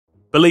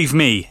Believe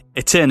me,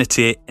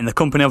 eternity in the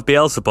company of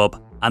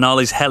Beelzebub and all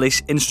his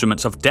hellish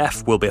instruments of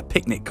death will be a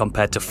picnic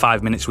compared to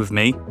 5 minutes with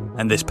me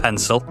and this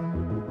pencil.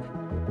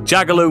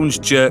 Jagaloons,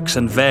 jerks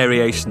and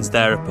variations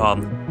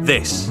thereupon.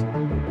 This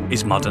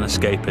is modern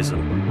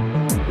escapism.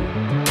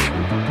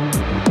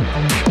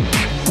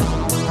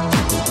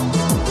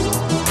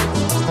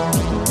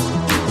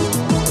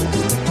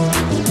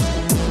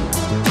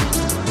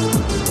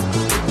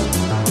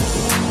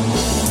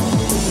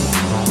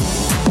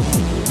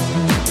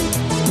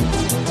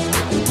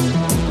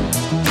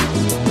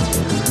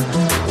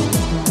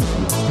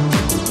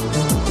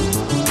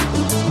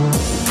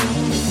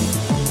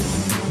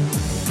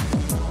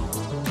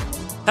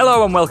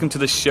 Hello and welcome to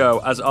the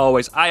show. As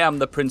always, I am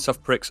the Prince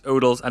of Pricks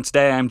Oodles, and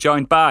today I am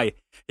joined by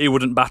he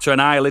wouldn't batter an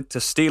eyelid to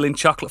stealing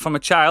chocolate from a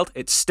child.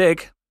 It's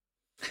Stig.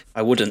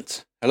 I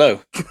wouldn't.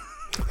 Hello.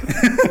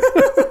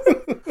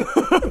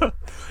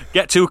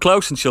 Get too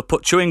close and she'll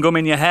put chewing gum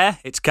in your hair.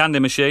 It's Candy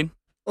Machine.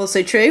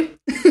 Also true.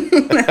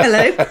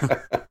 Hello.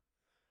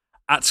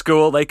 At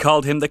school, they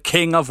called him the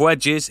King of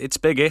Wedges. It's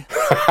Biggie.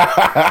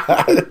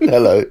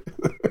 Hello.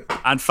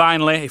 And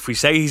finally, if we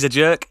say he's a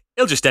jerk,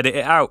 he'll just edit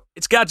it out.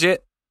 It's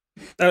Gadget.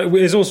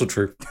 It's also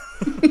true.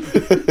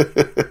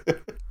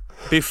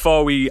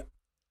 Before we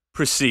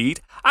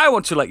proceed, I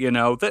want to let you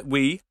know that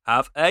we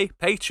have a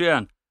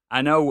Patreon.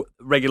 I know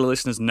regular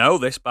listeners know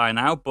this by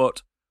now,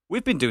 but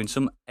we've been doing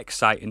some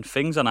exciting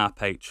things on our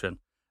Patreon.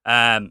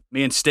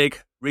 Me and Stig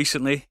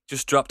recently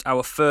just dropped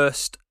our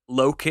first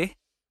Loki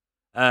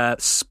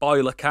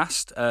spoiler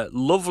cast.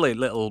 Lovely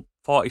little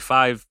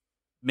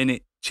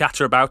 45-minute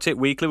chatter about it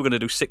weekly. We're going to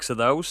do 6 of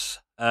those.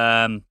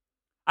 I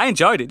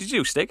enjoyed it. Did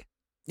you, Stig?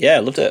 Yeah, I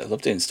loved it. I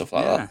loved doing stuff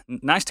like that.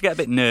 Nice to get a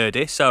bit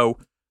nerdy. So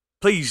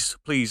please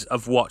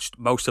have watched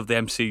most of the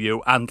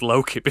MCU and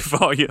Loki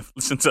before you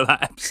listen to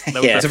that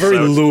episode. Yeah. It's a very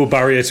low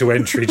barrier to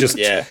entry. Just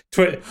Yeah.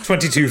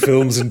 22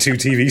 films and 2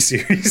 TV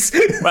series.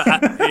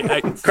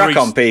 Well, Crack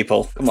on,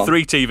 people. Come on.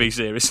 3 TV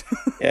series.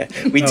 Yeah,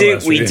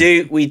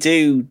 we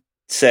do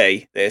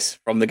say this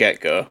from the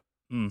get-go.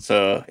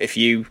 So if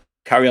you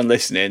carry on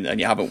listening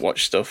and you haven't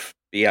watched stuff,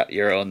 be at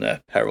your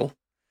own peril.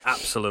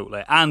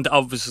 Absolutely. And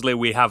obviously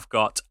we have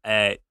got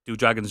Do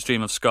Dragons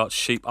Dream of Scorched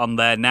Sheep on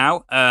there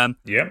now.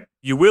 Yeah.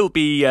 You will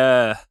be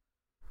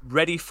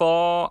ready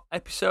for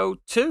episode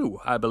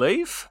 2, I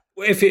believe.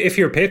 If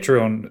you're a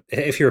patron,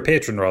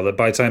 rather,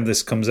 by the time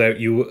this comes out,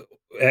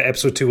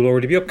 episode 2 will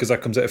already be up because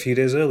that comes out a few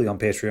days early on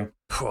Patreon.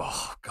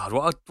 Oh God,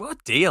 what a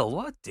deal!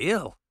 What a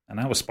deal! And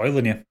I was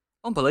spoiling you.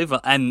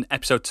 Unbelievable. And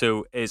episode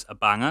 2 is a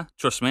banger.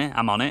 Trust me,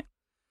 I'm on it.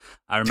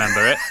 I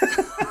remember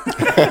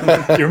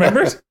it. You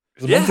remember it?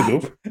 It was a month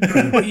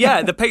ago.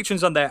 Yeah, the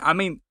patrons on there. I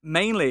mean,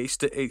 mainly it's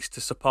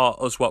to support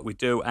us, what we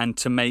do, and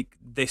to make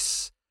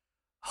this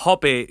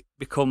hobby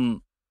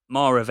become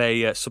more of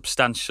a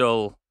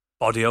substantial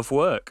body of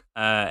work.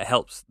 It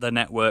helps the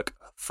network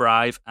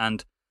thrive,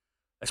 and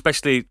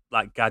especially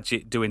like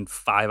Gadget doing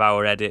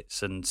 5-hour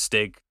edits and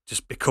Stig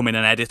just becoming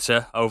an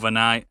editor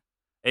overnight.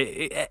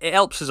 It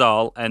helps us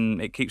all,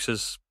 and it keeps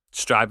us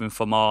striving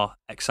for more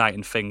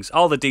exciting things.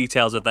 All the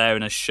details are there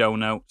in the show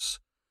notes.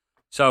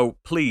 So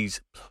please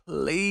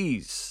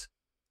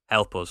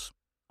help us.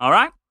 All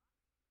right?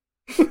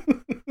 We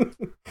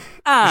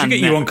should get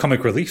you on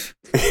Comic Relief.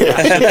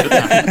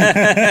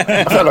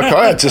 I felt like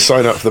I had to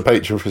sign up for the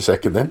Patreon for a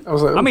second then. I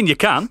was like, I mean, you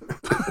can.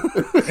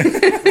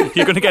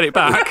 You're going to get it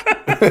back.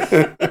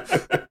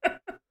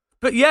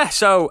 But yeah,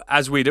 so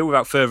as we do,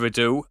 without further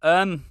ado,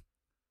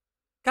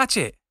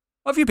 Gadget,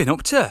 what have you been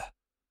up to?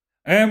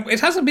 It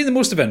hasn't been the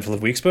most eventful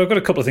of weeks, but I've got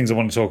a couple of things I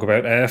want to talk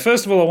about.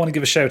 First of all, I want to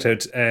give a shout out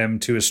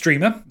to a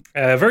streamer,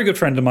 a very good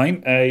friend of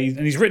mine, and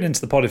he's written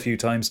into the pod a few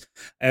times,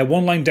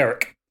 One Line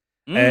Derek.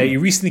 He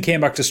recently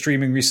came back to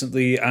streaming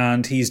recently,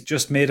 and he's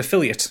just made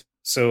affiliate.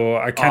 So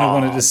I kind of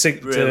wanted to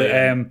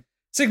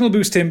signal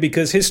boost him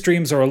because his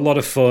streams are a lot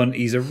of fun.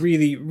 He's a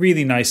really,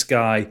 really nice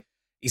guy.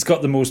 He's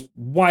got the most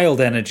wild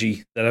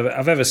energy that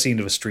I've ever seen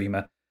of a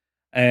streamer.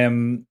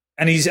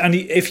 And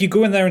if you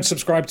go in there and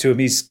subscribe to him,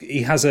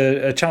 he has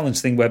a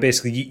challenge thing where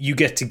basically you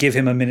get to give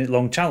him a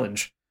minute-long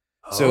challenge.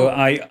 Oh. So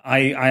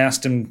I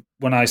asked him,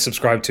 when I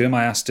subscribed to him,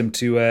 I asked him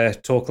to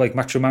talk like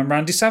Macho Man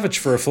Randy Savage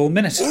for a full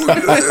minute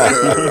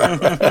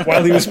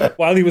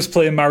while he was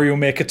playing Mario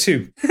Maker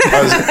 2.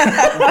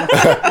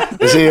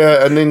 Is he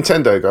a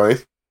Nintendo guy?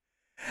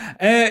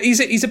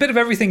 He's a bit of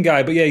everything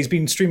guy, but yeah, he's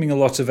been streaming a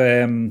lot of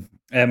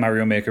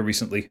Mario Maker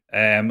recently.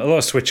 A lot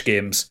of Switch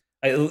games.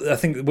 I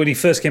think when he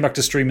first came back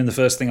to streaming, the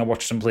first thing I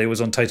watched him play was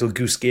Untitled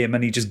Goose Game,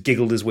 and he just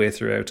giggled his way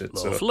throughout it.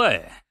 Lovely.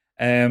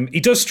 So, he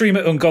does stream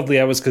at ungodly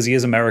hours because he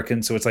is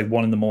American, so it's like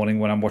 1 a.m.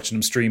 when I'm watching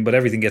him stream, but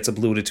everything gets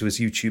uploaded to his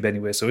YouTube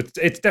anyway, so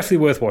it's definitely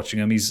worth watching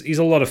him. He's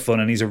a lot of fun,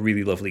 and he's a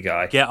really lovely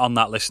guy. Get on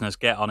that, listeners.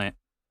 Get on it.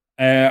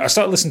 I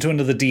started listening to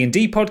another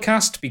D&D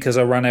podcast because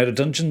I ran out of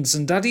Dungeons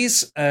and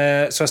Daddies.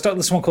 So I started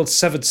this one called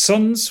Severed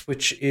Sons,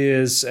 which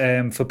is,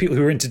 for people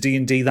who are into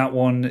D&D, that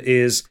one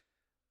is...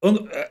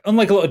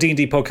 unlike a lot of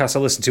D&D podcasts I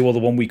listen to, or the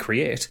one we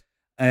create,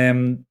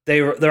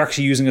 they're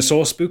actually using a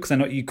source book. They're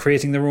not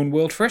creating their own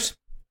world for it.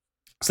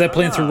 So they're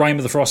playing through Rime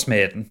of the Frost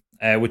Maiden.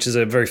 which is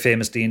a very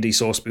famous D&D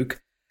sourcebook.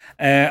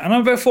 And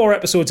I'm about 4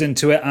 episodes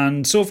into it,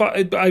 and so far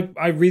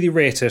I really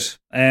rate it.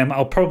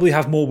 I'll probably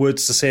have more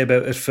words to say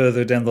about it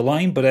further down the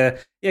line,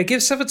 but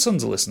give Severed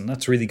Sons a listen.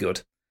 That's really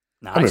good.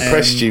 Nice. I'm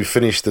impressed you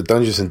finished the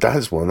Dungeons and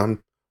Dads one.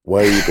 I'm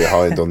way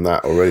behind on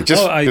that already,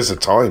 just because of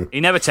time.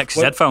 He never takes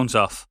his headphones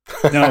off.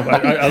 No,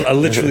 I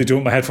literally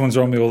don't. My headphones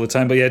are on me all the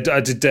time. But yeah, I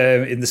did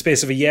in the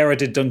space of a year, I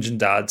did Dungeon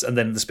Dads, and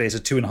then in the space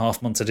of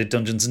 2.5 months, I did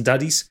Dungeons and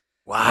Daddies.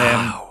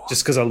 Wow.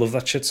 Just because I love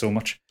that shit so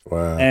much.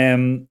 Wow.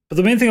 But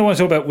the main thing I want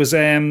to talk about was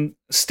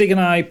Stig and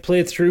I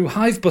played through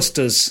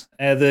Hivebusters,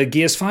 the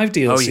Gears 5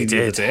 DLC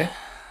the other day.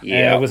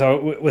 Yeah.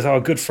 With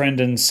our good friend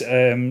and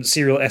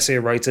serial essay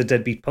writer,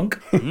 Deadbeat Punk.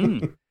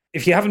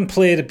 If you haven't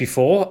played it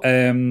before,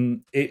 it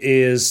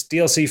is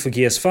DLC for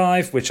Gears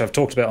 5, which I've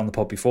talked about on the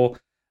pod before.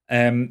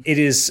 It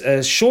is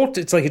short.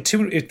 It's like it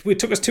took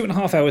us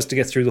 2.5 hours to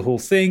get through the whole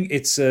thing.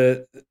 It's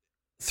a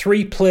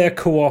 3-player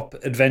co-op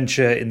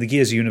adventure in the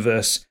Gears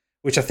universe,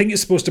 which I think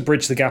is supposed to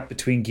bridge the gap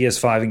between Gears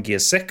 5 and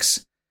Gears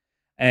 6.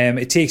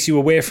 It takes you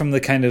away from the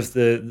kind of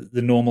the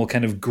normal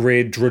kind of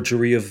grey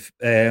drudgery of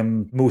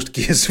most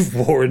Gears of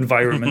War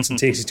environments and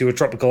takes you to a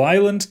tropical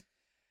island.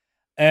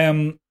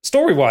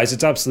 Story-wise,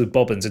 it's absolute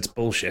bobbins. It's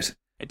bullshit.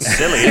 It's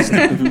silly, isn't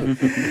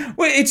it?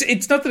 Well,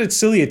 it's not that it's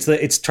silly. It's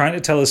that it's trying to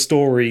tell a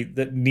story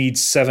that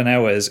needs 7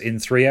 hours in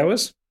 3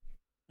 hours.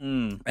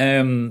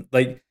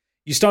 Like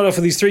you start off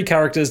with these 3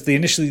 characters. They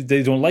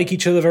don't like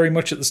each other very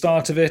much at the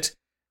start of it.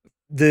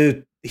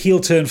 The heel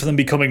turn for them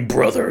becoming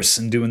brothers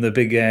and doing the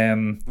big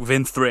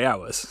within 3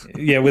 hours.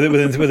 Yeah,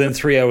 within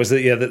 3 hours.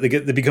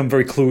 They become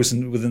very close,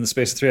 and within the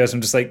space of 3 hours,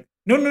 I'm just like,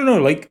 no.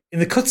 Like in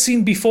the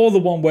cutscene before the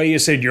one where you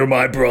said you're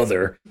my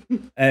brother,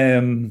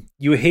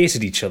 you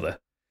hated each other.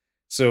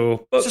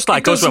 So it's just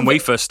like us when we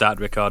first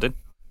started recording.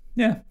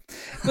 Yeah,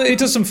 but it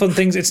does some fun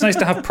things. It's nice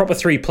to have proper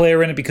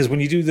 3-player in it, because when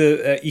you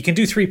do you can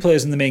do 3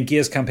 players in the main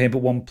Gears campaign, but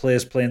 1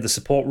 player's playing the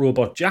support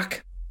robot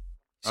Jack.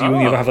 So you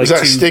only ever have like was that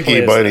 2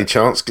 Stiggy by any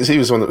chance? Because he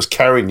was the one that was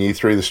carrying you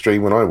through the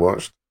stream when I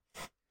watched.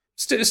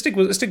 Stig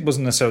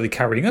wasn't necessarily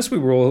carrying us. We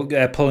were all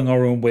pulling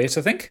our own weight,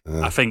 I think.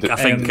 I think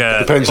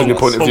depends on your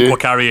point of view. Punk were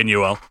carrying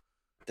you all.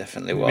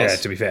 Definitely was. Yeah,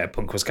 to be fair,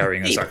 Punk was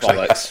carrying us,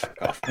 actually.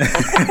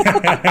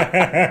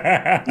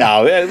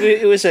 No,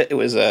 it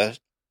was a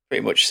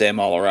pretty much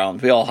same all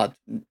around. We all had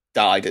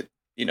died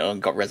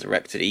and got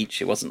resurrected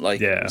each. It wasn't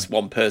like it was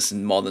one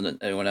person more than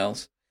anyone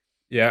else.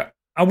 Yeah.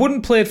 I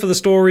wouldn't play it for the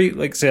story.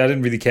 Like I say, I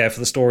didn't really care for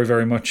the story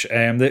very much.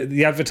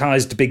 The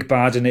advertised big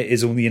bad in it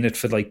is only in it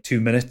for like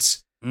 2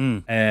 minutes,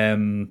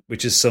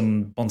 which is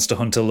some Monster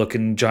Hunter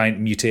looking giant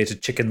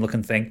mutated chicken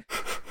looking thing.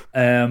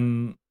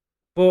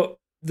 But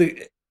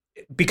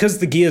because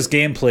the Gears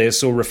gameplay is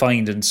so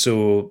refined and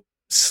so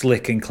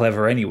slick and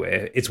clever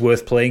anyway, it's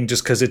worth playing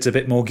just because it's a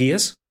bit more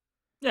Gears.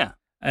 Yeah.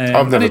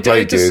 I've never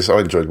played Gears.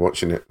 I enjoyed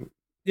watching it.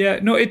 Yeah,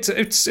 no, it's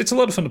a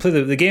lot of fun to play.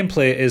 The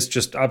gameplay is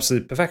just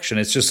absolute perfection.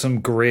 It's just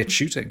some great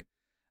shooting.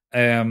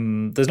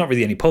 There's not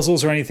really any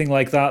puzzles or anything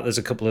like that. There's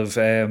a couple of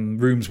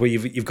rooms where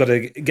you've got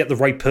to get the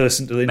right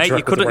person to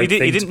interact with the right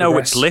thing. You didn't know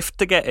which lift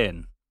to get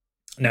in.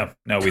 No,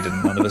 we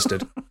didn't. None of us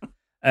did.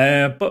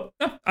 But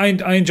no, I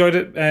enjoyed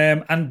it.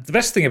 And the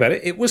best thing about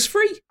it was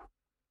free.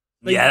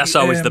 Like, that's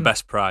always the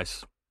best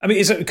prize. I mean,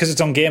 it's because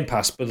it's on Game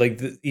Pass, but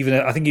like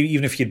I think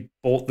even if you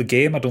bought the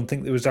game, I don't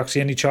think there was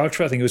actually any charge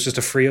for it. I think it was just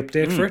a free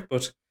update for it.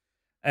 But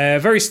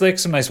very slick,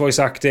 some nice voice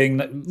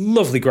acting,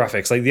 lovely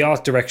graphics. Like the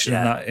art direction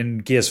in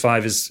Gears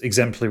 5 is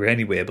exemplary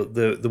anyway, but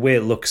the way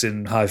it looks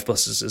in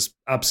Hivebusters is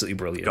absolutely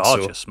brilliant.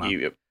 Gorgeous,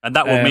 man. And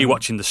that was me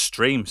watching the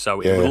stream,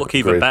 so it will look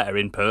even better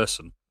in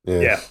person.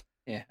 Yeah.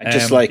 And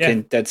just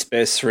in Dead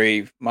Space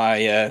 3,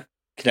 my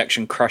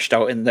connection crashed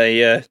out in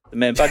the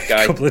main bad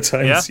guy a couple of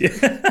times. Yeah.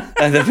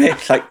 And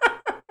the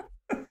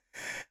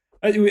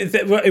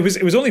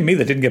it was only me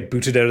that didn't get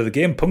booted out of the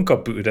game. Punk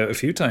got booted out a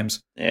few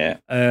times. Yeah,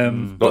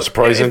 not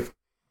surprising.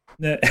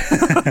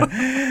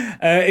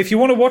 If you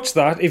want to watch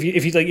that, if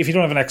you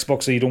don't have an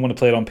Xbox or you don't want to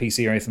play it on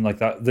PC or anything like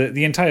that,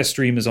 the entire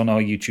stream is on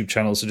our YouTube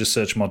channel. So just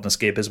search Modern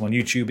Escapism on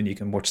YouTube and you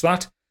can watch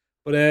that.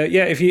 But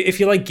if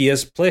you like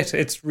Gears, play it.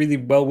 It's really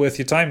well worth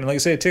your time. And like I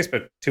say, it takes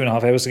about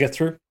 2.5 hours to get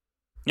through.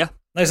 Yeah,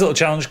 nice little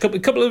challenge.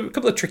 Couple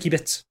of tricky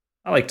bits.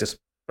 I liked it.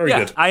 Very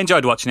good. I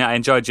enjoyed watching it. I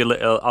enjoyed your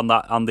little on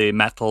the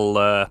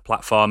metal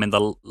platform in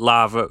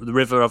the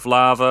river of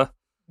lava.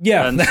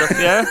 Yeah, and stuff,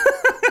 yeah.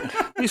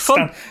 It's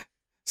fun.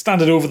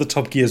 Standard over the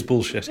top Gears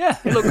bullshit. Yeah,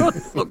 it looked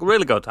good. Looked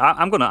really good.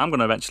 I'm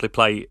gonna eventually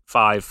play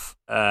 5.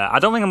 I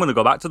don't think I'm gonna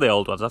go back to the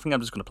old ones. I think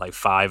I'm just gonna play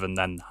 5 and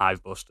then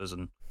Hivebusters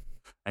and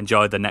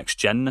enjoy the next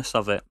genness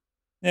of it.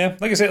 Yeah,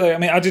 like I say,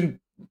 I didn't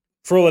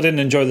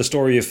enjoy the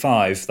story of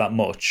 5 that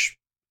much,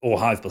 or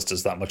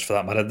Hivebusters that much for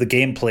that matter. The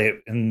gameplay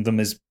in them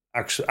is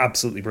actually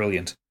absolutely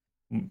brilliant.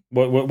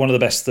 One of the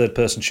best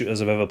third-person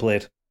shooters I've ever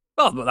played.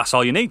 Well, that's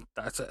all you need.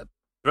 That's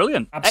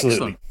brilliant. Absolutely.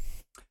 Excellent.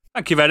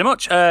 Thank you very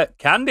much.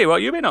 Candy, what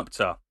have you been up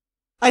to?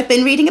 I've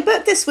been reading a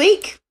book this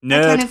week.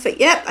 Nerd.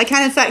 I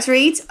can in fact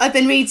read. I've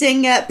been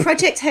reading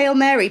Project Hail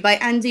Mary by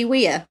Andy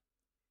Weir.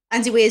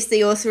 Andy Weir is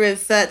the author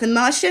of The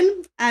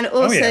Martian and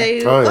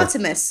also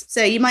Artemis.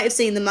 So you might have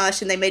seen The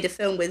Martian. They made a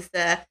film with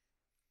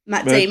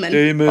Matt Damon.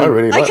 I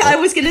really like that.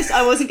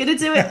 I wasn't gonna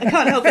do it. I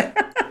can't help it.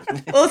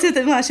 Author of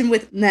The Martian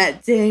with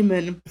Matt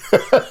Damon.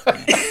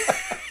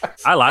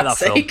 I like that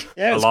film.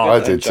 Yeah, a lot. I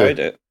did too.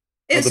 It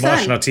was The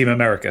Martian or Team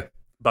America?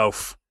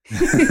 Both.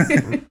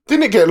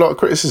 Didn't it get a lot of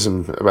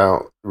criticism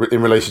about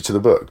in relation to the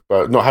book?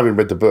 But not having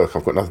read the book,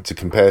 I've got nothing to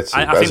compare to.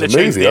 I think they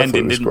changed the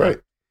ending, didn't great.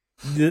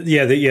 They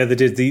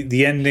did.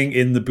 The ending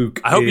in the book.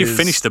 I hope you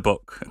finished the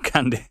book,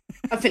 Candy.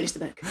 I finished the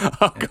book.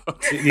 Oh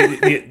God.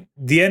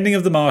 The ending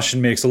of The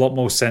Martian makes a lot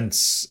more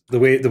sense the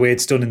way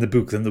it's done in the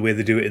book than the way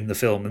they do it in the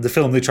film. In the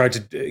film, they tried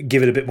to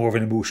give it a bit more of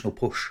an emotional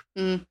push,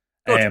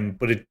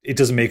 but it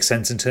doesn't make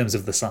sense in terms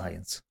of the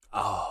science.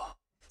 Oh.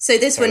 So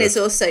this one is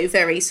also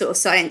very sort of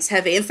science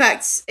heavy. In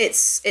fact,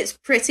 it's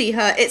pretty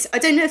hard. I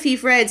don't know if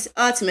you've read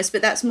Artemis,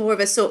 but that's more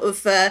of a sort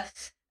of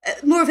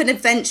more of an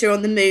adventure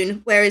on the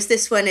moon, whereas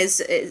this one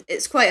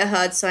it's quite a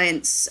hard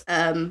science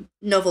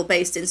novel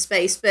based in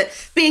space.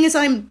 But being as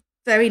I'm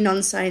very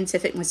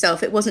non-scientific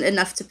myself, it wasn't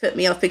enough to put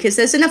me off because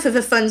there's enough of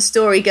a fun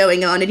story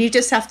going on, and you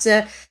just have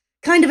to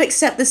kind of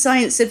accept the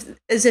science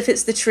as if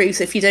it's the truth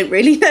if you don't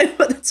really know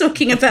what they're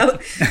talking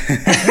about.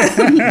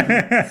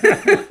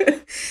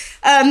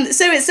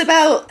 So it's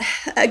about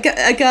a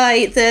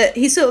guy that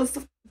he sort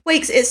of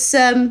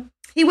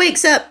he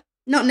wakes up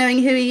not knowing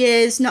who he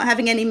is, not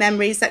having any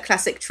memories, that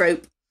classic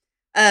trope.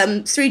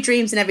 Through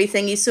dreams and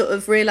everything, he sort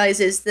of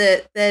realizes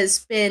that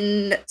there's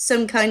been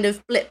some kind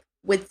of blip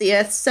with the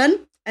Earth's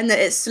sun and that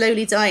it's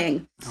slowly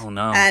dying. Oh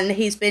no. And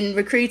he's been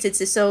recruited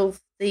to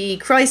solve the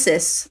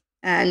crisis.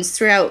 And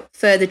throughout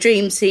further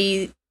dreams,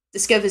 he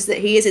discovers that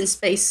he is in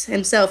space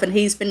himself, and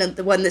he's been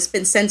the one that's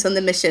been sent on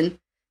the mission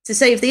to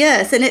save the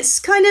Earth. And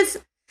it's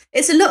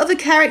a lot of a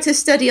character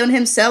study on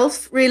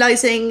himself,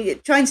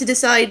 trying to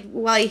decide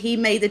why he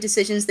made the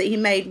decisions that he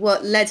made,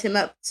 what led him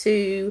up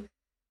to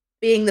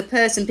being the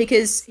person,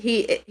 because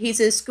he's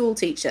a school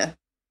teacher,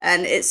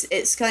 and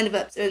it's kind of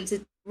up to him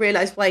to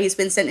realize why he's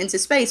been sent into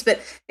space. But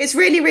it's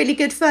really, really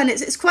good fun.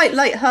 It's quite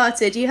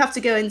light-hearted. You have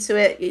to go into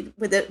it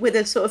with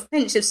a sort of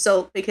pinch of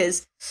salt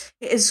because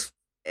it's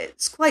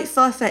quite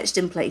far-fetched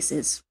in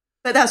places.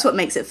 But that's what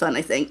makes it fun,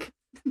 I think.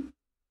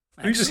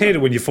 You just hate it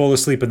when you fall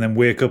asleep and then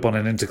wake up on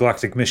an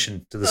intergalactic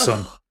mission to the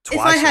sun. If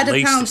I had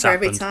a pound for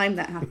every time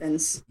that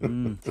happens.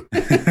 All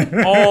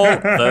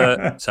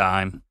the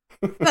time.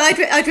 But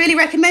I'd really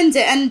recommend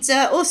it. And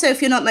also, if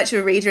you're not much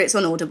of a reader, it's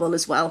on Audible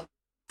as well.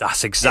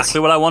 That's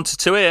exactly what I wanted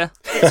to hear.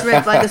 It's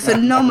read by the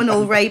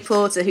phenomenal Ray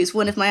Porter, who's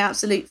one of my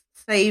absolute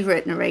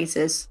favourite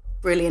narrators.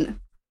 Brilliant.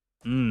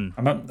 I'm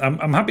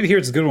happy to hear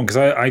it's a good one, because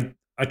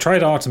I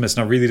tried Artemis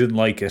and I really didn't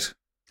like it.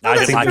 Oh, I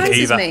didn't like it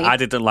either. me. I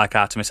didn't like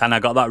Artemis, and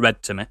I got that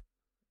read to me.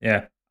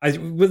 Yeah.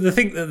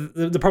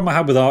 The problem I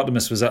had with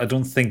Artemis was that I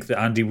don't think that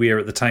Andy Weir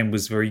at the time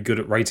was very good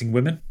at writing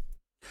women.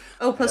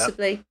 Oh,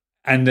 possibly. Yep.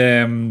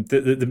 And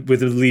with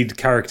the lead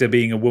character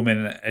being a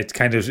woman, it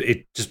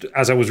just,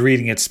 as I was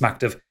reading it,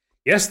 smacked of,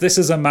 yes, this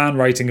is a man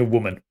writing a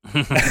woman.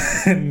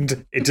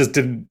 And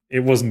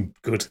it wasn't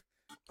good.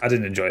 I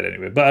didn't enjoy it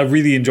anyway. But I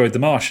really enjoyed The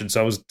Martian,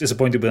 so I was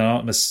disappointed with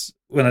Artemis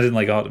when I didn't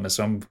like Artemis.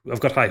 So I've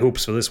got high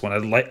hopes for this one. I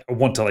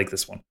want to like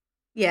this one.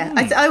 Yeah,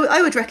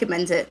 I would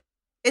recommend it.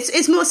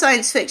 It's more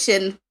science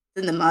fiction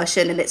than The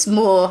Martian, and it's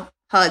more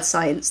hard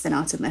science than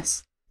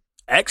Artemis.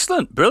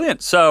 Excellent,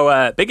 brilliant. So,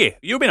 Biggie,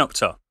 you've been up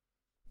to?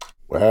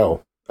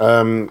 Well,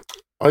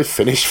 I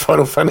finished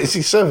Final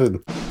Fantasy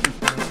VII.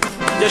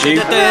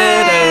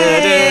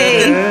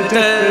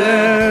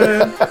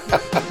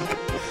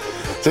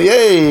 So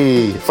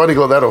yay! Finally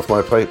got that off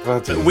my plate.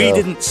 We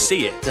didn't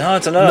see it. I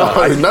don't know.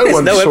 No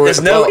one saw it.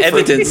 There's no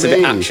evidence of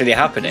it actually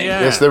happening. Yeah.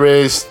 Yes, there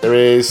is.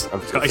 He's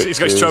got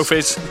his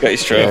trophies. He's got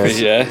his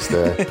trophies, yeah. It's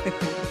there.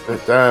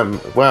 But damn,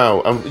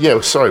 wow.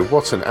 Sorry,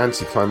 what an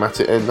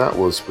anticlimactic end that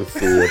was with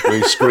the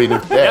blue screen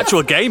of death. The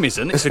actual game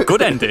isn't. It's a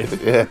good ending.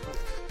 Yeah.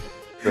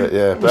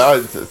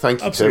 But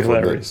thank you to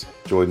everyone that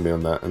joined me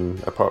on that. And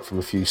apart from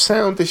a few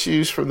sound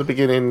issues from the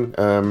beginning,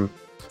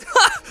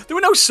 there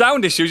were no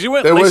sound issues. You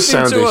weren't there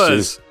listening was to sound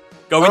us.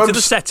 Go into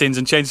the settings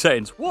and change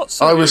settings. What?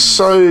 I was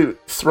so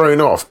thrown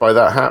off by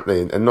that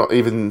happening, and not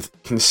even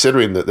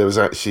considering that there was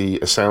actually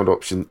a sound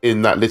option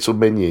in that little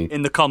menu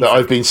in the config that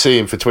I've been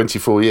seeing for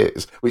 24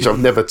 years, which I've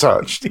never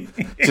touched.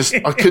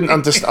 I couldn't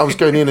understand. I was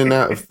going in and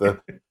out of the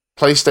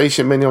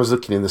PlayStation menu. I was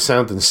looking in the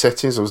sound and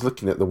settings. I was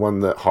looking at the one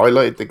that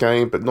highlighted the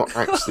game, but not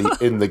actually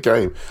in the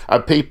game.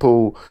 And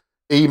people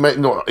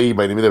not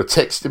emailing me, they were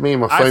texting me.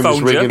 My phone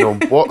was ringing on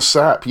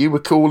WhatsApp. You were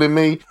calling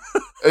me.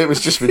 It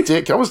was just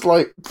ridiculous. I was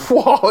like,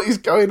 what is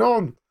going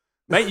on?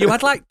 Mate, you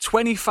had like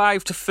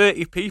 25 to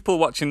 30 people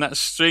watching that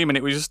stream, and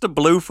it was just a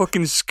blue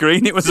fucking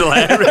screen. It was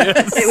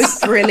hilarious. It was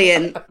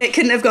brilliant. It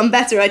couldn't have gone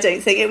better, I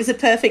don't think. It was a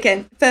perfect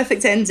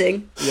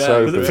ending.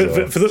 Yeah.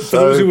 For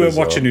those who are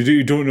watching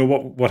who don't know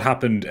what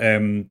happened,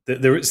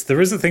 there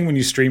is a thing when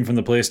you stream from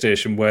the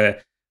PlayStation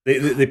where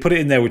they put it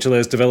in there, which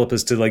allows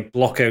developers to like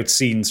block out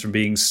scenes from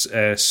being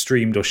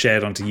streamed or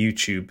shared onto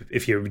YouTube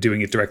if you're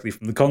doing it directly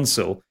from the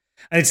console.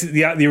 And it's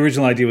the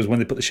original idea was when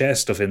they put the share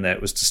stuff in there,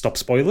 it was to stop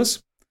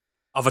spoilers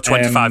of a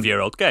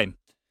 25-year-old game.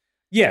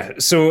 Yeah,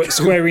 so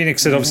Square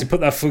Enix had obviously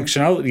put that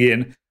functionality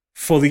in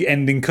for the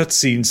ending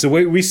cutscene. So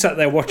we sat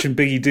there watching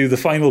Biggie do the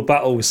final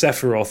battle with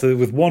Sephiroth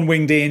with One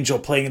Winged Angel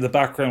playing in the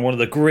background, one of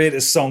the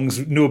greatest songs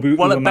Nobuo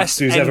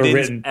Uematsu's ever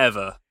written.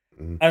 Ever.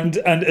 And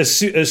as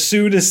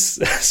soon as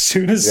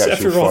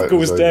Sephiroth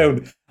goes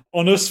down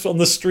on us on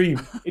the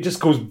stream, it just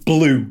goes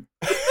blue.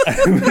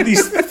 With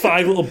these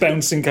 5 little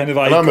bouncing kind of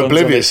icons. And I'm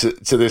oblivious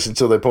to this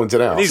until they point it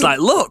out. And he's like,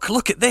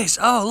 look at this.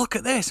 Oh, look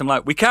at this. I'm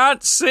like, we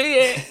can't see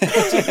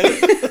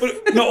it.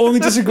 But not only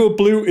does it go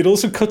blue, it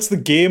also cuts the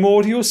game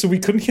audio, so we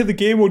couldn't hear the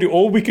game audio.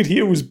 All we could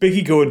hear was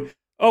Biggie going,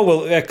 oh,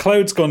 well,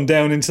 Cloud's gone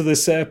down into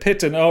this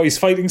pit, and he's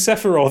fighting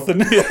Sephiroth,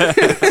 and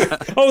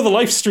the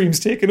live stream's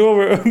taken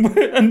over.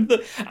 And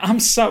I'm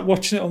sat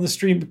watching it on the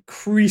stream,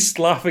 creased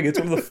laughing. It's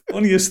one of the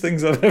funniest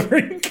things I've ever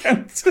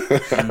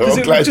encountered. I'm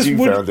glad you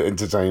found it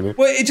entertaining.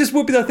 Well, it just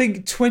would be, I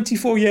think,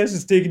 24 years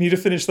it's taken you to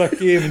finish that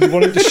game, and you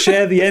wanted to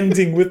share the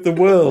ending with the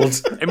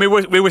world. I mean,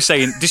 we were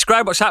saying,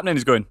 describe what's happening.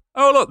 He's going,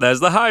 oh, look, there's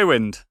the high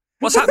wind.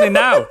 What's happening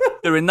now?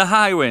 They're in the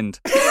high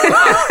wind.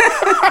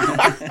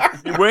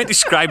 You weren't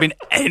describing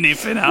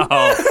anything at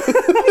all.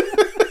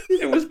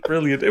 It was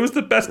brilliant. It was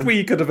the best way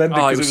you could have ended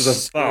because it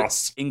was a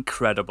farce.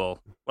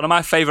 Incredible. One of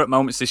my favourite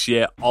moments this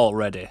year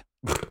already.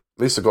 At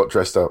least I got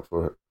dressed up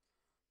for it.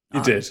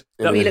 You did.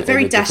 You look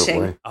very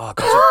dashing. Oh,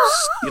 God,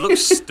 you look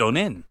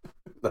stunning.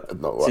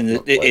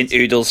 It's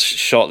in Oodle's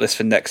shortlist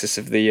for Nexus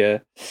of the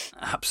Year.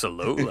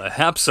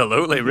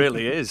 Absolutely,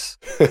 really is.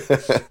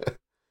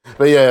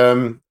 But yeah,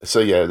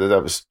 that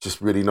was just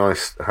really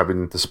nice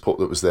having the support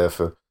that was there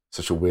for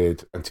such a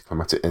weird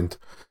anticlimactic end.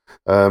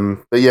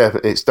 But yeah,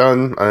 it's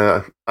done.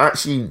 I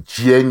actually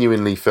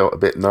genuinely felt a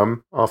bit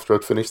numb after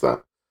I'd finished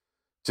that.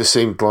 Just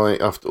seemed like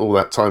after all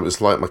that time, it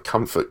was like my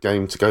comfort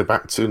game to go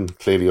back to and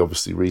clearly,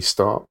 obviously,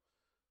 restart.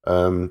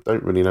 Don't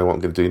really know what I'm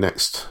going to do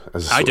next.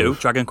 I do,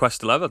 Dragon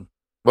Quest XI.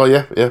 Well,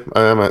 yeah,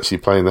 I am actually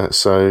playing that,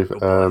 so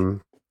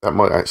that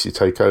might actually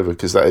take over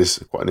because that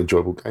is quite an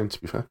enjoyable game, to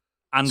be fair.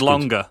 And it's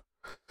longer.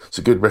 It's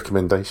a good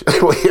recommendation.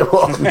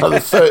 Another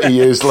 30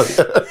 years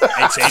later.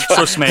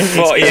 Trust me.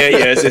 48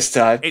 years this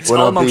time. It's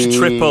almost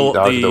triple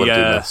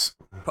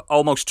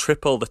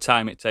the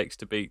time it takes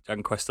to beat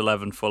Dragon Quest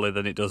XI fully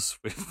than it does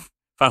with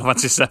Final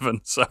Fantasy VII.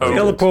 So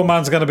the poor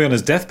man's going to be on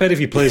his deathbed if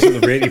he plays at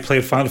the rate he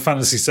played Final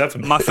Fantasy VII.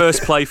 My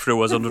first playthrough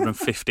was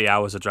 150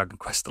 hours of Dragon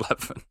Quest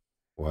XI.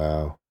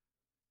 Wow.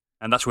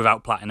 And that's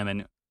without platinum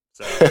in it.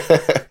 So.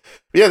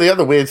 Yeah, the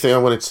other weird thing I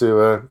wanted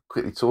to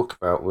quickly talk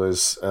about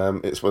was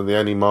it's one of the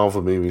only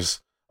Marvel movies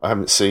I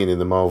haven't seen in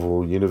the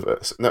Marvel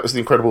universe, and that was The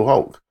Incredible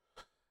Hulk,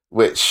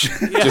 which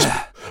just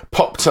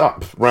popped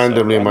up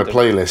randomly in my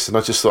playlist, and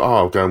I just thought,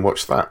 I'll go and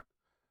watch that.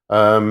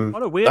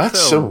 What a weird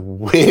That's film. a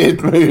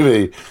weird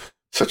movie.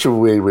 Such a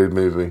weird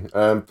movie.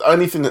 The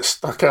only thing that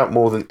stuck out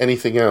more than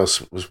anything else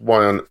was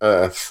why on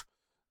earth,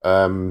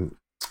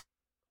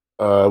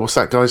 what's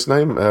that guy's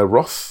name?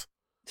 Roth?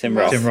 Tim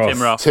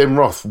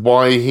Roth.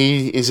 Why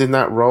he is in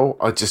that role,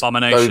 I just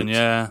Abomination,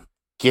 don't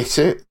get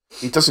it.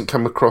 He doesn't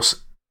come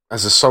across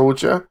as a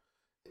soldier.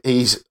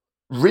 He's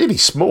really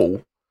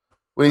small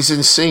when he's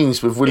in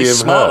scenes with William Hurt. He's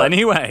small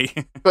anyway.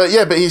 But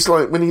he's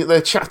like, when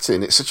they're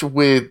chatting, it's such a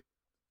weird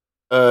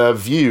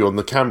view on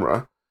the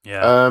camera.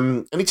 Yeah.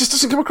 And he just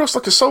doesn't come across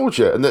like a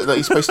soldier, and that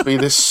he's supposed to be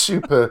this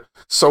super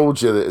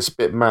soldier that's a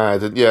bit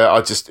mad. And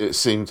it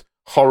seemed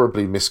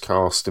horribly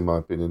miscast in my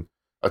opinion.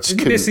 Isn't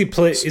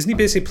he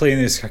basically playing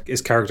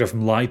his character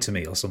from Lie to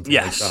Me or something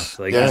like that?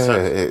 Like,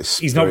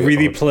 he's not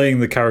really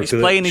playing the character.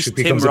 He's playing his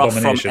Tim Roth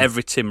from Abomination.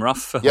 every Tim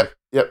Roth film. Yep.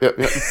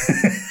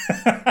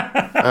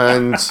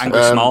 And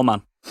Angry Small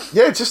Man.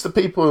 Yeah, just the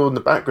people in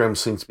the background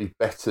seem to be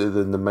better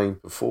than the main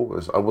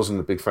performers. I wasn't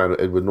a big fan of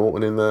Edward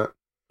Norton in that.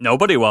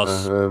 Nobody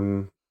was.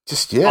 On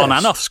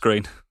and off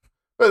screen.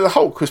 But the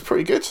Hulk was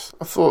pretty good.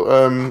 I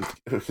thought,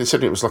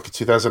 considering it was like a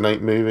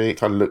 2008 movie, it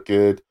kind of looked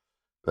good.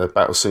 The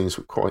battle scenes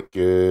were quite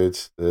good.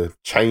 The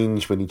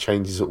change when he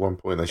changes at one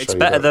point, it's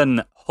better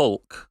than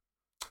Hulk.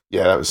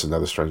 Yeah, that was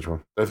another strange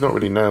one. They've not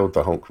really nailed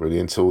the Hulk really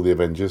until the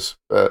Avengers.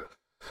 But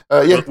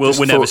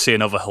we'll never see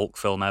another Hulk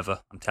film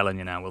ever. I'm telling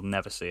you now, we'll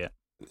never see it.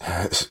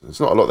 There's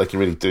not a lot they can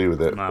really do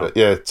with it. No. But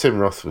yeah, Tim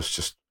Roth was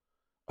just,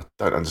 I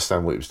don't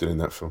understand what he was doing in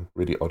that film.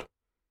 Really odd.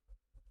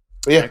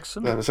 But yeah,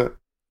 excellent. That was it.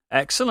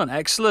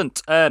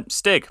 Excellent.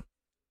 Stig,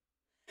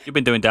 you've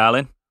been doing,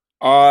 darling.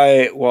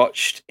 I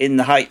watched In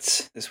the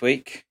Heights this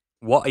week.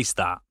 What is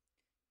that?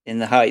 In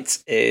the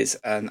Heights is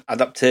an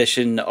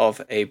adaptation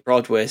of a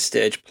Broadway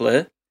stage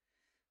play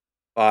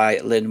by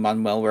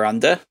Lin-Manuel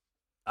Miranda.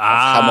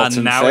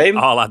 Hamilton now fame.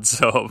 It all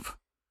adds up.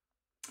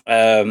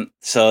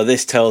 So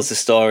this tells the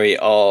story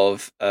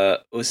of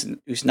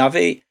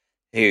Usnavi,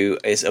 who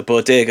is a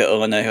bodega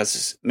owner who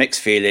has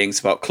mixed feelings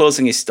about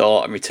closing his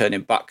store and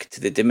returning back to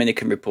the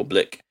Dominican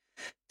Republic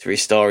to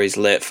restore his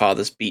late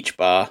father's beach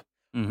bar,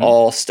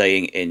 or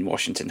staying in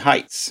Washington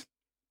Heights.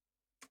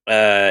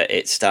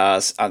 It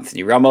stars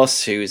Anthony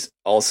Ramos, who's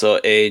also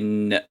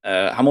in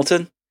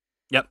Hamilton.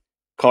 Yep.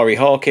 Corey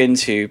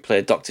Hawkins, who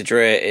played Dr.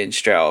 Dre in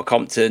Straight Outta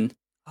Compton.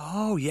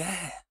 Oh,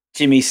 yeah.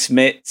 Jimmy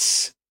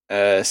Smits,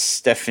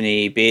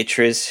 Stephanie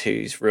Beatriz,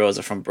 who's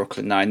Rosa from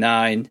Brooklyn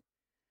Nine-Nine,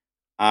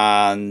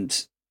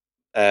 and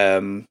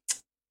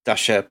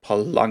Dasha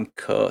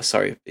Polanco,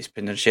 sorry, these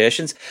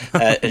pronunciations,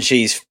 and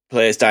she's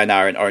plays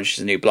Diana in Orange is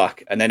the New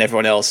Black, and then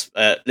everyone else,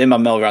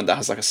 Lin-Manuel Miranda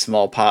has like a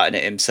small part in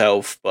it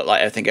himself, but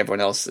like I think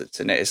everyone else that's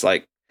in it is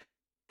like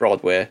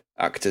Broadway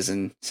actors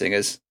and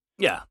singers.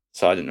 Yeah.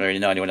 So I didn't really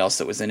know anyone else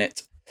that was in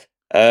it.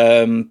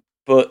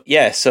 But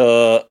yeah,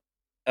 so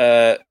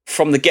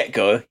from the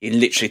get-go, you can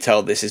literally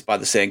tell this is by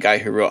the same guy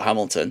who wrote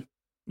Hamilton.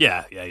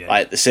 Yeah.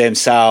 Like the same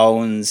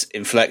sounds,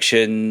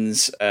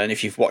 inflections, and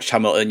if you've watched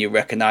Hamilton, you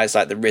recognise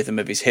like the rhythm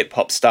of his hip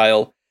hop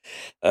style.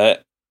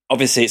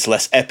 Obviously, it's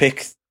less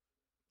epic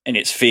in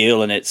its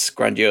feel and it's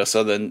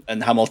grandioso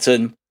than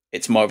Hamilton.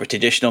 It's more of a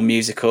traditional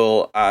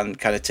musical and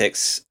kind of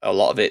takes a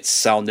lot of its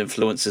sound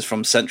influences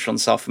from Central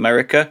and South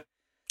America.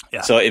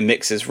 Yeah. So it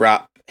mixes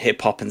rap,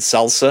 hip hop, and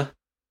salsa.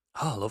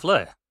 Oh,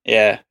 lovely.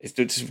 Yeah, it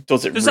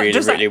does it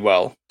really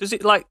well. Does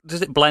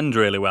it blend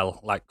really well,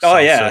 like Oh,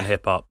 salsa yeah. and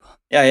hip hop?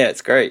 Yeah,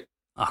 it's great.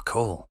 Oh,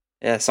 cool.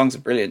 Yeah, songs are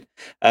brilliant.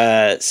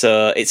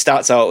 So it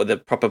starts out with a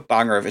proper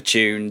banger of a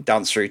tune,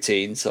 dance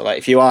routine. So like,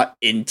 if you aren't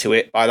into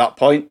it by that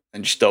point,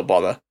 then just don't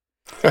bother.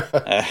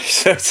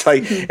 So it's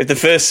like, if the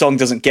first song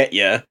doesn't get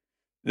you,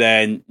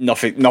 then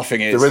nothing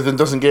is. The rhythm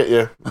doesn't get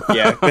you.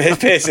 Yeah,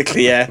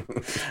 basically, yeah.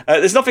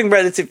 There's nothing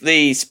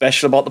relatively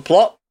special about the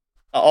plot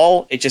at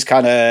all. It just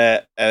kind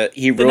of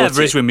he wrote There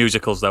never it. is with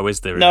musicals, though, is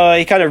there? No,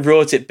 he kind of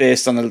wrote it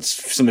based on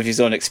some of his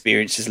own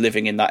experiences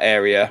living in that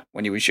area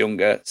when he was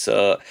younger.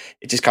 So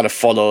it just kind of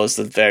follows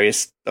the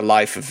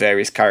life of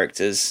various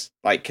characters,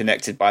 like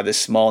connected by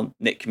this close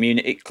knit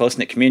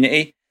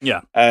community.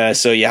 Yeah.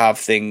 So you have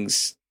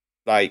things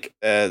like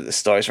the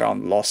stories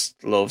around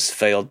lost loves,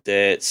 failed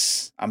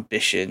dates,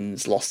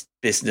 ambitions, lost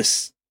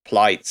business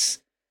plights.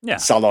 Yeah.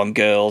 Salon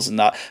girls and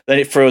that. Then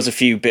it throws a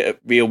few bit of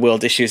real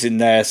world issues in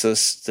there. So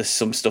there's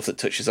some stuff that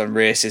touches on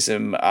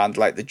racism and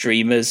like the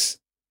dreamers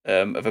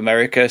of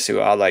America, who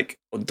are like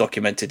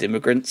undocumented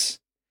immigrants.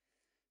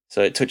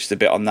 So it touches a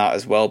bit on that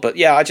as well. But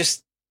yeah,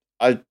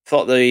 I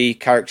thought the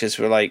characters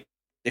were like,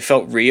 they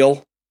felt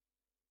real.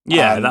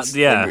 Yeah,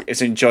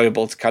 it's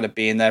enjoyable to kind of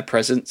be in their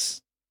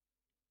presence.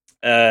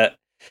 The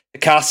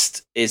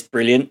cast is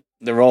brilliant.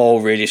 They're all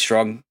really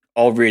strong,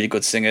 all really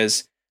good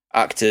singers,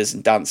 actors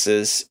and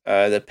dancers.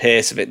 The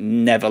pace of it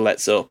never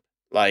lets up.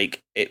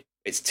 Like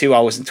it's 2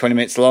 hours and 20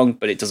 minutes long,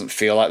 but it doesn't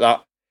feel like that.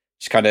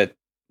 It just kind of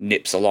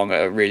nips along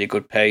at a really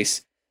good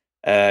pace.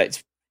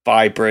 It's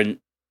vibrant,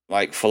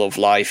 like full of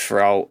life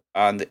throughout,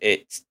 and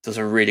it does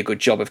a really good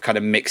job of kind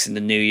of mixing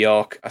the New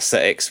York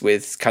aesthetics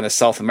with kind of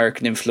South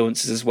American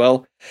influences as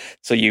well.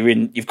 So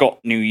you've got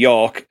New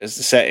York as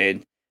the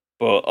setting,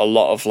 but a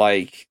lot of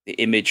like the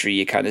imagery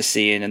you're kind of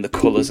seeing and the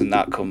colours and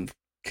that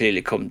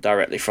clearly come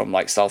directly from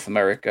like South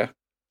America.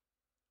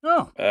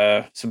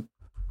 Oh. Some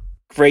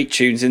great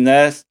tunes in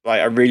there.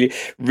 Like I really,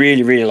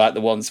 really, really like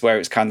the ones where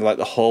it's kind of like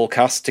the whole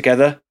cast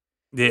together.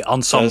 The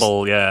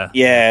ensemble, yeah.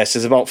 Yeah, so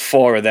there's about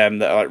 4 of them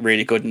that are like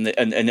really good,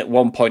 and at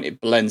one point it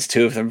blends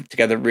 2 of them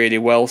together really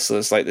well. So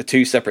it's like the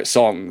 2 separate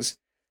songs,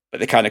 but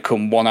they kind of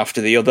come one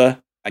after the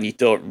other, and you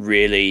don't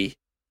really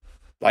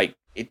like.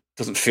 It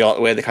doesn't feel like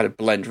the way they kind of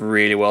blend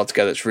really well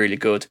together. It's really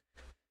good.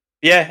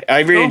 Yeah, I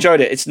really enjoyed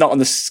it. It's not on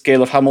the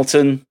scale of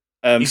Hamilton.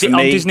 Is it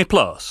on Disney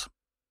Plus?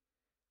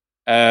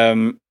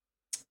 No,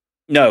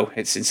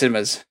 it's in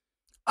cinemas.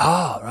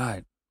 Oh,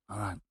 right. All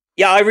right.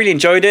 Yeah, I really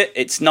enjoyed it.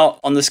 It's not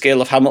on the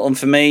scale of Hamilton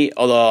for me,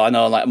 although I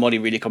know like I'm only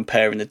really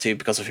comparing the two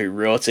because of who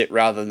wrote it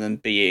rather than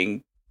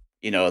being,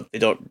 they're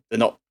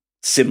not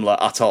similar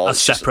at all. As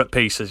separate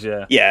pieces,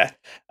 yeah. Yeah.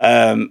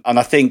 And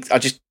I think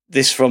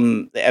this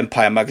from the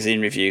Empire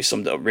magazine review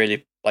summed it up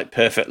really like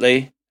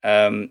perfectly.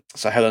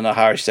 So Helena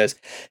Harris says,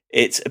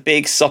 it's a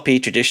big, soppy,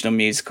 traditional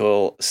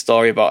musical, a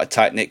story about a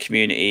tight-knit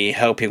community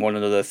helping one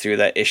another through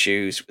their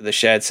issues with a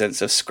shared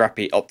sense of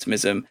scrappy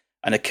optimism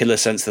and a killer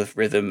sense of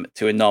rhythm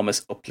to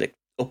enormous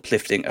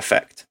uplifting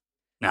effect.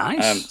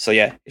 Nice. So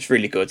yeah, it's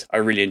really good. I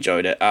really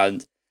enjoyed it.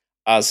 And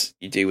as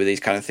you do with these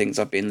kind of things,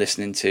 I've been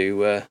listening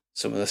to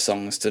some of the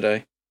songs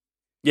today.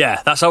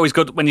 Yeah, that's always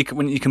good when you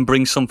can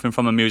bring something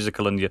from a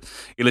musical and you're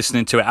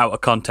listening to it out of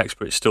context,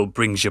 but it still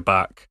brings you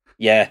back.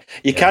 Yeah,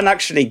 you can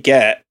actually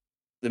get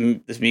the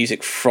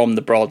music from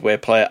the Broadway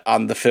play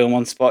and the film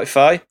on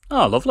Spotify.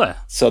 Oh, lovely.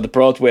 So the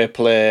Broadway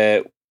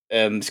play,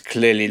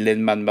 clearly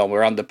Lin-Manuel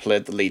Miranda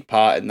played the lead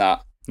part in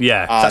that.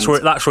 Yeah, that's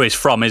where he's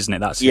from, isn't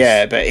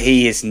it? But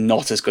he is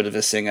not as good of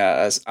a singer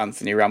as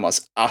Anthony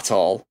Ramos at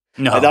all.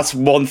 No. That's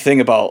one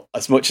thing about,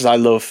 as much as I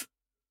love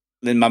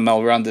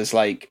Lin-Manuel Miranda's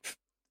like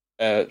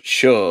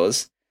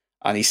shows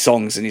and his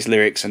songs and his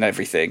lyrics and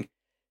everything,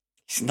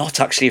 he's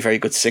not actually a very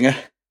good singer.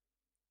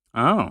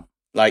 Oh.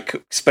 Like,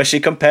 especially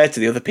compared to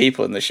the other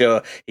people in the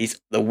show, he's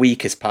the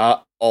weakest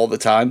part all the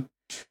time.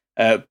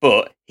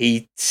 But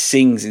he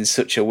sings in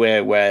such a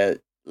way where,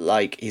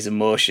 like, his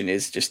emotion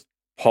is just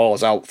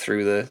pours out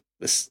through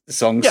the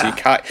song. So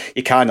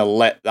you kind of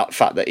let that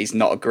fact that he's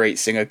not a great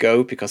singer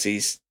go because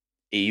he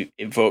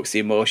invokes the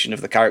emotion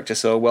of the character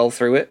so well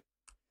through it.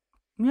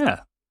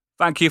 Yeah.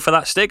 Thank you for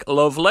that, Stig.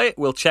 Lovely.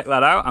 We'll check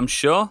that out, I'm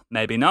sure.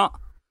 Maybe not.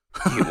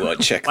 You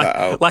won't check that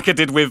out. Like I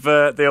did with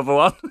the other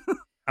one.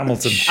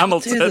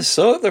 Hamilton.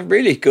 They're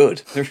really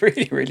good. They're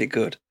really, really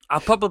good. I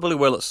probably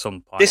will at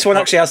some point. This one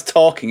actually has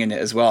talking in it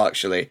as well,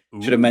 actually.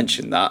 Ooh. Should have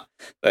mentioned that.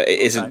 But it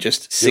isn't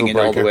just singing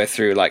all the way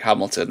through like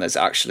Hamilton. There's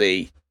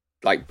actually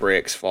like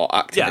breaks for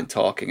acting and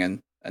talking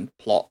and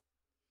plot.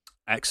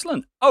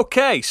 Excellent.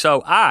 Okay,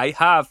 so I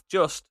have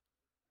just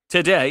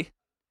today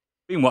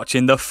been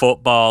watching the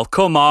football.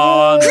 Come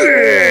on.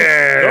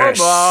 Yes!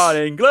 Come on,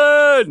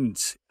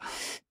 England.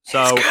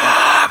 So,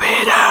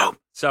 out.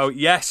 So,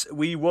 yes,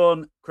 we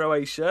won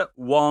Croatia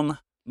 1-0.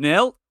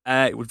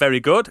 It was very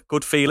good.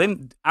 Good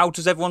feeling. How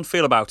does everyone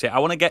feel about it? I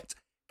want to get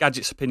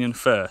Gadget's opinion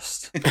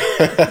first.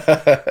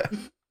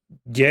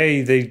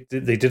 Yay, they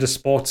did a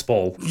sports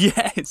ball.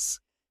 Yes.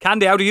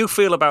 Candy, how do you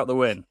feel about the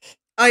win?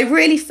 I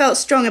really felt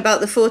strong about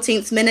the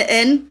 14th minute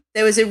in.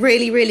 There was a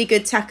really, really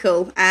good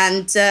tackle.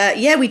 And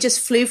we just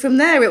flew from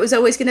there. It was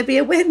always going to be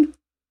a win.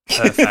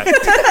 Perfect.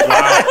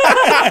 Wow.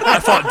 I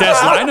thought Des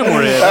Lynam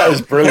were here. That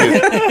was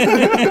brilliant.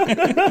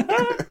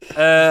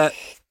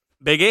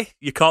 Biggie,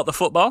 you caught the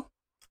football?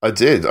 I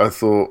did. I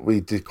thought we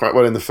did quite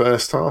well in the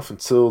first half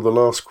until the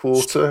last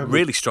quarter.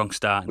 Really strong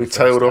start. We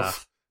tailed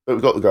off, but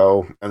we got the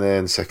goal, and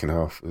then second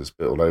half was a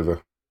bit all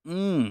over.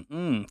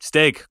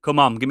 Stig, come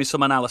on, give me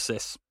some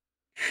analysis.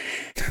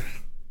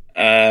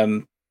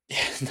 Not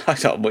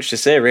much to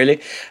say,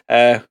 really.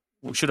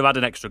 We should have had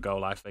an extra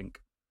goal, I think.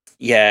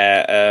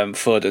 Yeah,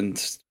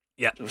 Foden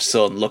was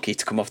so unlucky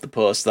to come off the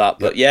post that.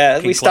 But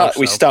we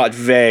started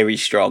very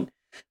strong.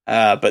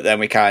 But then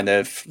we kind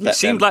of it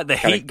seemed like the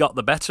heat got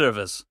the better of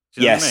us.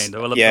 Do you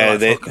know what I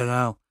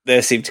mean? They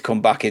seemed to come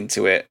back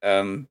into it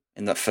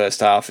in that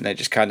first half, and it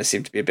just kind of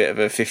seemed to be a bit of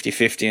a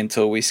 50-50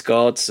 until we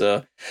scored.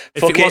 So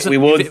we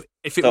won.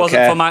 If it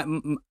wasn't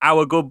for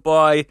our good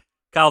boy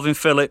Calvin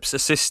Phillips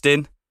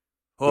assisting,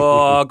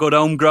 good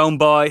homegrown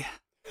boy.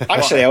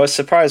 Actually, I was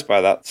surprised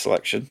by that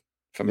selection.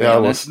 From being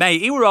honest,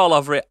 mate, he were all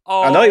over it.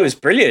 I know he was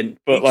brilliant,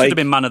 but he should have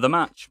been man of the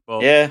match.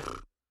 But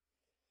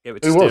give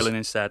it to Sterling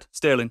instead.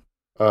 Sterling.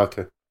 Oh,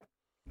 okay.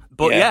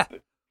 But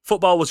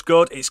football was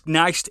good. It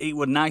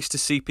was nice to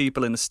see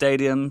people in the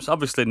stadiums.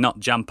 Obviously not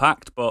jam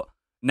packed, but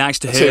nice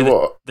to hear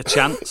the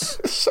chants.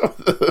 Some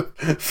of the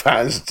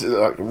fans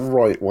like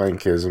right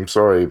wankers. I'm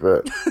sorry,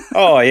 but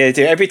dude.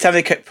 Every time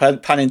they kept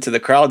panning to the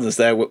crowd and was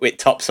there with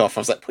tops off,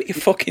 I was like, "Put your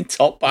fucking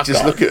top back on."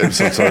 Just look at them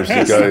sometimes.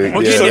 You go,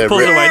 put your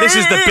nipples away. This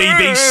is the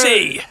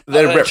BBC.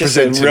 They're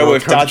representing our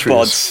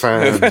country's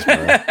fans,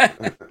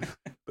 man.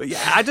 But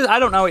yeah, I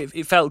don't know.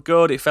 It felt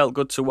good. It felt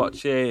good to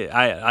watch it.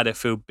 I had a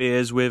few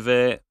beers with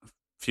it.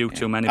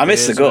 Too many. I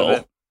missed the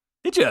goal.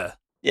 Did you?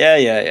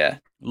 Yeah.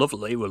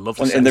 Lovely. Well,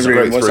 lovely. In the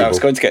room I was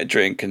going to get a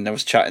drink and I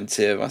was chatting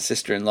to my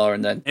sister-in-law,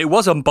 and then it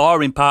was a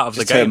boring part of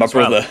the game. My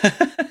brother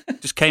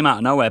just came out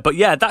of nowhere. But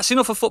yeah, that's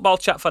enough of football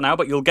chat for now.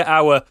 But you'll get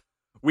our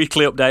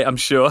weekly update, I'm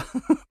sure.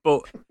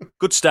 But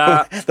good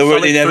start.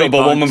 The inevitable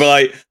one will be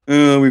like,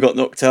 we got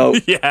knocked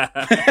out. Yeah.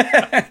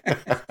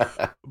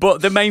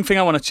 But the main thing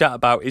I want to chat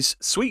about is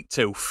Sweet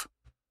Tooth.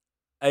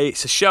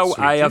 It's a show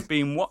I have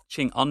been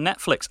watching on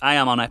Netflix. I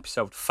am on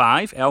episode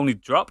 5. It only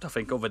dropped, I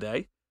think, other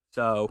day.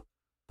 So,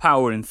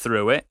 powering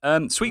through it.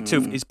 Sweet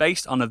Tooth is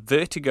based on a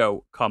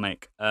Vertigo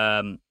comic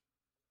from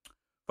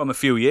a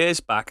few years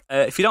back.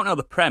 If you don't know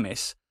the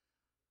premise,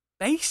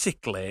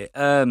 basically,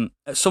 at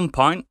some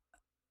point,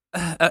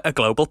 a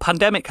global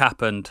pandemic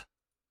happened.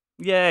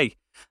 Yay.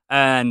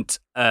 And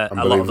a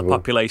lot of the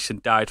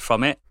population died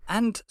from it.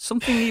 And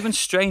something even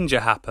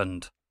stranger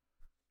happened.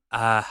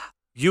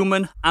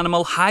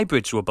 Human-animal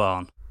hybrids were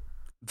born.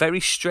 Very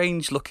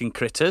strange-looking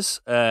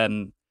critters.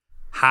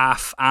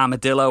 Half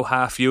armadillo,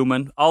 half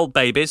human. All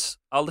babies.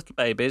 All little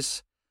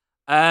babies.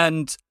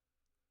 And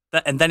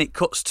then it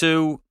cuts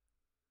to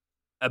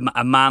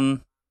a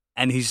man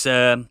and his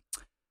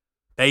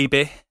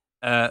baby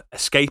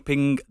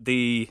escaping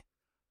the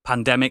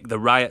pandemic, the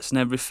riots and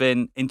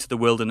everything, into the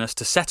wilderness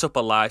to set up a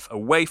life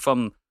away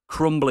from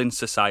crumbling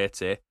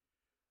society.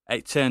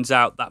 It turns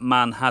out that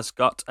man has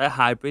got a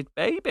hybrid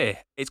baby.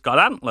 It's got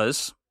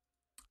antlers,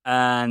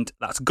 and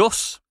that's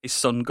Gus, his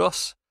son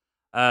Gus.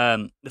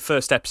 The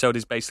first episode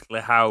is basically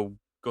how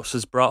Gus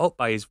is brought up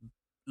by his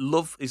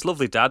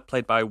lovely dad,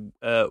 played by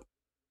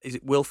is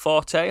it Will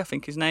Forte? I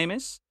think his name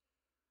is.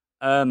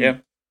 Yeah,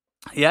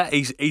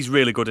 he's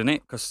really good in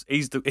it because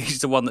he's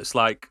the one that's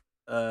like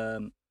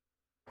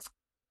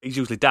he's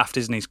usually daft,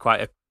 isn't he? He's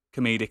quite a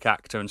comedic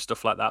actor and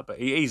stuff like that, but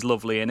he's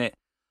lovely in it.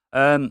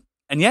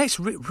 And yeah, it's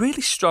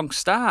really strong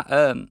start.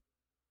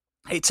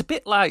 It's a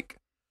bit like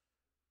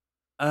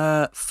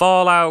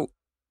Fallout,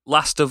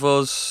 Last of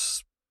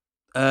Us,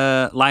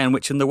 Lion,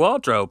 Witch and the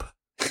Wardrobe.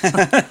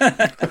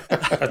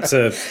 That's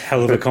a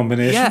hell of a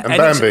combination. Yeah, and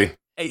Bambi.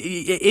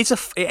 It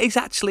is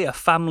actually a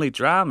family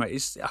drama. I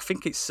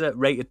think it's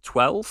rated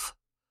 12.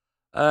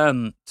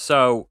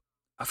 So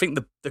I think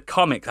the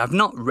comic. I've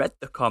not read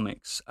the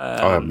comics.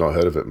 I have not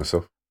heard of it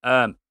myself.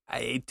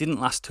 It didn't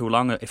last too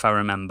long, if I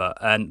remember.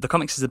 And the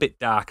comics is a bit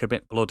darker, a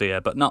bit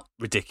bloodier, but not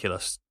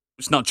ridiculous.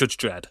 It's not Judge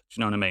Dredd. Do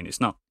you know what I mean? It's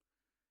not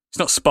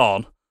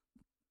Spawn.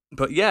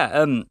 But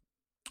yeah, a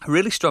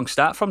really strong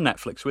start from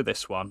Netflix with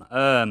this one.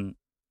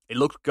 It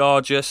looked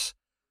gorgeous.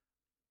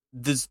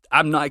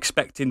 I'm not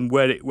expecting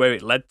where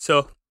it led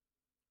to.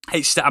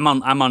 I'm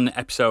on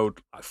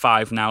episode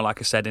 5 now, like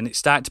I said, and it's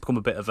starting to become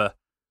a bit of a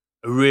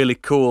really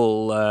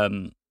cool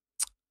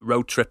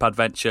road trip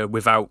adventure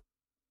without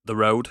the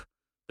roads.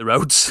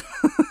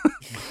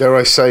 Dare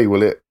I say,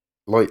 will it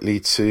likely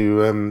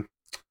to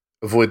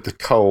avoid the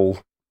coal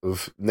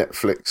of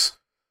Netflix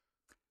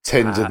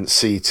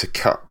tendency to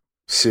cut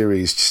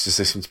series just as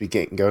they seem to be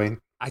getting going?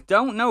 I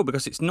don't know,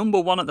 because it's number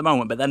 1 at the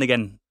moment, but then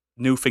again,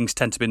 new things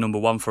tend to be number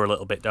 1 for a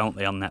little bit, don't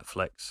they, on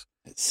Netflix?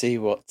 Let's see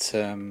what.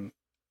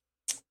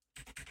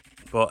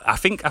 But I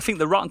think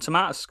the Rotten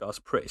Tomatoes score is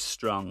pretty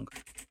strong.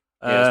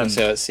 Yeah, I was gonna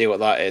say, let's see what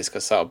that is,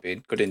 because that'll be a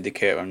good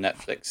indicator on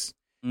Netflix.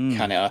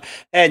 Can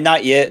it?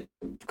 98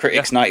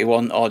 critics,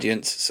 91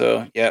 audience.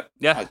 So yeah.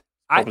 I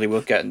probably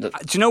will get. Do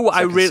you know what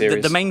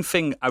series. The main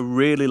thing I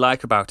really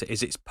like about it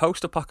is it's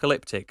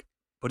post-apocalyptic,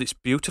 but it's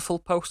beautiful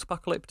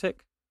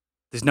post-apocalyptic.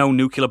 There's no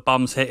nuclear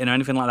bombs hitting or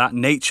anything like that.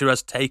 Nature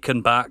has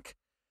taken back.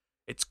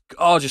 It's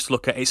gorgeous to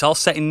look at. It's all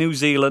set in New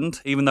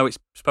Zealand, even though it's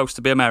supposed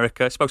to be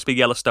America. It's supposed to be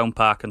Yellowstone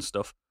Park and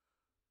stuff.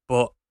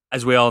 But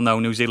as we all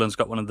know, New Zealand's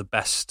got one of the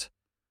best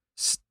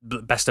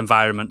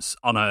environments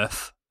on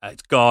Earth.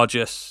 It's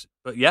gorgeous.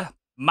 But yeah,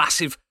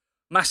 massive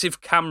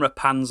camera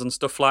pans and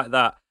stuff like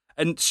that.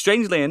 And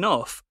strangely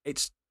enough,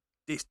 it's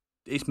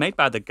made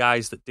by the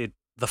guys that did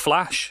The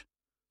Flash,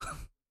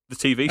 the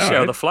TV show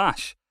right. The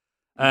Flash.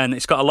 And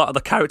it's got a lot of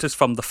the characters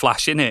from The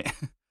Flash in it.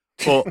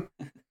 But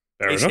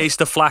it's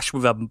The Flash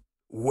with a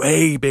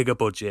way bigger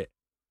budget.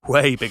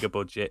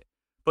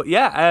 But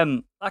yeah,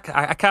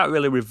 I can't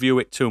really review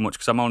it too much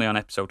because I'm only on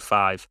episode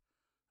 5.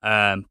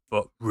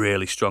 But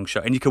really strong show.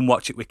 And you can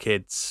watch it with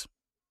kids.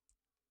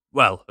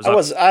 Well,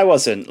 I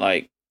wasn't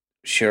like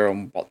sure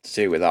on what to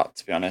do with that,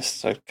 to be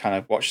honest. I kind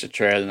of watched the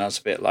trailer and I was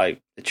a bit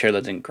like, the trailer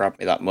didn't grab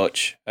me that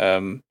much.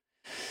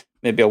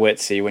 Maybe I'll wait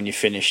to see when you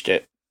finished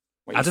it.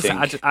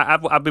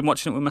 I've been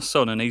watching it with my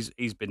son, and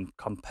he's been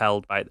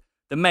compelled by it.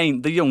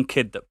 The young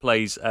kid that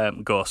plays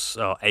Gus,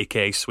 or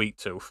AKA Sweet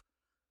Tooth,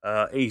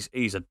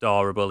 he's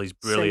adorable. He's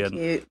brilliant. So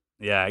cute.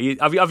 Yeah,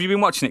 have you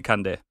been watching it,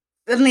 Candy?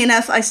 Funnily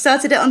enough, I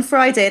started it on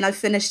Friday and I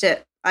finished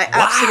it. I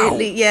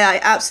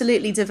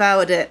absolutely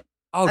devoured it.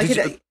 Oh,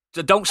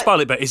 don't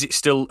spoil it, but is it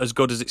still as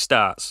good as it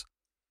starts?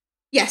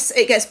 Yes,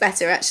 it gets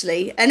better,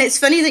 actually. And it's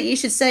funny that you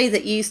should say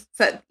that you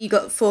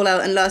got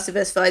Fallout and Last of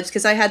Us vibes,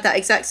 because I had that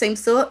exact same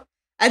thought.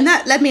 And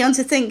that led me on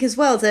to think as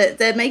well that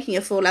they're making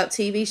a Fallout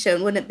TV show,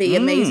 and wouldn't it be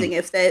amazing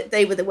if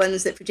they were the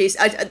ones that produced...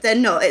 they're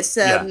not. It's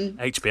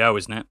HBO,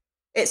 isn't it?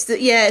 It's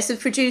the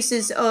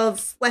producers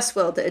of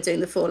Westworld that are doing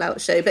the Fallout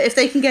show. But if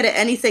they can get it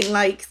anything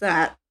like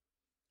that...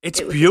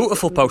 It's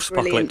beautiful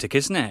post-apocalyptic,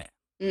 isn't it?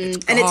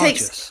 It's and it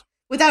takes...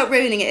 Without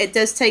ruining it, it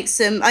does take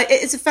some...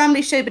 it's a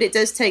family show, but it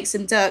does take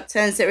some dark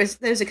turns.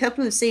 There's a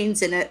couple of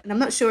scenes in it, and I'm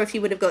not sure if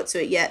you would have got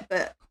to it yet,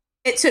 but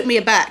it took me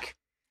aback.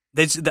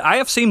 I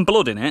have seen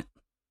blood in it.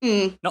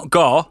 Not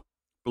gore,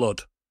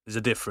 blood. There's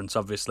a difference,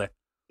 obviously.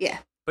 Yeah.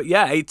 But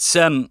yeah, it's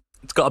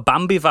got a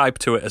Bambi vibe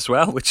to it as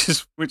well, which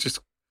is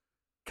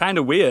kind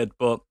of weird.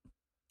 But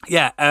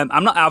yeah,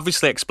 I'm not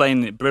obviously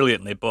explaining it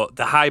brilliantly, but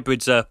the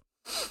hybrids are...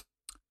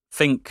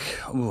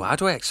 how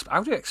do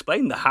you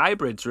explain the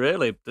hybrids,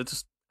 really? They're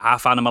just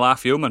half animal,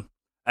 half human.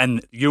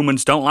 And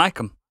humans don't like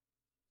them.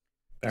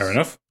 Fair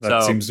enough.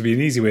 That seems to be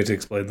an easy way to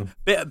explain them.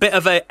 Bit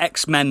of a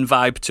X-Men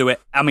vibe to it.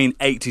 I mean,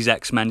 80s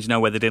X-Men,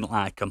 where they didn't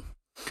like them.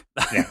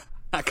 Yeah.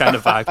 That kind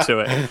of vibe to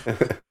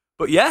it.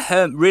 But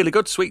yeah, really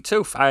good, Sweet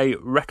Tooth. I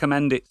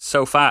recommend it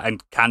so far,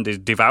 and Candy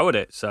devoured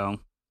it.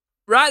 So,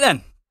 right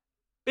then,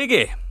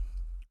 Biggie,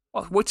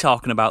 what we're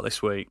talking about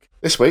this week?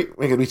 This week,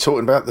 we're going to be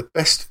talking about the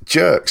best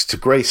jerks to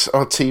grace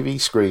our TV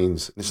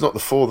screens. It's not the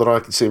 4 that I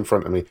can see in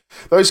front of me.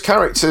 Those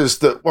characters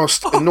that,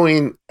 whilst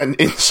annoying and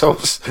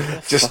insults,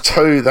 just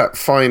toe that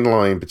fine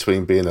line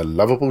between being a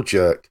lovable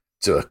jerk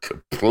to a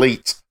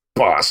complete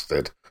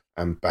bastard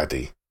and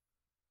baddie.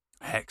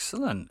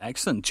 Excellent.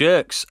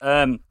 Jerks,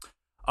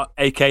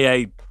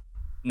 a.k.a.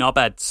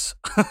 knobheads.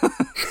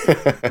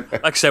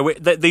 Like I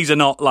say, these are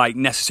not like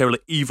necessarily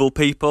evil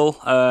people.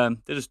 They're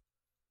just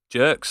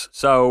jerks.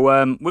 So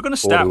we're going to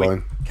start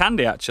with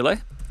Candy, actually.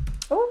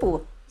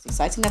 Oh, it's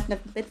exciting. I've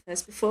never been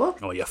first before.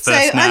 Oh, you're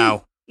first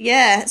now.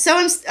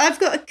 So I've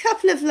got a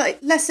couple of like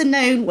lesser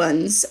known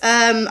ones.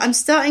 I'm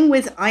starting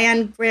with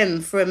Ian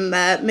Grimm from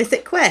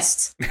Mythic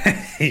Quest.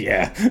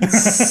 Yeah.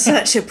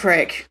 Such a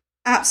prick.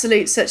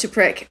 Such a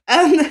prick.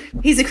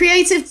 He's a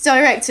creative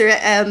director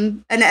at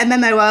an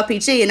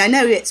MMORPG, and I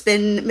know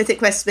Mythic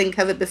Quest has been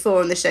covered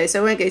before on the show,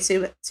 so I won't go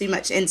too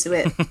much into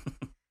it.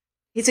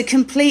 He's a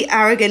complete,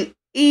 arrogant,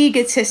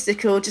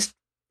 egotistical, just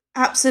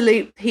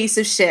absolute piece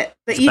of shit.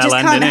 But you just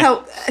can't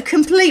help a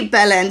complete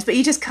bellend, but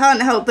you just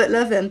can't help but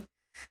love him.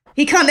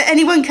 he can't let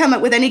anyone come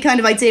up with any kind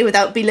of idea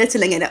without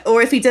belittling it.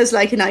 Or if he does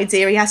like an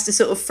idea, he has to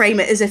sort of frame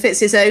it as if it's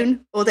his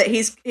own, or that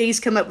he's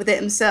come up with it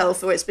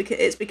himself, or it's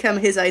become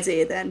his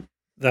idea then.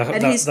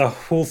 The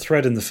whole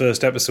thread in the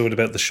first episode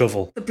about the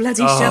shovel. The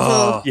bloody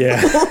shovel.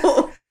 Yeah.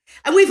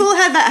 And we've all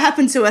had that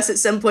happen to us at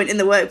some point in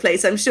the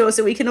workplace, I'm sure,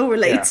 so we can all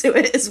relate to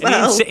it as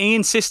well. He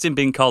insists in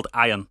being called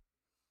Iron.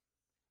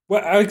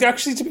 Well,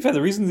 actually, to be fair,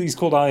 the reason that he's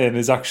called Iron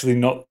is actually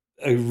not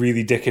a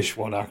really dickish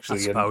one, actually.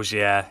 I suppose,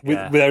 yeah.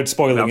 Without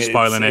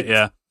spoiling it.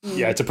 Yeah.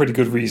 Yeah, it's a pretty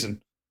good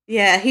reason.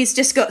 Yeah, he's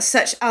just got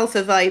such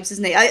alpha vibes,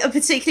 isn't he? I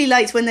particularly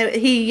liked when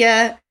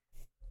an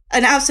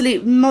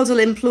absolute model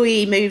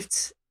employee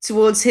moved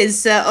towards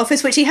his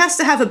office, which he has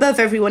to have above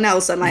everyone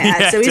else, I might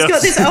add. Yeah, so he's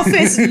got this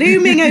office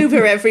looming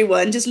over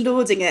everyone, just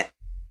lording it.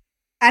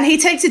 And he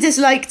takes a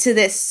dislike to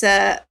this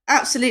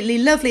absolutely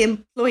lovely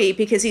employee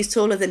because he's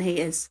taller than he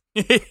is.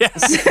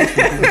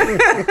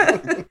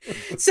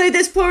 So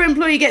this poor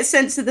employee gets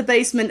sent to the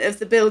basement of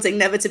the building,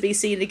 never to be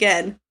seen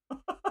again.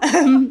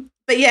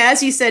 But yeah,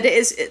 as you said,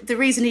 the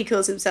reason he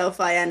calls himself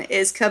Iron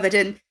is covered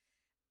in,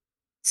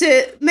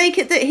 to make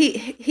it that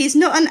he's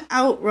not an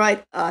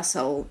outright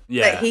arsehole,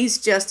 but he's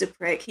just a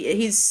prick.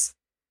 He's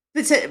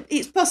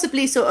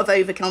possibly sort of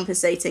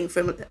overcompensating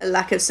from a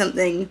lack of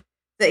something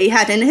that he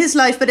had in his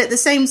life, but at the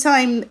same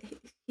time,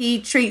 he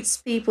treats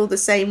people the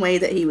same way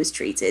that he was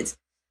treated.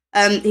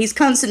 He's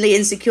constantly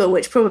insecure,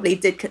 which probably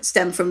did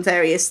stem from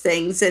various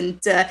things, and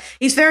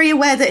he's very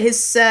aware that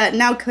his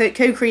now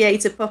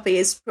co-creator Poppy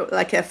is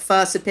like a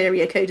far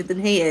superior coder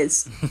than he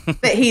is,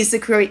 but he's the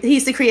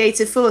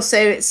creative force, so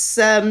it's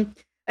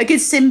a good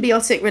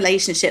symbiotic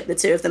relationship the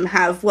two of them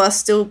have, while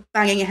still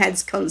banging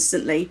heads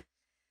constantly.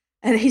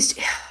 And he's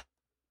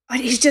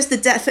just the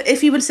death.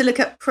 If you were to look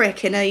up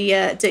prick in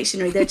a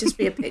dictionary, there'd just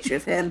be a picture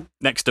of him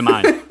next to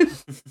mine.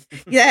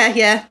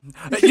 Yeah.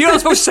 You're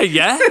not supposed to say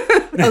yeah.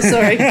 Oh,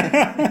 sorry.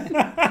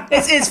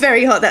 It's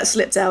very hot. That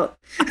slipped out.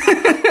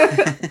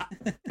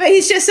 But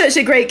he's just such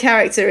a great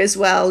character as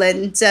well.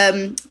 And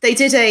they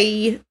did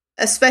a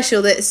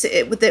special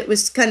that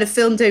was kind of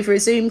filmed over a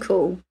Zoom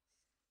call.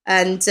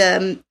 And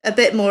a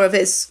bit more of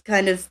his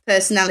kind of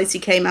personality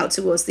came out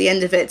towards the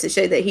end of it to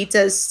show that he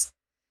does.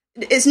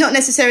 It's not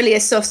necessarily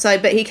a soft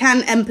side, but he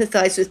can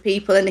empathise with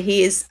people, and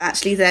he is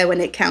actually there when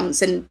it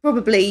counts, and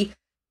probably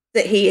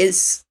that he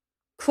is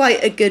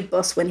quite a good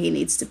boss when he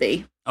needs to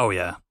be. Oh,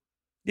 yeah.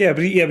 Yeah,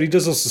 but he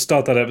does also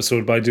start that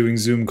episode by doing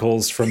Zoom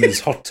calls from his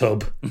hot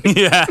tub.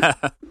 Yeah.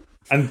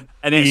 And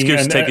an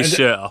excuse to take his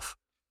shirt off.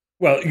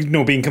 Well,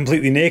 being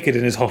completely naked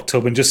in his hot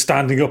tub and just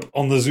standing up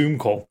on the Zoom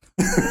call.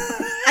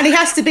 And he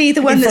has to be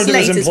the one that's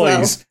late as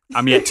well.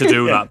 I'm yet to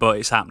do that, but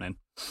it's happening.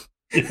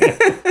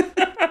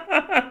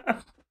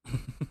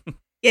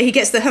 Yeah, he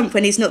gets the hump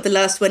when he's not the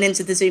last one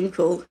into the Zoom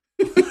call.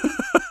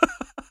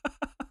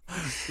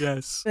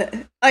 Yes. But,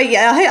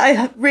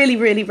 I really,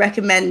 really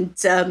recommend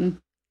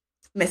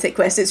Mythic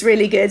Quest. It's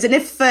really good. And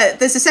if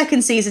there's a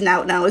second season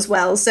out now as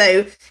well,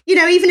 so,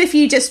 even if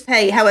you just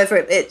pay,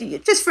 however,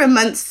 just for a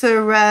month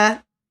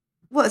for,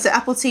 what is it,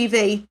 Apple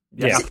TV?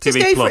 Yeah, Apple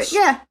TV go Plus. For it.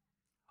 Yeah.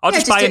 I'll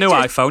just buy a new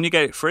iPhone, you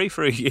get it free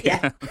for a year.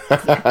 Yeah.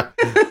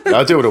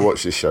 I do want to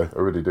watch this show. I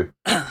really do.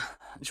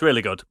 It's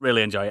really good.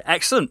 Really enjoy it.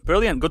 Excellent.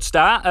 Brilliant. Good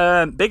start.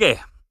 Biggie.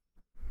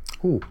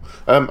 Ooh.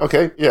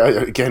 Okay. Yeah.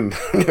 Again,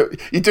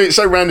 you do it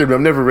so randomly.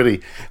 I'm never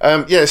ready.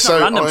 It's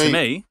not random to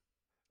me.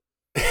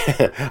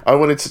 I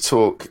wanted to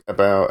talk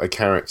about a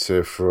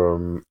character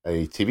from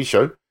a TV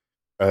show,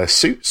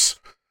 Suits,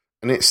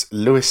 and it's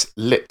Louis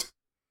Litt.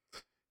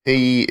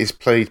 He is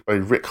played by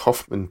Rick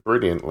Hoffman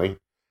brilliantly.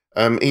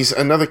 He's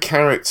another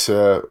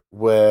character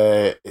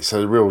where it's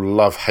a real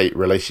love-hate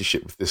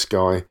relationship with this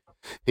guy.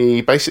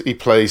 He basically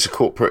plays a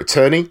corporate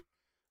attorney.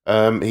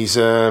 He's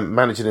a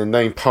managing and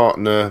named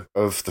partner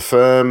of the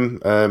firm.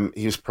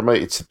 He was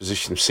promoted to the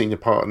position of senior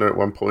partner at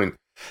one point.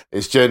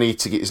 His journey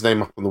to get his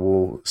name up on the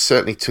wall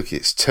certainly took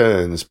its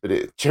turns, but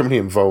it generally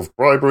involved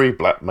bribery,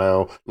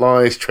 blackmail,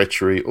 lies,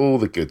 treachery, all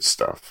the good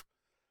stuff.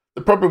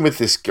 The problem with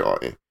this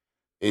guy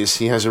is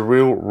he has a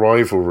real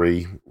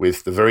rivalry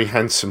with the very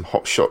handsome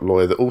hotshot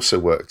lawyer that also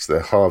works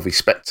there, Harvey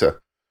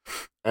Specter.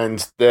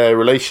 And their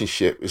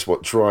relationship is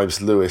what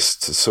drives Lewis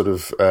to sort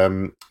of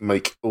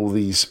make all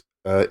these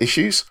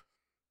issues.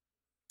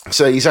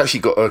 So he's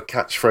actually got a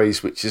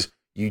catchphrase, which is,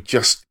 "You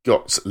just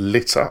got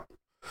lit up."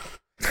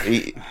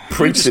 He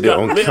printed it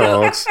on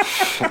cards.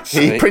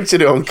 He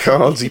printed it on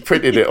cards. He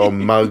printed it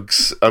on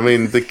mugs. I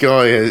mean, the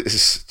guy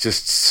is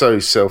just so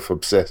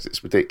self-obsessed.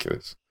 It's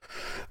ridiculous.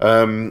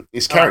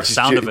 His character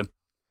sound of him.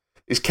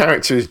 His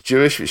character is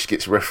Jewish, which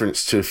gets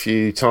referenced to a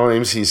few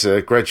times. He's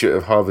a graduate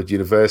of Harvard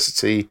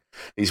University.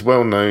 He's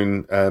well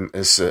known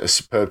as a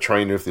superb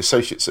trainer of the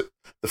associates at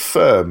the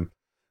firm.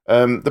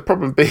 The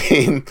problem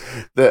being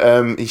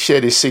that he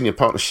shared his senior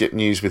partnership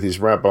news with his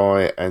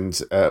rabbi, and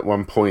at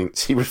one point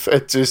he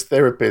referred to his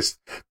therapist,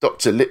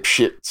 Dr.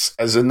 Lipschitz,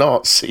 as a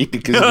Nazi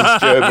because of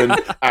his German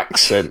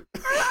accent.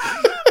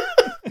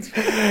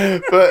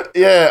 But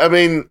yeah, I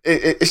mean,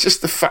 it's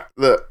just the fact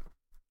that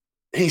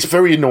he's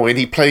very annoying.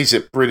 He plays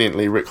it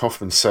brilliantly, Rick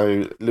Hoffman.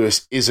 So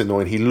Lewis is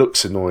annoying. He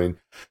looks annoying.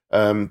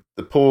 The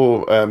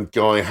poor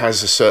guy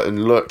has a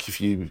certain look.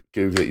 If you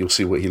Google it, you'll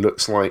see what he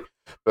looks like.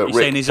 But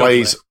Rick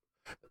plays.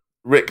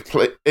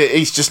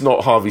 He's just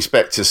not Harvey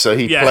Specter, so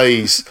he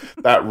plays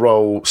that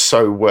role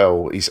so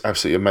well. He's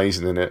absolutely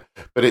amazing in it.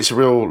 But it's a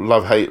real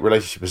love-hate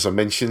relationship, as I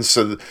mentioned.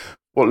 So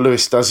what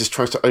Lewis does is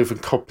tries to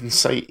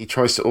overcompensate. He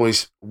tries to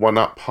always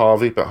one-up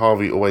Harvey, but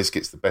Harvey always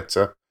gets the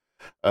better.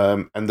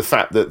 And the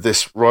fact that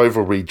this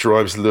rivalry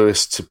drives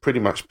Lewis to pretty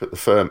much put the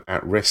firm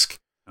at risk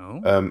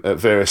at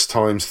various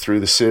times through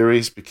the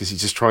series, because he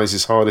just tries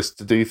his hardest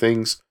to do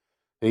things.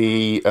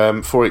 He,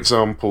 for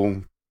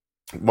example,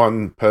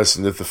 one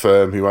person of the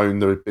firm who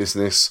owned the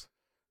business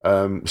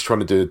was trying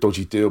to do a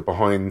dodgy deal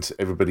behind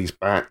everybody's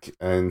back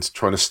and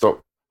trying to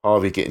stop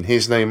Harvey getting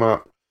his name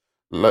up.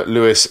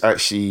 Lewis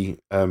actually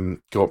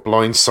got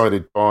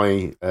blindsided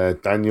by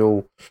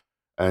Daniel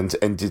and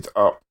ended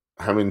up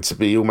having to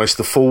be almost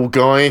the fall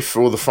guy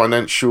for all the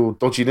financial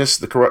dodginess,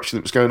 the corruption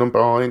that was going on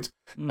behind.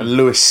 And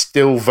Lewis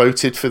still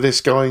voted for this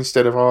guy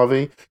instead of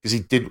Harvey because he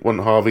didn't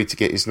want Harvey to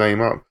get his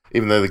name up,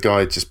 even though the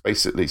guy just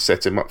basically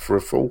set him up for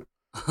a fall.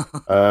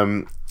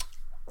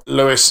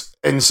 Lewis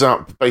ends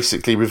up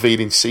basically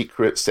revealing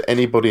secrets to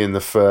anybody in the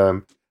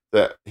firm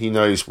that he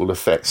knows will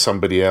affect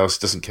somebody else.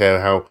 Doesn't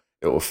care how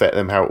it will affect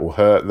them, how it will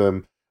hurt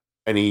them.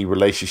 Any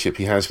relationship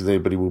he has with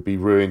anybody will be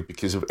ruined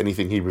because of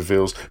anything he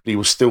reveals, but he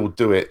will still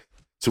do it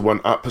to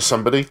one-up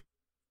somebody.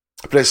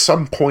 But at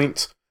some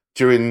point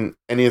during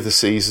any of the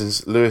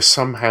seasons, Lewis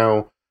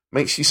somehow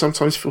makes you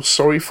sometimes feel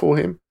sorry for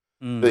him.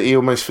 That he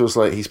almost feels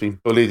like he's been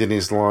bullied in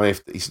his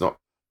life, that he's not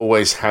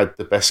always had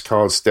the best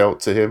cards dealt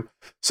to him.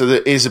 So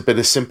there is a bit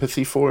of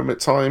sympathy for him at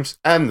times,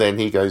 and then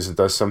he goes and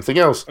does something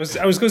else.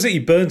 I was going to say he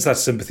burns that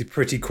sympathy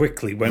pretty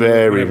quickly.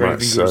 Very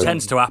much so. It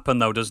tends to happen,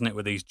 though, doesn't it,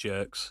 with these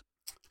jerks?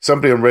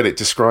 Somebody on Reddit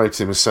described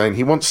him as saying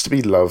he wants to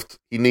be loved,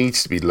 he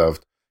needs to be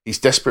loved, he's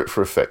desperate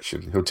for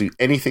affection, he'll do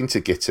anything to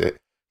get it,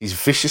 he's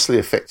viciously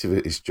effective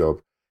at his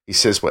job, he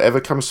says whatever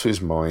comes to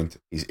his mind,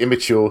 he's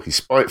immature, he's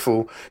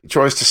spiteful, he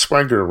tries to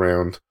swagger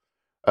around.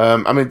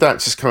 I mean, that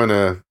just kind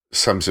of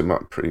sums him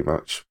up pretty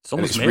much.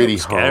 It's really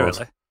hard.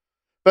 Scarily.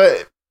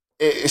 But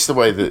it's the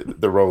way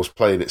that the role's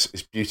played. It's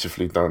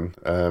beautifully done.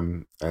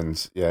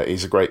 And yeah,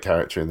 he's a great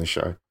character in the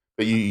show.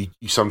 But you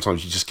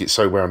sometimes you just get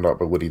so wound up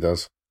by what he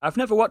does. I've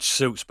never watched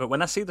Suits, but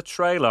when I see the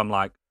trailer, I'm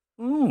like,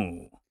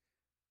 ooh.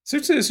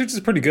 Suits is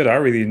pretty good. I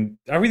really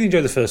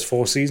enjoyed the first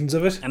 4 seasons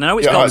of it. And I know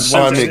it's called Suits. I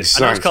know it's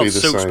exactly called the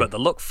Suits, same. but they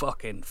look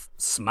fucking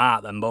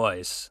smart, them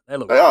boys. They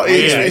look They are.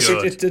 really It's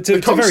good. It's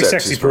a very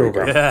sexy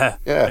program.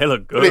 Yeah, they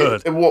look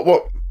But good.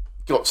 What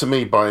got to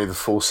me by the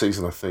 4th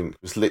season, I think,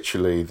 was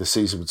literally the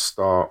season would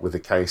start with a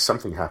case,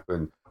 something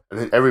happened, and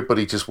then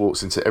everybody just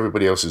walks into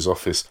everybody else's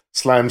office,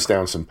 slams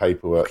down some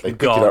paperwork, they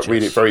pick it up,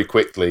 read it very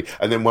quickly,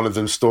 and then one of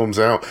them storms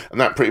out, and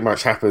that pretty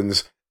much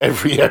happens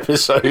every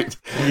episode.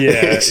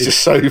 Yeah, it's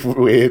just so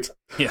weird.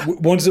 Yeah.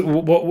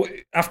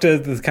 After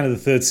the kind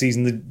of the 3rd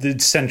season, the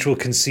central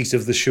conceit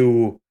of the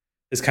show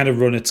has kind of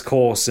run its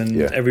course,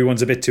 and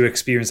everyone's a bit too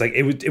experienced. Like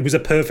it was a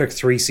perfect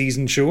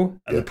 3-season show,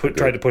 and they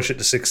tried to push it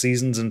to 6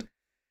 seasons, and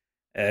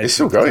it's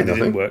still going. I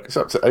think work. It's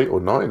up to 8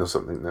 or 9 or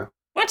something now.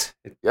 What?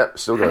 Yep,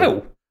 still going.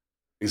 How?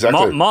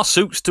 Exactly. More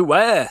suits to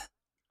wear.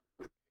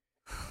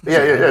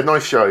 Yeah.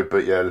 Nice show,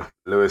 but yeah,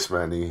 Lewis,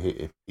 man,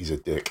 he's a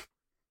dick.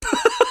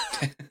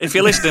 If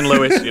you're listening,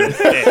 Lewis, you're a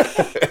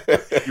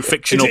dick. You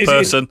fictional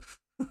person.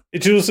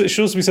 It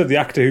should also be said the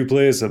actor who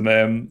plays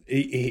him,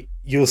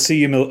 you'll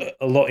see him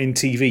a lot in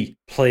TV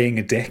playing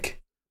a dick.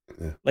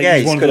 Yeah. Like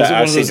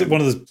he's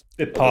one of those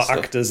bit part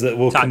actors that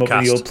will come up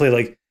and he'll play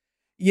like.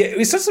 Yeah,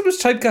 it's not so much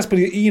typecast, but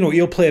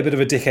he'll play a bit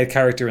of a dickhead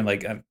character in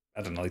like I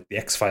don't know, like the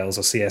X-Files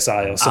or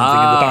CSI or something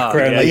in the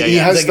background. He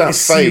has like that a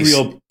face.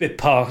 Serial bit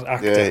part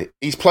actor. Yeah,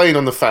 he's playing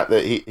on the fact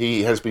that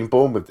he has been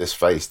born with this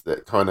face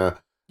that kind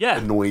of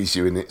annoys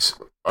you in its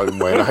own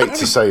way. And I hate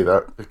to say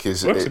that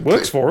because it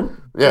works for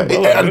him. Yeah,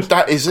 and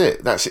that is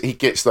it. That's it. He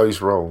gets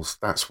those roles.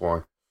 That's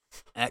why.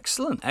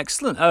 Excellent.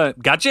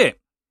 Gadget,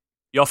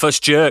 your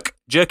first jerk.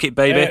 Jerk it,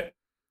 baby.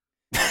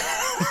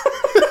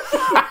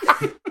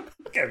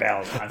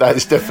 That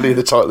is definitely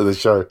the title of the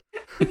show.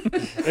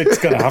 It's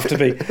going to have to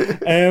be.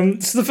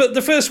 So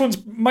the first one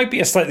might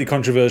be a slightly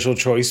controversial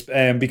choice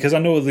because I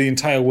know the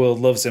entire world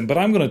loves him, but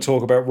I'm going to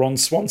talk about Ron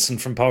Swanson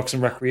from Parks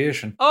and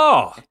Recreation.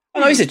 Oh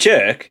no, he's a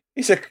jerk.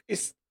 He's a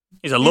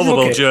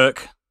lovable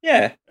jerk.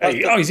 Yeah.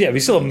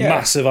 He's still a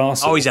massive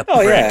arsehole. Oh, he's a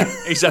prick. Yeah.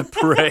 He's a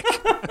prick.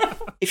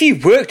 If you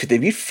worked with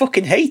him, you'd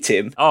fucking hate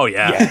him. Oh,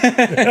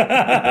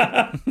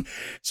 yeah.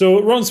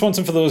 So Ron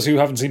Swanson, for those who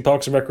haven't seen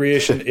Parks and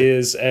Recreation,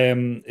 is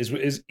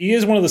he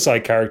is one of the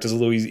side characters,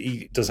 although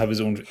he does have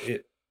his own.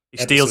 He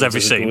steals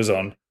every scene. Goes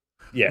on.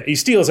 Yeah, he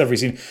steals every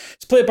scene.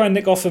 It's played by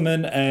Nick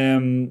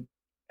Offerman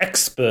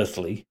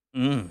expertly.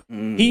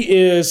 He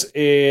is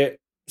a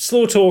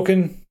slow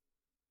talking,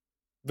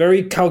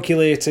 very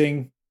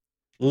calculating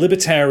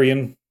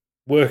libertarian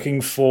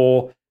working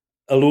for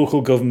a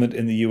local government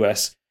in the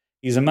US.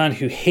 He's a man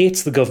who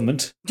hates the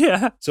government.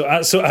 Yeah. So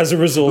as a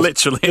result,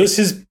 literally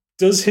does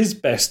does his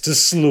best to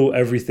slow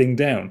everything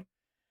down.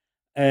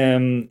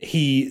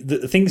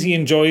 The things he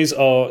enjoys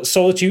are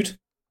solitude,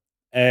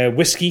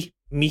 whiskey,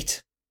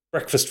 meat,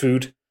 breakfast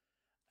food,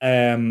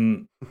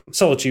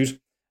 solitude,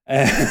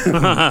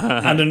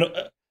 and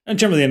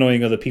generally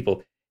annoying other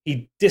people.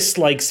 He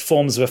dislikes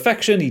forms of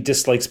affection. He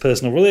dislikes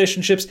personal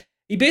relationships.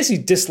 He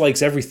basically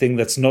dislikes everything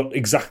that's not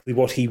exactly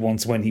what he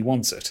wants when he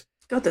wants it.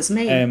 God, that's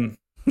me.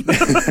 We're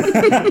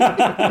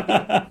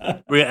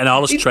getting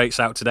all his traits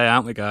out today,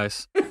 aren't we,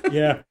 guys?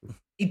 Yeah.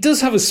 He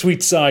does have a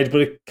sweet side,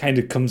 but it kind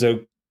of comes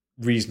out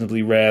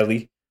reasonably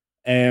rarely.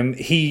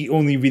 He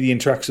only really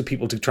interacts with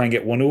people to try and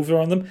get one over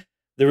on them.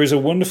 There is a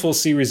wonderful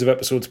series of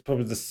episodes,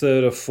 probably the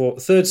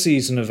third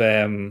season of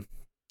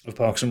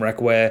Parks and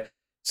Rec, where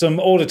some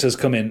auditors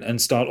come in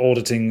and start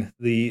auditing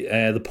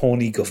the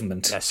Pawnee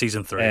government. Yeah,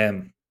 season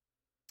 3.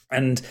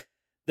 And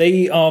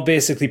they are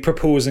basically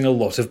proposing a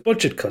lot of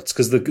budget cuts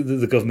because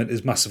the government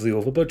is massively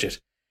over budget.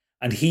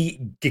 And he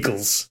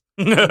giggles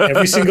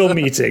every single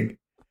meeting.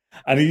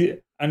 And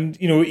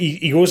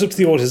he goes up to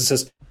the auditors and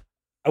says,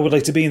 I would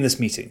like to be in this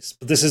meeting,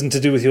 but this isn't to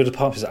do with your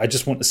department. I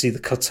just want to see the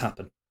cuts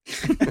happen.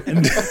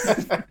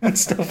 and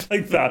stuff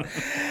like that.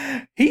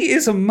 He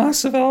is a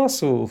massive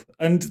arsehole.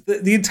 And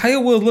the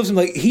entire world loves him.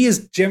 Like, he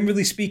is,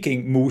 generally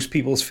speaking, most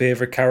people's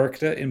favourite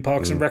character in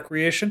Parks and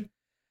Recreation.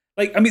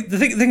 Like, I mean, the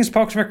thing is,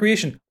 Parks and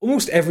Recreation,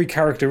 almost every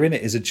character in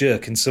it is a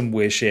jerk in some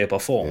way, shape, or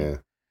form.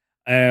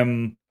 Yeah.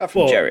 Apart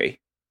from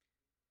Jerry.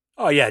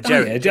 Oh, yeah,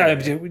 Jerry.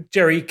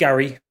 Jerry,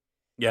 Gary.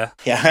 Yeah.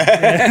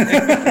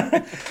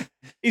 Yeah.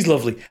 He's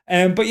lovely.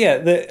 But yeah,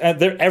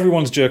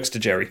 everyone's jerks to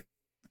Jerry.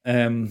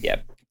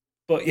 Yeah.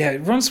 But yeah,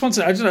 Ron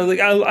Swanson, I don't know, like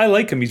I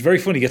like him. He's very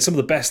funny. He gets some of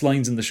the best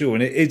lines in the show,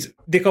 and it's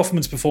Nick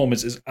Offerman's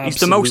performance is absolutely he's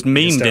the most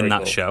memed hysterical. in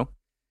that show.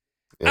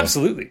 Yeah.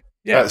 Absolutely.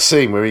 Yeah. That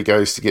scene where he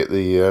goes to get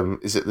the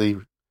is it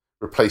the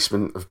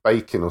replacement of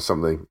bacon or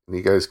something, and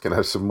he goes, "Can I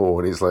have some more?"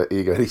 And he's like, "Here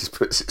you go." And he just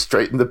puts it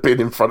straight in the bin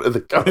in front of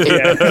the guy.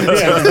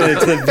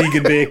 It's the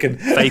vegan bacon.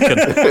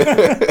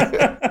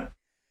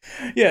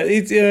 Yeah,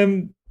 it's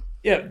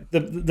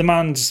the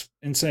man's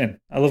insane.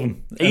 I love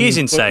him. He is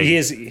insane. He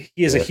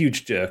is a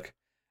huge jerk.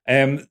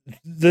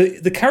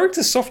 The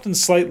character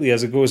softens slightly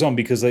as it goes on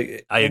because,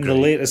 like, in the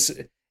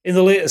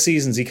later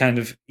seasons, he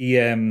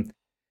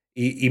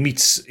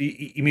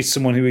meets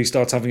someone who he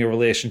starts having a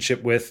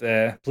relationship with,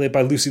 played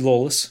by Lucy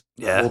Lawless.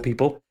 Yeah, all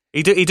people.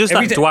 He does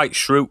that Dwight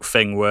Schrute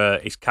thing where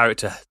his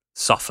character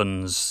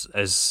softens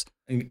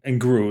and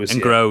grows.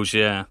 Grows.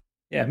 Yeah.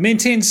 Yeah,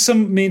 maintains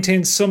some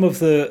of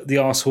the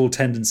arsehole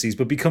tendencies,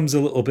 but becomes a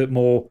little bit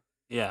more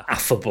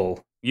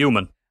affable,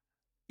 human.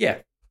 Yeah.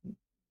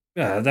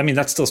 I mean,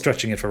 that's still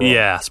stretching it for Ron.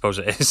 Yeah, I suppose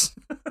it is.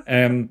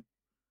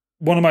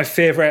 One of my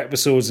favourite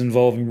episodes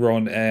involving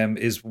Ron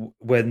is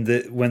when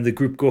the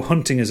group go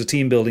hunting as a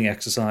team building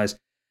exercise,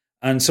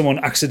 and someone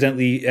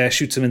accidentally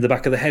shoots him in the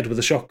back of the head with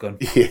a shotgun.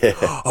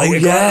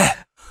 Yeah.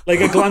 Like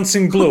a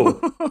glancing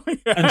blow.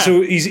 Yeah. And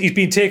so he's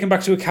been taken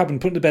back to a cabin,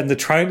 put to bed, and they're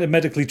trying to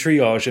medically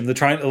triage him. They're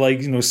trying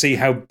to see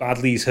how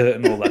badly he's hurt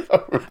and all that.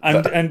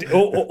 and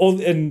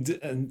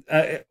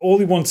all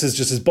he wants is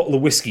just his bottle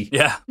of whiskey.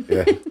 Yeah.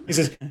 He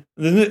says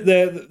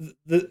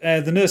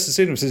the nurse is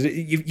saying to him, says,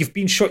 "You've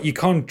been shot. You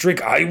can't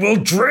drink." "I will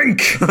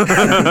drink."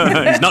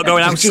 He's not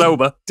going out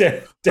sober.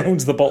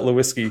 Downs the bottle of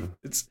whiskey.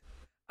 It's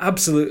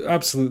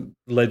absolute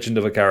legend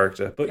of a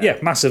character. But yeah,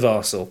 massive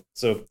arsehole.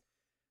 So.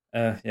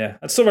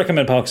 I'd still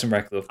recommend Parks and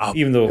Rec though,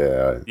 even though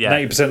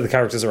 90% of the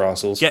characters are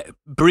arseholes. Yeah,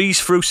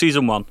 breeze through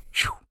season 1.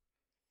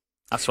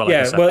 That's what I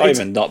can say. Well,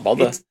 even not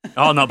bother.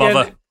 Not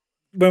bother.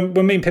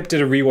 When me and Pip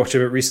did a rewatch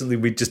of it recently,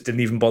 we just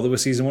didn't even bother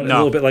with season 1. No. A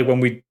little bit like when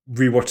we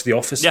rewatched The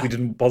Office, we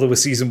didn't bother with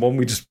season 1.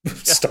 We just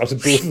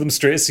started both of them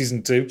straight as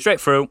season 2.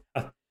 Straight through.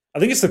 I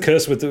think it's the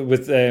curse with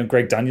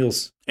Greg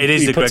Daniels. It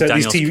is the Greg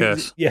Daniels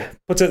curse. Yeah,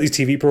 puts out these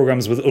TV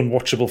programs with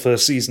unwatchable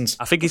first seasons.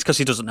 I think it's because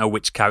he doesn't know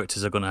which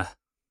characters are going to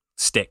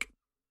stick.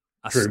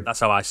 That's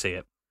how I see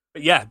it.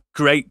 But yeah,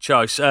 great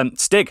choice.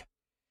 Stig.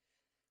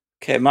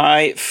 Okay,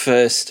 my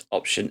first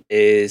option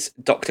is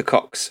Dr.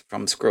 Cox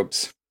from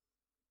Scrubs.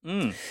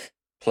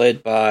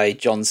 Played by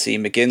John C.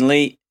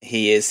 McGinley.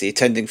 He is the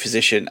attending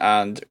physician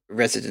and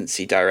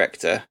residency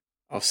director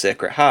of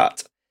Sacred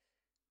Heart.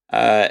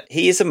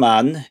 He is a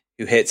man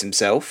who hates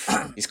himself,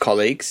 his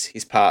colleagues,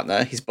 his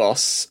partner, his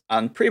boss,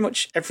 and pretty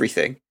much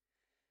everything.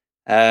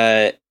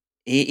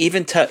 He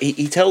even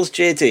he tells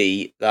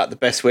JD that the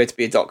best way to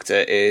be a doctor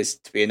is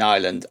to be an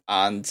island,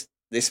 and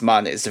this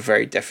man is the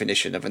very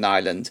definition of an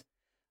island,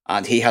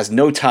 and he has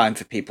no time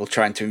for people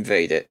trying to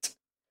invade it.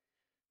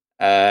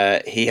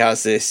 He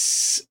has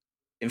this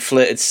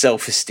inflated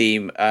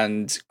self-esteem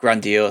and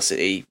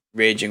grandiosity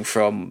ranging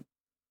from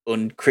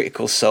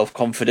uncritical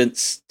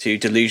self-confidence to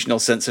delusional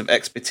sense of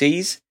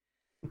expertise.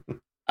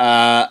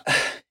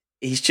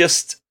 He's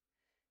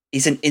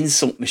an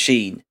insult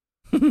machine.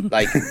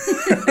 Like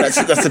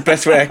that's the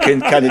best way I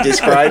can kind of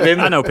describe him.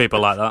 I know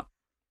people like that.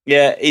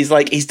 Yeah,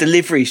 his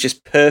delivery is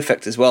just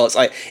perfect as well. It's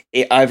like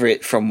either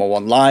from a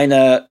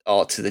one-liner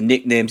or to the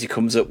nicknames he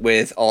comes up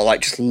with, or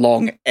like just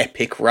long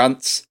epic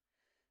rants.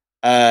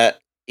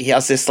 he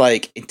has this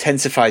like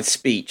intensified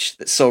speech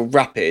that's so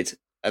rapid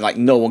and like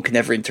no one can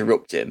ever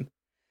interrupt him,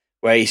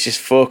 where he's just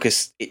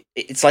focused.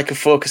 It's like a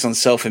focus on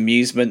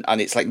self-amusement,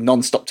 and it's like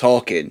non-stop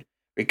talking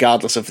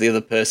regardless of the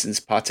other person's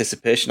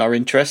participation or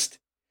interest.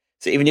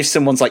 So even if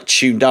someone's like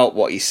tuned out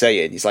what he's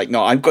saying, he's like,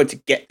 no, I'm going to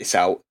get this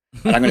out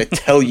and I'm going to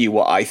tell you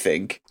what I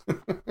think.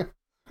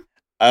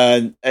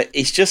 And I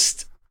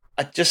just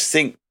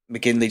think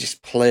McGinley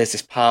just plays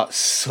this part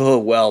so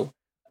well.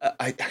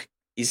 Like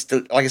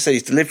I said,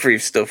 his delivery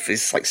of stuff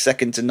is like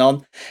second to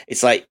none.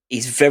 It's like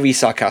he's very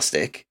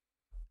sarcastic.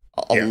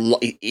 A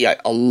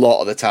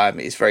lot of the time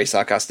he's very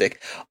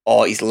sarcastic,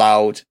 or he's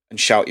loud and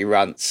shouty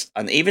rants,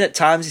 and even at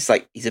times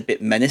he's a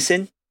bit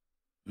menacing.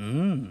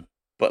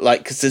 But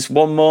like, because there's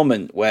one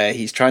moment where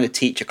he's trying to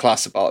teach a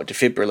class about a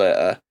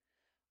defibrillator,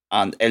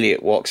 and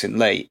Elliot walks in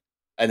late,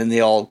 and then they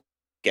all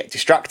get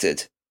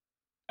distracted,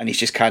 and he's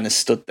just kind of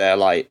stood there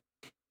like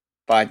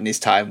biding his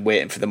time,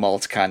 waiting for them all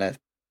to kind of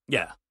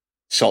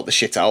sort the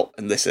shit out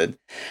and listen.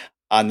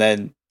 And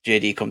then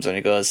JD comes on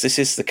and goes, "This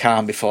is the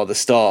calm before the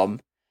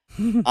storm."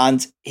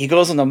 And he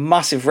goes on a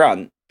massive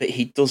rant, but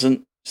he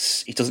doesn't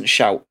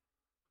shout.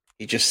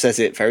 He just says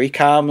it very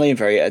calmly and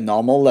very at a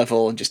normal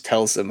level, and just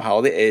tells them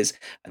how it is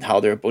and how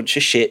they're a bunch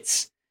of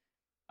shits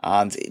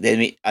and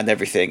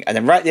everything. And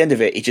then right at the end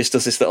of it, he just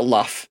does this little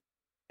laugh,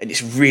 and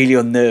it's really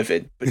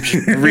unnerving, but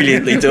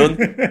brilliantly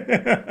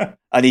done.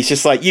 And he's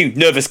just like, "You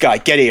nervous guy,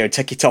 get here and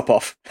take your top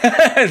off."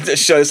 It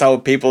shows how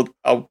people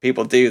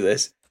do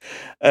this.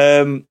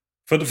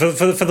 For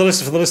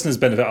the listeners'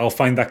 benefit, I'll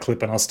find that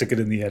clip and I'll stick it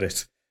in the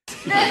edit.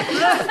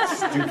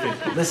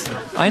 Stupid. Listen,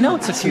 I know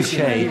it's a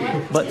cliche,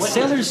 but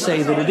sailors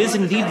say that it is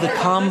indeed the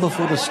calm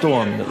before the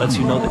storm that lets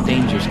you know that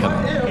danger's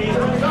coming.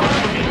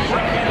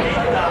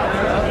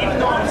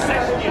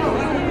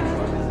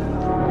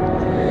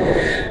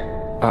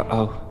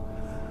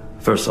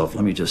 First off,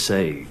 let me just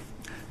say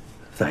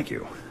thank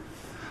you.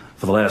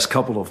 For the last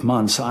couple of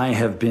months, I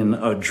have been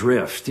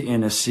adrift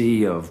in a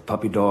sea of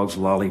puppy dogs,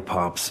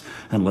 lollipops,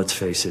 and let's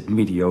face it,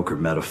 mediocre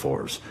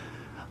metaphors.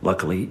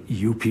 Luckily,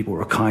 you people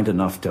were kind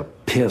enough to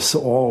piss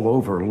all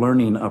over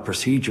learning a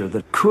procedure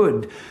that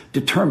could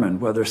determine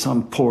whether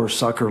some poor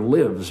sucker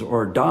lives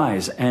or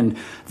dies. And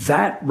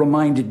that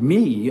reminded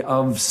me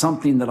of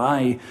something that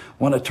I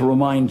wanted to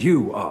remind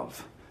you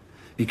of.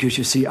 Because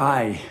you see,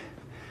 I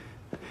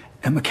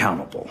am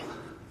accountable.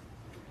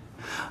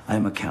 I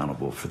am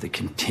accountable for the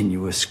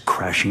continuous,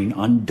 crashing,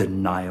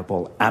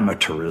 undeniable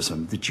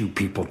amateurism that you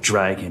people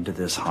drag into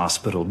this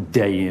hospital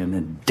day in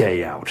and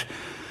day out.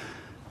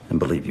 And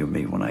believe you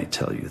me when I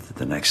tell you that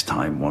the next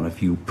time one of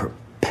you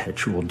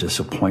perpetual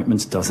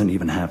disappointments doesn't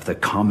even have the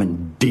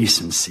common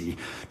decency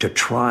to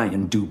try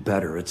and do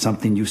better at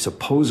something you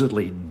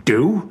supposedly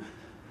do,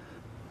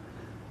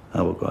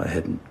 I will go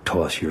ahead and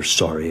toss your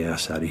sorry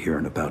ass out of here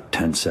in about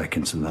 10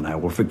 seconds, and then I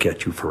will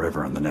forget you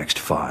forever in the next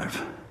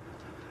 5.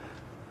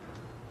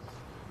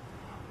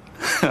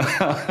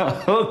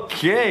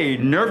 Okay,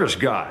 nervous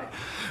guy.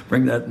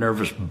 Bring that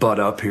nervous butt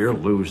up here,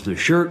 lose the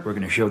shirt. We're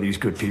going to show these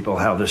good people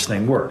how this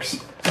thing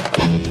works.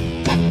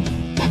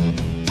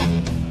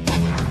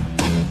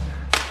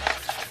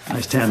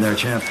 Nice tan there,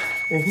 champ.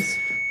 Thanks.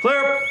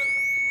 Clear.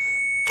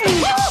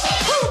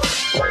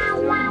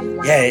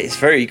 Yeah, it's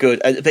very good.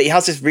 But he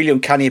has this really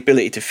uncanny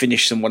ability to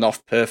finish someone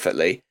off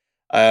perfectly,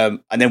 and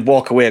then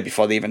walk away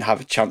before they even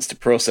have a chance to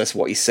process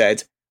what he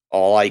said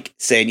or like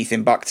say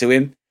anything back to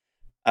him.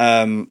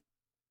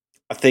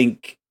 I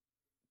think,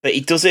 but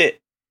he does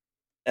it.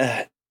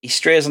 He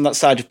strays on that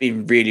side of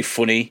being really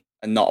funny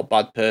and not a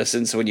bad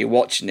person. So when you're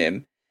watching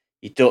him,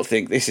 you don't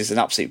think this is an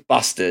absolute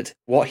bastard.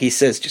 What he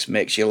says just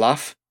makes you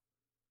laugh.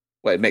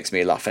 Well, it makes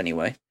me laugh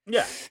anyway.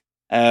 Yeah.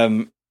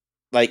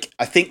 Like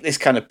I think this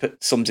kind of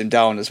sums him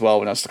down as well.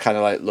 When I was kind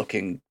of like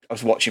looking, I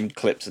was watching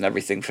clips and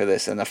everything for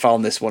this, and I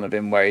found this one of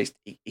him where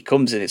he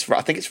comes in.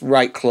 I think it's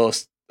right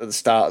close to the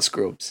start of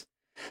Scrubs,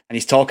 and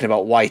he's talking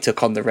about why he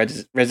took on the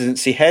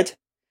residency head.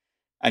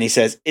 And he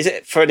says, "Is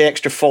it for the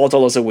extra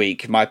 $4 a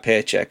week, my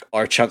paycheck,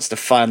 or a chance to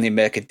finally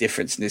make a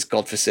difference in this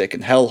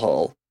godforsaken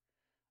hellhole?"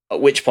 At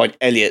which point,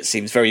 Elliot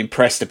seems very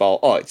impressed about,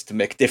 it's to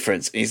make a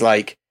difference. And he's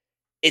like,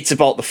 "It's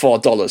about the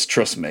 $4,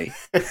 trust me."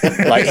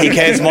 Like, he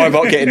cares more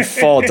about getting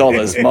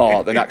 $4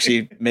 more than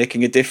actually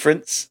making a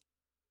difference.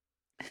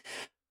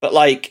 But,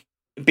 like,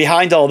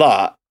 behind all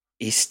that,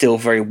 he's still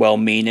very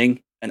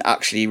well-meaning and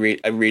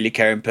actually a really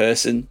caring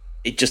person.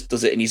 It just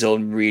does it in his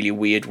own really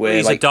weird way.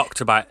 He's like, a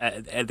doctor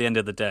at the end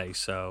of the day,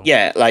 so...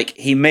 Yeah, like,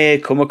 he may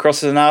come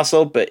across as an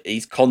arsehole, but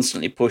he's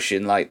constantly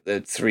pushing, like, the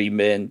 3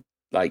 main,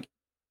 like,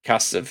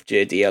 casts of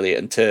JD, Elliot,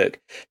 and Turk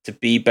to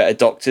be better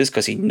doctors,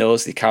 because he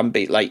knows they can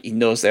be, like, he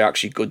knows they're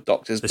actually good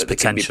doctors, but they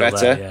can be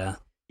better. There,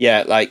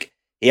 yeah, like,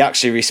 he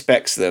actually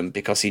respects them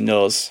because he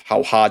knows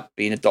how hard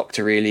being a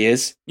doctor really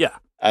is. Yeah.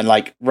 And,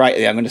 like, right,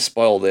 I'm going to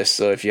spoil this,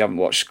 so if you haven't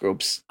watched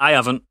Scrubs... I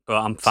haven't, but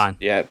I'm fine.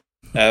 Yeah.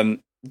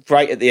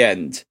 Right at the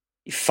end...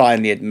 he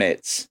finally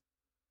admits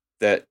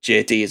that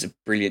JD is a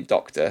brilliant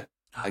doctor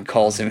and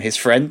calls him his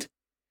friend.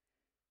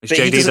 Is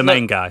JD the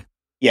main guy?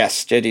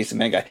 Yes, JD is the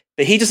main guy.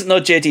 But he doesn't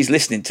know JD's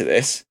listening to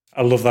this.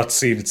 I love that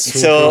scene. It's so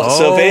So, good.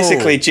 so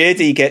basically,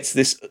 JD gets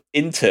this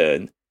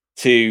intern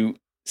to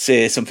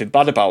say something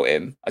bad about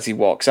him as he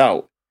walks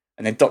out.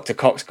 And then Dr.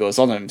 Cox goes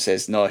on him and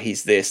says, no,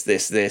 he's this.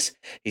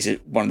 He's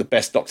one of the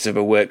best doctors I've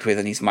ever worked with,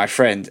 and he's my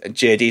friend. And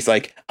JD's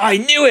like, I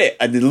knew it!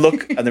 And the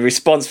look and the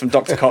response from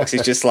Dr. Cox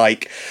is just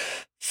like,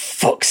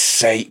 fuck's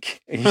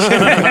sake. It's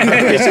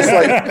just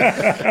like,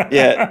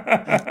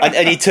 yeah.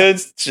 And he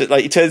turns to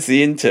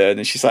the intern,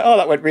 and she's like, oh,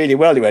 that went really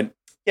well. He went,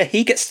 yeah,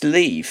 he gets to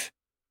leave.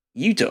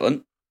 You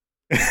don't.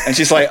 And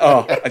she's like,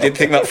 oh, I didn't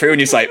think that through.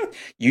 And he's like,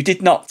 you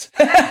did not.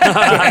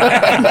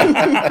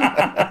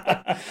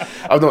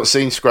 I've not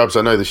seen Scrubs.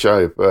 I know the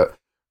show, but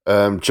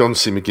John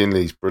C.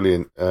 McGinley's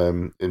brilliant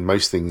in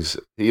most things.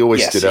 He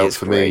always stood out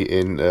for me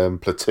in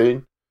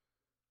Platoon.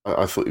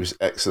 I thought he was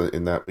excellent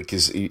in that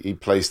because he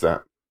plays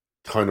that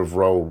kind of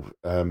role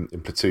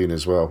in Platoon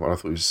as well. And I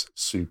thought he was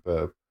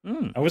superb.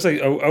 I was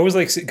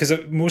like, because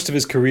most of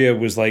his career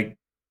was like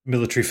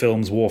military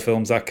films, war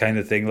films, that kind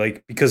of thing.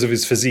 Like because of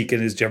his physique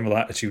and his general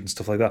attitude and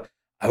stuff like that.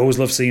 I always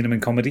love seeing him in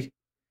comedy.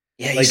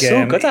 Yeah, he's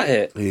so good at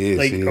it. He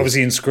is,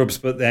 obviously in Scrubs,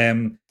 but I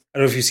don't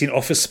know if you've seen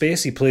Office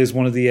Space. He plays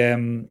one of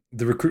the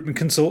recruitment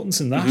consultants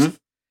in that.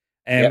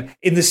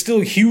 In the still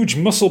huge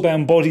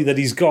muscle-bound body that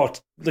he's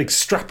got, like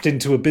strapped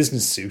into a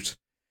business suit,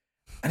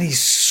 and he's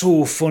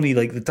so funny.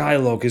 Like the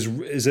dialogue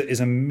is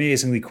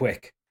amazingly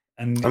quick,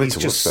 and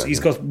he's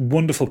got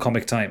wonderful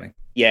comic timing.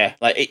 Yeah,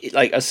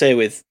 like I say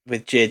with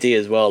JD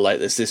as well. Like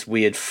there's this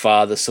weird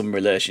father-son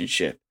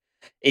relationship.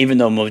 Even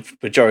though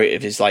majority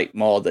of his like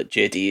more that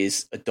JD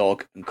is a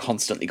dog and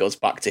constantly goes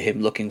back to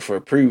him looking for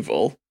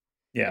approval.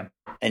 Yeah,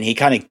 and he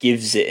kind of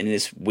gives it in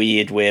this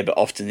weird way, but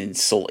often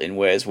insulting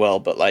way as well.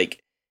 But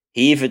like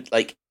he even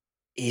like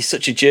he's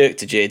such a jerk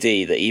to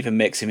JD that he even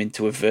makes him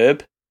into a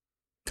verb.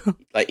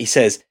 Like he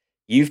says,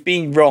 "You've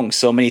been wrong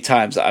so many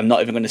times that I'm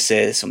not even going to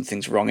say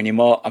something's wrong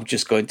anymore. I'm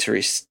just going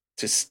to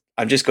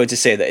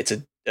say that it's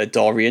a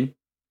Dorian."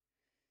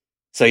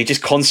 So he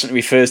just constantly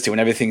refers to when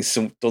everything's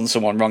done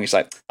someone wrong. He's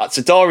like, "That's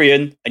a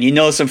Dorian," and you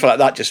know something like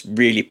that just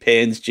really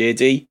pains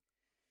JD.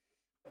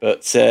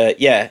 But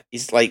yeah,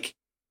 he's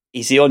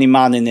the only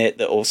man in it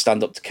that will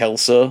stand up to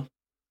Kelso,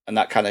 and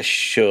that kind of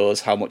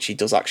shows how much he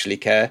does actually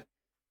care.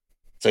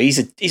 So he's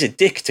a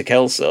dick to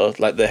Kelso,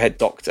 like the head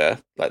doctor,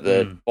 like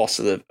the boss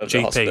of the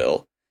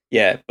hospital.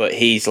 Yeah, but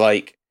he's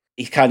like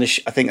I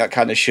think that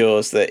kind of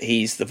shows that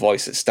he's the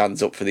voice that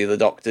stands up for the other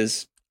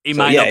doctors. He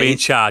might not be in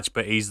charge,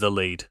 but he's the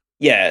lead.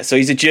 Yeah, so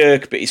he's a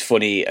jerk, but he's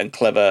funny and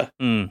clever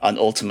and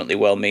ultimately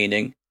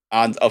well-meaning.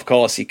 And of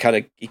course, he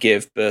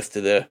gave birth to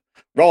the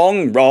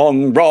wrong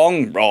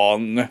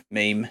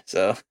meme.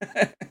 So,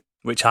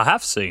 which I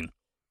have seen.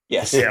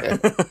 Yes. Yeah.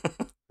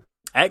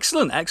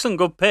 Excellent,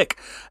 good pick.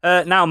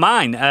 Now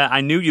mine.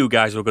 I knew you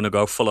guys were going to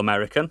go full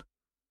American,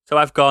 so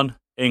I've gone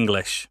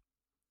English.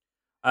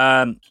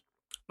 My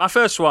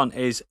first one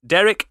is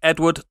Derek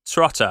Edward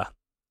Trotter,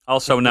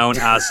 also known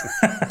as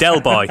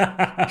Del Boy,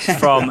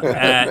 from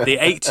the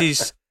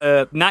 80s,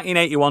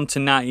 1981 to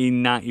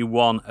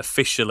 1991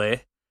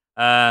 officially,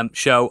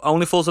 show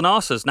Only Fools and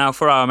Horses. Now,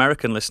 for our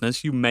American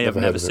listeners, you may have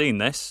never seen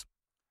this.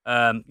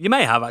 You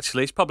may have,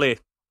 actually. It's probably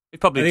I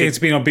think it's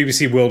been on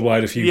BBC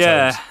Worldwide a few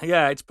times.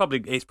 Yeah, it's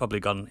probably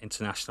gone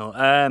international.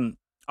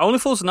 Only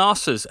Fools and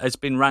Horses has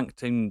been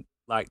ranked in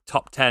like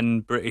top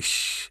 10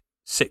 British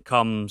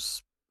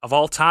sitcoms of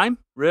all time,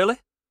 really.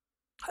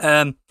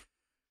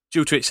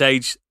 Due to its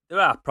age, there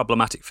are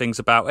problematic things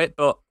about it,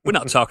 but we're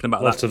not talking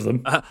about Lots of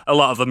them. A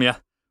lot of them, yeah.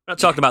 We're not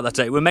talking about that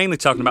today. We're mainly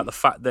talking about the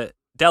fact that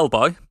Del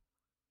Boy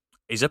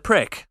is a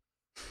prick.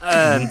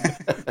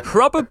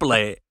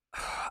 Probably,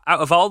 out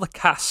of all the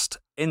cast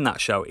in that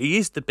show, he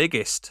is the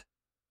biggest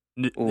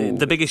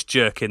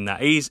jerk in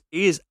that. He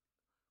is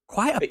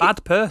quite a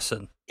bad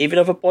person. Even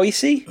over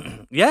Boise?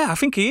 Yeah, I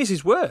think he is.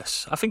 He's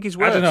worse. I think he's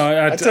worse.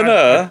 I don't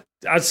know.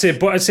 I'd say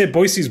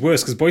Boise's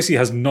worse because Boise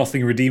has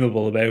nothing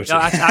redeemable about it. No,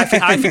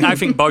 I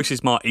think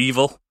Boise's more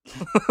evil.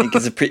 I think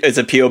it's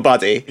a pure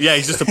baddie. Yeah,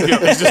 he's just a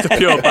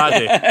pure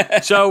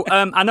baddie. So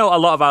I know a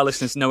lot of our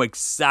listeners know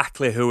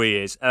exactly who he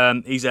is.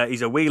 He's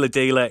a wheeler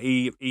dealer.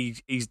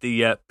 He's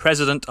the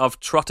president of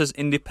Trotters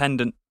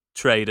Independent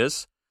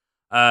Traders,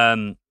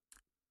 and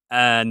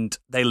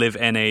they live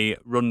in a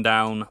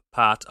rundown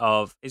part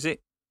of, is it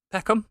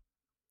Peckham?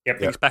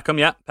 Yep. It's Peckham,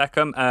 yeah,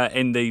 Peckham,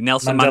 in the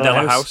Nelson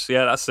Mandela House.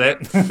 Yeah, that's it.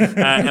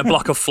 A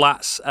block of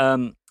flats.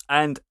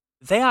 And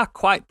they are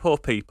quite poor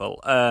people.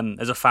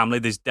 As a family,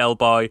 there's Del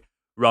Boy,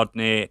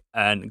 Rodney,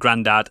 and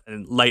Grandad,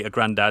 and later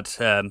Grandad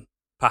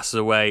passes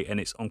away, and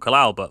it's Uncle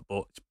Albert,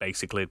 but it's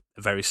basically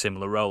a very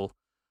similar role.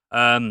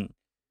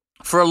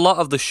 For a lot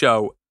of the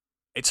show,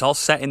 it's all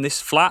set in this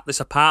flat, this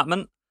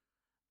apartment,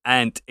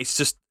 and it's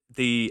just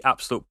the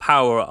absolute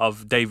power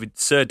of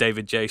Sir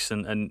David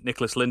Jason and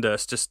Nicholas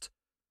Lyndhurst just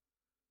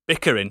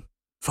bickering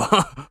for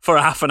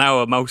a half an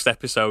hour most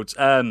episodes.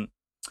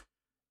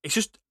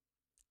 It's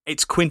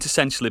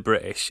quintessentially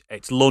British.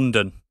 It's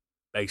London,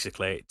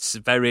 basically. It's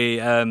very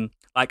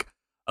like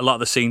a lot of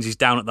the scenes he's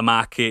down at the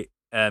market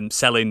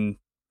selling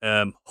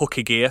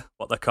hooky gear,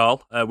 what they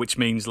call, which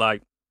means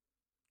like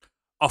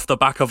off the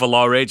back of a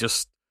lorry,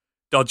 just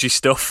dodgy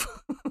stuff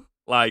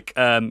like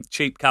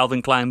cheap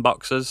Calvin Klein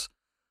boxers,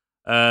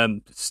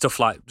 stuff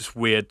like just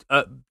weird,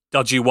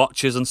 dodgy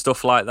watches and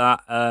stuff like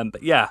that.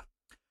 But yeah,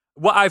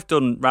 what I've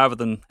done, rather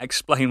than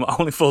explain what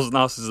Only Fools and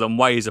Horses and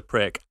why he's a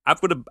prick,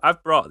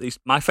 I've brought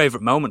my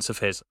favourite moments of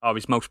his, or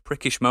his most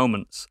prickish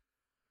moments.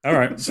 All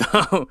right.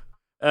 So,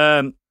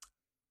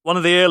 one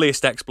of the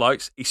earliest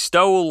exploits, he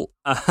stole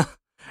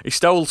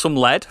some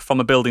lead from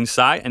a building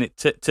site, and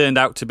it turned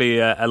out to be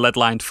a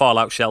lead-lined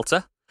fallout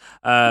shelter.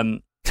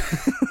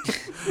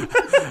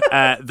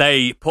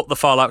 They put the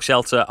fallout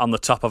shelter on the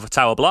top of a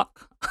tower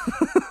block.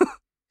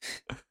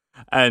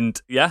 And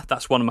yeah,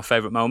 that's one of my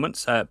favourite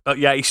moments. But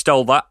yeah, he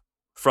stole that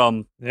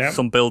from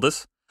some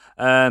builders.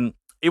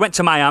 He went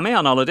to Miami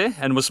on holiday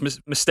and was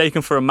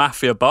mistaken for a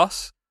mafia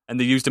boss, and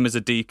they used him as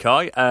a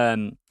decoy.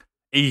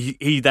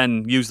 He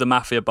then used the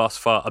mafia boss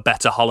for a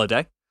better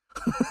holiday.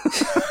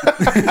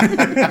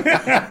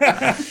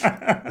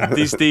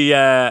 There's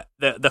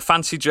the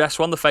fancy dress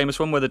one, the famous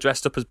one where they're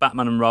dressed up as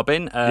Batman and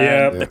Robin.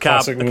 The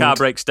car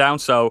breaks down,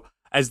 so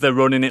as they're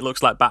running, it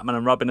looks like Batman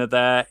and Robin are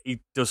there.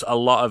 He does a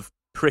lot of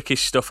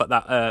prickish stuff at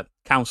that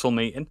council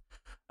meeting,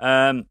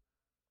 and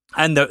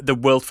the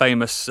world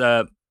famous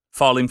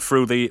falling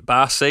through the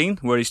bar scene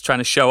where he's trying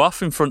to show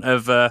off in front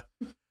of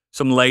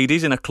some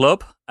ladies in a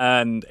club,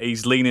 and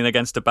he's leaning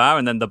against a bar,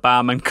 and then the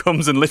barman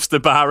comes and lifts the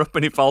bar up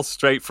and he falls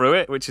straight through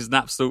it, which is an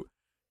absolute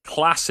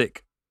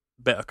classic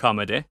bit of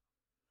comedy.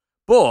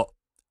 But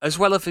as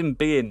well as him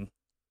being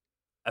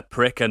a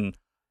prick, and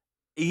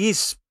he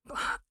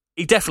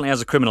definitely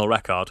has a criminal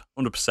record,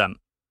 100%.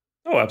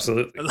 Oh,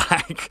 absolutely.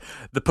 Like,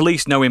 the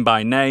police know him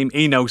by name,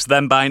 he knows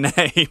them by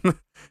name.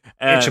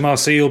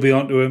 HMRC will be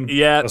onto him.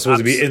 Yeah, that's supposed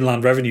to be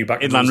Inland Revenue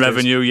back in those days. Inland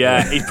Revenue,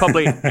 yeah.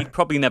 He'd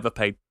probably never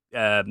paid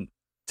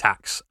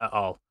tax at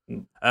all.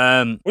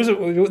 Was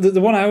it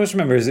the one I always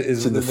remember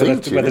is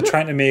where they're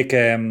trying to make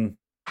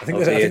I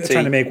think they're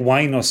trying to make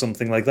wine or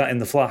something like that in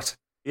the flat.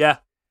 Yeah.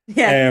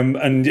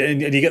 And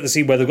you get to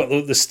see where they've got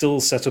the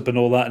stills set up and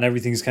all that, and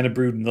everything's kind of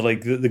brewed, and they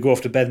go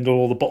off to bed and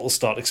all the bottles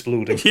start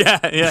exploding. Yeah.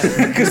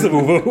 Because they've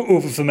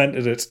over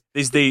fermented it.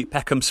 There's the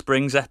Peckham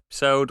Springs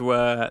episode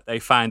where they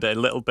find a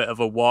little bit of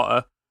a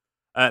water.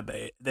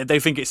 They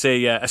think it's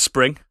a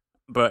spring,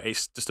 but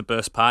it's just a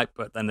burst pipe.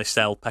 But then they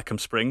sell Peckham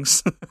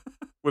Springs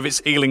with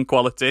its healing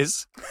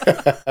qualities,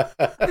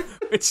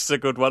 which is a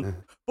good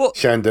one. But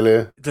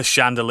chandelier. The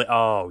chandelier.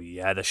 Oh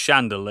yeah, the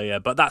chandelier.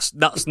 But that's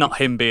not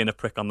him being a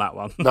prick on that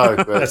one. No,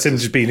 that's him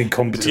just being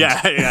incompetent.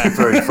 Yeah.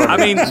 Very funny. I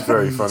mean, it's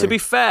very funny. To be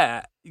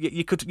fair,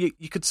 you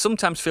could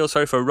sometimes feel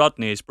sorry for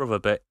Rodney, his brother,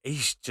 but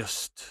he's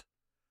just,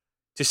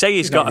 to say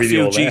he's got a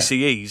few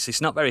GCEs.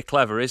 It's not very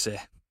clever, is he?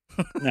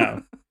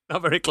 No,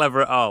 not very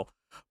clever at all.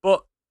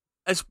 But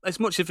as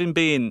much of him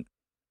being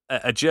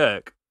a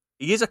jerk,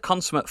 he is a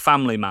consummate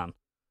family man,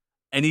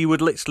 and he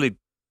would literally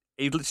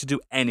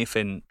do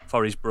anything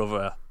for his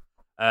brother.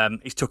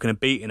 He's taken a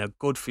beating a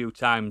good few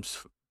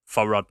times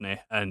for Rodney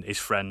and his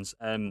friends.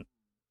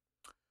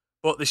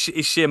 But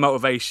his sheer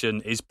motivation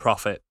is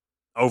profit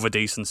over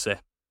decency,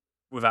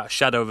 without a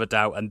shadow of a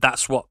doubt, and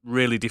that's what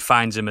really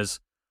defines him as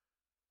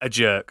a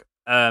jerk.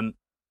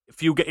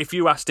 If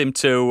you asked him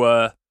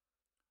to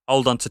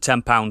hold on to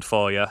 £10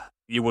 for you,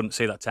 you wouldn't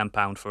see that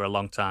 £10 for a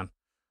long time.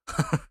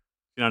 You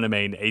know what I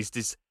mean?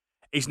 He's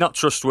not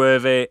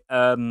trustworthy,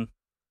 but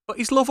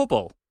he's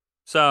lovable.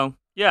 So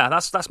yeah,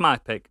 that's my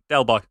pick,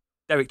 Del Boy,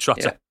 Derek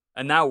Trotter. Yeah.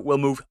 And now we'll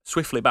move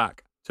swiftly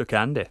back to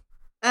Candy.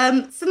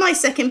 For my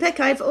second pick,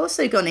 I've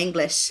also gone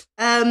English.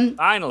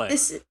 Finally,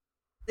 this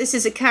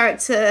is a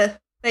character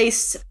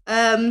based.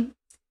 This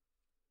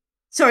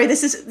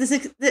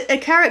is a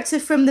character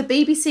from the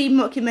BBC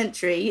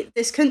mockumentary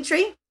This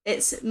Country.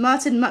 It's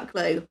Martin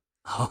Mucklow.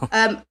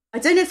 I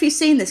don't know if you've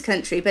seen This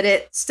Country, but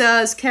it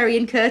stars Kerry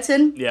and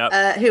Curtin,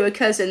 who are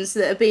cousins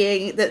that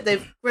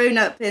they've grown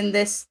up in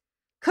this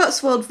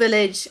Cotswold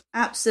village.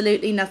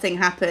 Absolutely nothing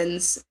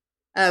happens,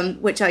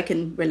 which I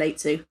can relate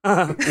to.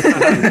 And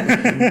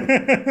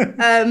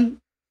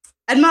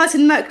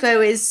Martin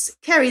Mucklow is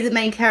Kerry, the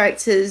main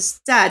character's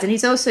dad, and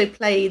he's also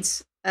played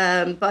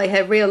by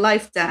her real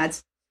life dad.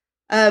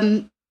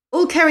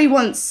 All Kerry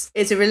wants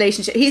is a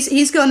relationship.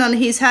 He's gone on.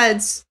 He's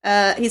had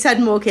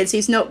more kids.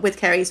 He's not with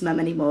Kerry's mum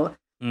anymore.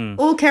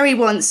 All Kerry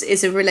wants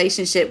is a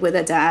relationship with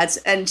her dad,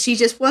 and she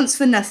just wants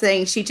for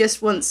nothing. She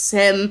just wants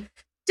him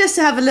just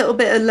to have a little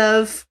bit of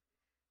love,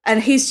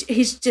 and he's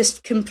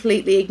just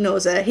completely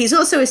ignores her. He's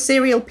also a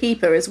serial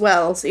peeper as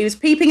well. So he was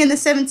peeping in the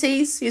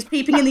 70s, he was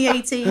peeping in the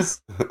 80s,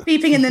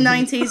 peeping in the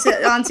 90s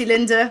at Auntie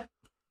Linda.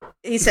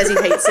 He says he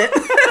hates it.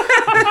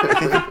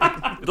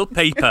 Little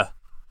peeper.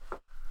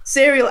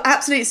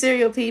 Absolute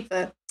serial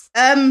peeper.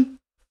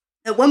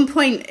 At one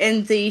point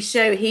in the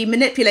show, he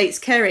manipulates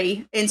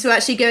Kerry into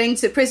actually going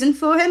to prison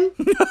for him.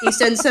 He's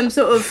done some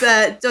sort of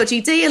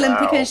dodgy deal, and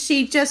because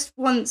she just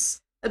wants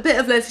a bit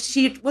of love,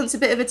 she wants a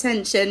bit of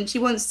attention, she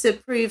wants to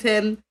prove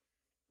him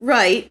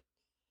right,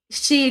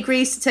 she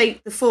agrees to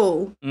take the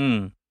fall.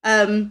 And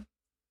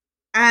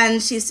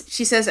she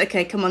says,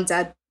 "Okay, come on,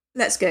 Dad,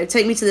 let's go.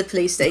 Take me to the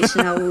police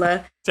station.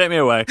 I'll Take me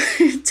away.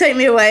 take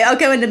me away. I'll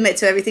go and admit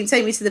to everything.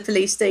 Take me to the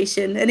police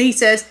station. And he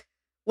says,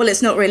 well,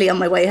 it's not really on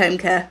my way home,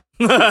 Care.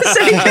 So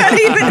he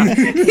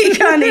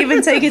can't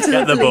even take her to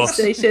the police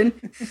station.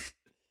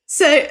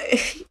 So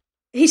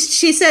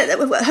she said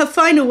that her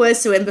final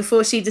words to him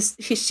before she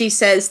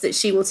says that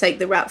she will take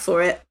the rap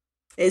for it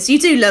is, "You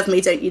do love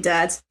me, don't you,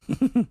 Dad?"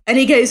 And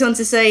he goes on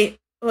to say,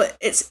 well,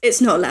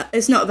 it's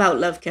not about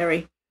love,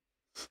 Kerry.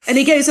 And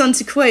he goes on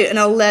to quote, and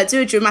I'll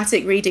do a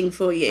dramatic reading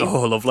for you.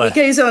 Oh, lovely. He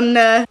goes on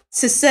to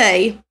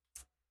say,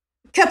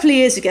 "A couple of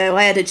years ago,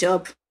 I had a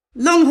job.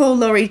 Long-haul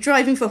lorry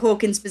driving for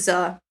Hawkins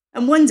Bazaar.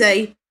 And one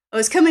day, I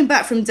was coming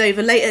back from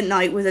Dover late at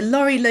night with a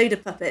lorry load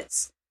of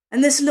puppets.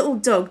 And this little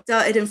dog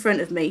darted in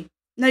front of me.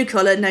 No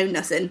collar, no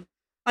nothing.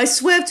 I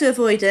swerved to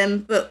avoid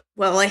him, but,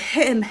 well, I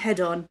hit him head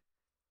on.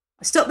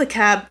 I stopped the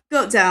cab,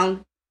 got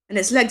down, and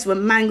its legs were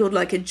mangled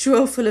like a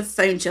drawer full of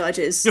phone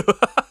chargers.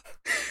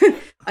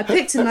 I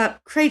picked him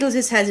up, cradled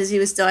his head as he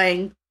was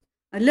dying.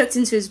 I looked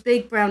into his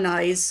big brown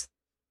eyes,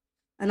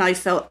 and I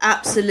felt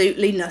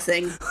absolutely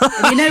nothing.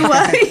 And you know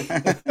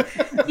why?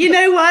 You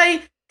know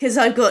why? Because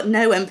I've got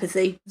no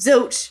empathy.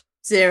 Zilch,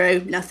 zero,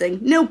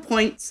 nothing. 0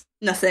 points,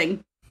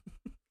 nothing."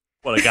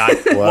 What a guy.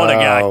 What a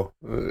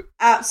guy.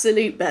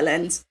 Absolute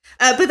bellend.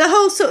 But the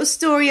whole sort of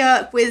story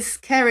arc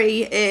with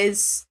Kerry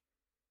is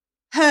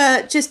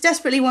her just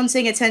desperately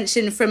wanting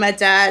attention from her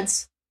dad,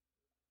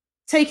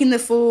 taking the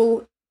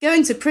fall,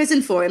 going to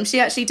prison for him. She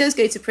actually does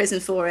go to prison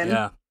for him.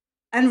 Yeah.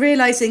 And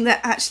realising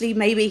that actually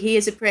maybe he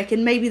is a prick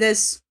and maybe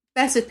there's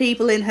better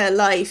people in her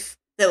life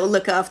that will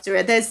look after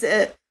her. There's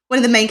one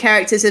of the main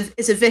characters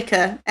is a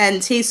vicar,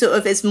 and he sort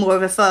of is more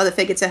of a father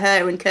figure to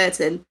her and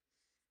Curtin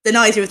than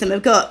either of them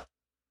have got.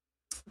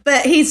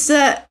 But he's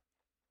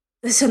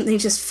there's something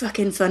just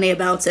fucking funny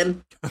about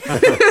him.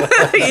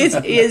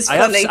 he is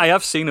funny. I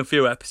have seen a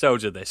few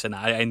episodes of this, and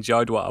I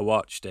enjoyed what I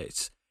watched.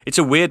 It's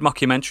a weird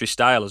mockumentary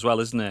style as well,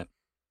 isn't it?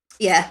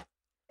 Yeah,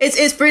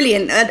 it's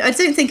brilliant. I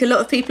don't think a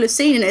lot of people have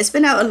seen it. It's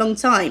been out a long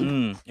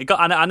time.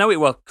 I know it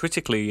was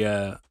critically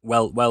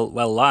well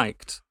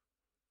liked.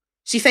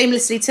 She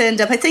famously turned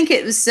up. I think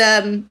it was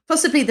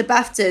possibly the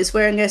BAFTAs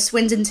wearing a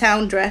Swindon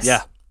Town dress.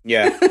 Yeah.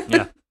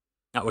 Yeah,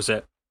 that was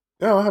it.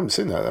 No, I haven't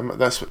seen that.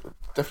 That's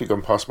definitely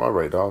gone past my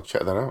radar. I'll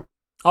check that out.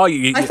 Oh,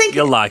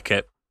 you'll like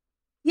it.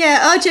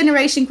 Yeah, our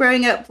generation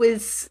growing up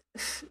with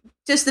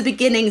just the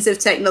beginnings of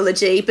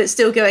technology, but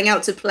still going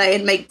out to play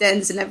and make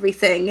dens and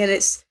everything. And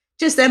it's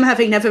just them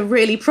having never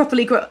really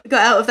properly got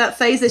out of that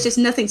phase. There's just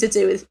nothing to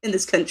do in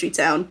this country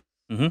town.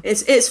 Mm-hmm.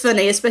 It's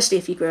funny, especially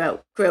if you grew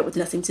up with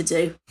nothing to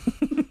do.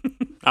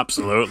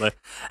 Absolutely.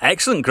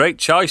 Excellent, great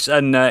choice.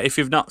 And if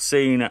you've not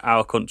seen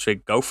Our Country,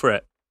 go for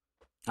it.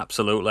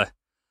 Absolutely.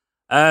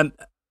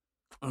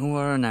 Who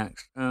are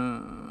next?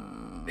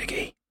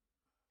 Biggie.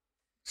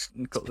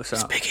 Cut this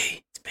out.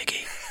 It's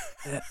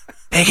Biggie.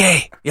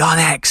 Biggie, you're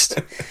next.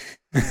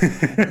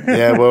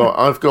 Yeah, well,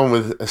 I've gone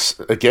with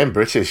again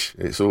British.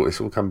 It's all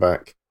come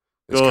back.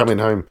 It's Good. Coming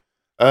home.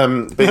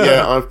 But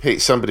yeah, I've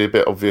picked somebody a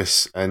bit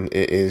obvious, and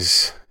it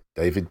is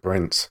David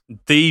Brent,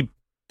 the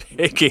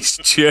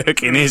biggest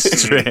jerk in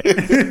history.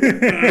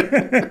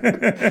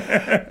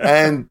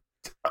 And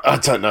I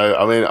don't know.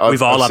 I mean,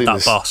 we've all had that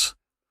this, boss.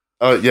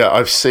 Yeah,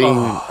 I've seen.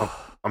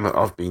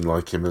 I've been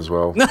like him as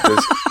well.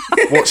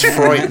 What's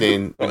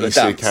frightening when you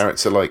see a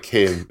character like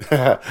him?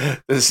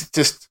 There's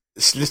just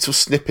little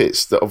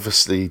snippets that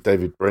obviously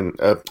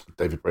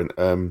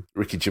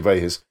Ricky Gervais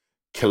has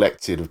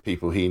collected of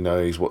people he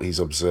knows, what he's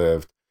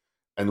observed,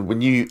 and when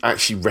you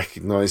actually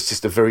recognise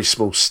just a very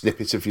small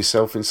snippet of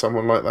yourself in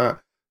someone like that,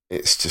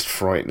 it's just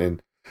frightening.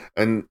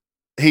 And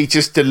he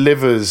just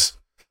delivers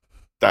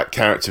that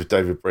character of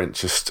David Brent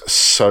just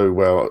so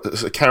well.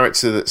 It's a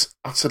character that's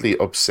utterly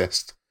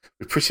obsessed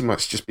with pretty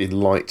much just being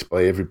liked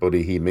by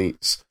everybody he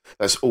meets.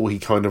 That's all he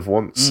kind of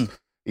wants.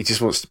 He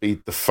just wants to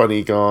be the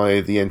funny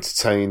guy, the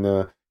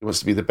entertainer. He wants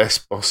to be the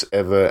best boss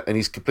ever, and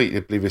he's completely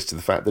oblivious to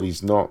the fact that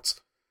he's not.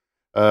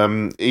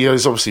 He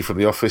is obviously from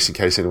The Office, in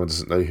case anyone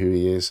doesn't know who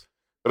he is.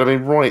 But I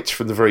mean, right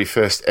from the very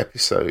first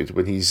episode,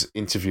 when he's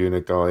interviewing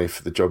a guy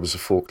for the job as a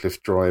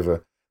forklift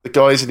driver, the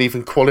guy isn't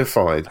even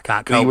qualified. I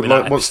can't he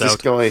wants this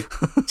guy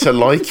to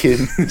like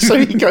him, so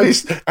he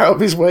goes out of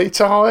his way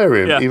to hire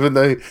him, even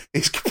though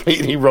he's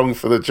completely wrong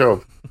for the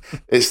job.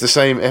 It's the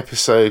same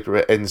episode where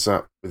it ends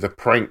up with a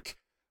prank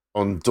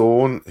on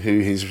Dawn,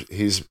 who is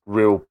his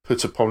real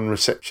put-upon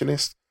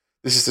receptionist.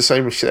 This is the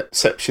same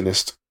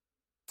receptionist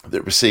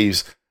that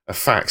receives a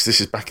fax.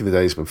 This is back in the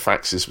days when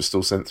faxes were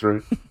still sent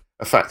through.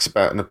 A fax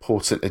about an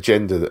important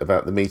agenda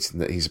about the meeting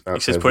that he's about.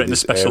 He says, "Put it in the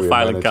special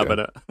filing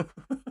cabinet."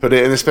 Put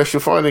it in the special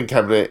filing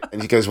cabinet,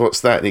 and he goes,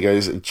 "What's that?" And he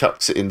goes and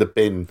chucks it in the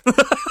bin.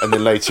 And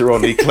then later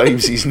on, he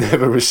claims he's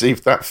never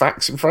received that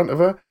fax in front of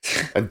her.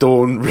 And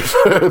Dawn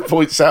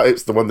points out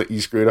it's the one that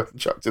you screwed up and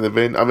chucked in the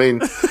bin. I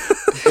mean,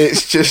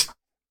 it's just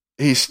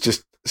he's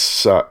just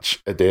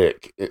such a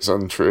dick. It's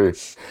untrue.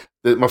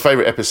 My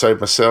favourite episode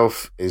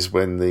myself is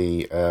when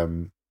the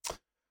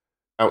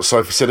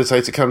outside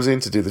facilitator comes in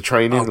to do the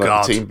training,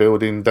 the team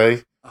building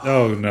day.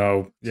 Oh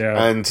no!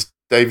 Yeah, and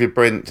David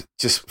Brent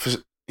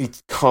he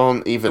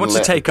can't even He wants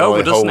let to take a guy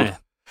over, doesn't hold. he?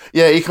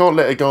 Yeah, he can't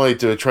let a guy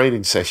do a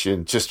training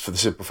session just for the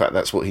simple fact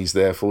that's what he's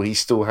there for. He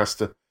still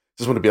doesn't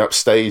want to be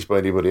upstaged by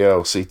anybody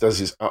else. He does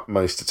his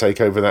utmost to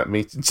take over that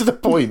meeting to the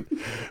point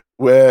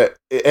where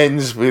it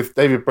ends with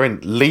David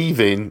Brent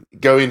leaving,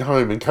 going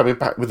home and coming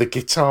back with a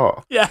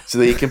guitar. Yeah. So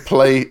that he can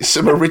play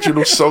some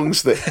original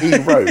songs that he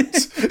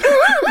wrote.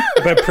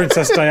 About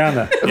Princess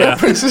Diana. Yeah.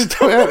 Princess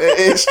Diana.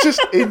 It's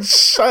just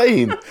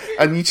insane.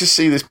 And you just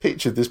see this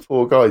picture of this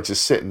poor guy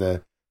just sitting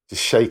there,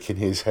 just shaking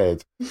his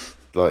head.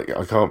 Like,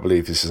 I can't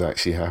believe this has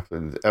actually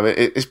happened. I mean,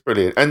 it's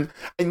brilliant.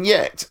 And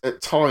yet,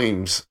 at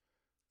times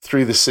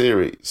through the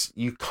series,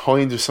 you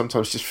kind of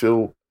sometimes just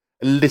feel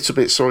a little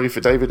bit sorry for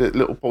David at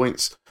little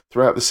points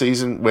throughout the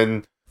season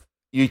when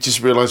you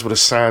just realise what a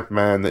sad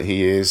man that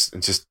he is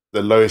and just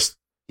the lowest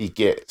he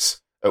gets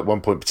at one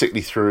point,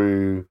 particularly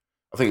through,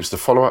 I think it was the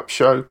follow-up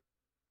show.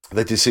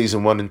 They did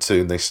season 1 and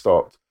 2 and they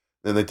stopped.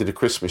 Then they did a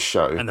Christmas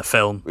show. And the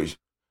film. Which,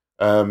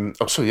 and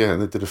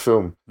they did a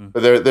film.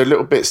 But there are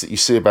little bits that you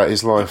see about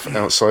his life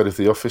outside of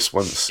the office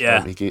once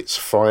he gets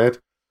fired.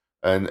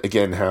 And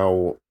again,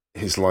 how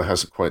his life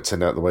hasn't quite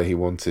turned out the way he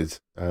wanted.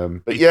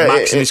 But yeah,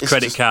 maxing his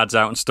credit cards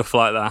out and stuff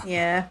like that.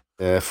 Yeah.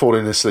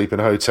 Falling asleep in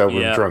a hotel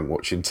room drunk,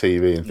 watching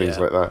TV and things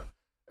like that.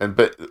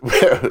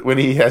 But when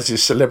he has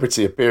his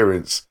celebrity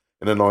appearance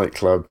in a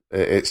nightclub,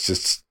 it's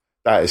just,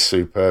 that is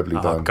superbly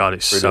done. Oh God,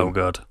 it's so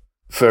good.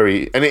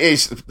 And it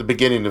is the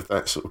beginning of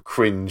that sort of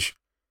cringe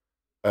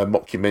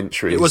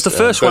mockumentary. It was the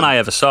first one I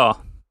ever saw.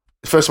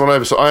 The first one I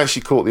ever saw. I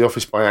actually caught The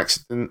Office by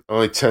accident.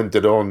 I turned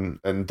it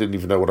on and didn't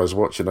even know what I was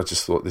watching. I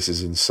just thought, this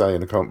is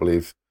insane. I can't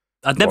believe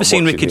I'd never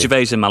seen Ricky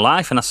Gervais in my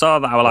life, and I saw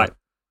that. I was like, is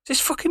this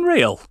fucking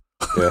real?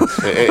 Yeah,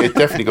 it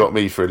definitely got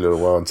me for a little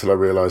while until I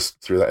realised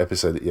through that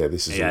episode that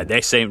this is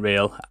this ain't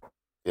real.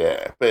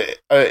 Yeah, but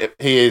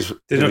he is.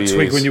 Did not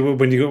twig when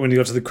you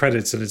got to the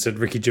credits and it said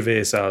Ricky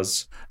Gervais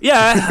as?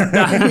 Yeah.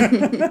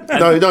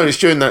 No, it's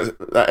during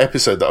that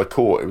episode that I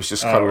caught. It was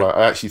just kind of like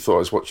I actually thought I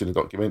was watching a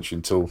documentary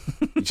until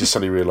you just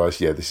suddenly realised,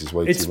 this is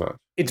way too much.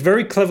 It's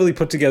very cleverly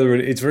put together.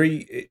 It's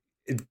very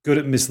good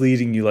at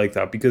misleading you like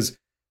that, because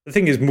the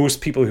thing is,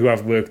 most people who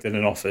have worked in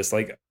an office,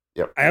 like.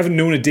 Yep. I haven't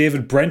known a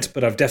David Brent,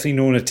 but I've definitely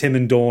known a Tim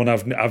and Dawn.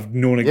 I've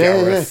known a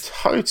Gareth.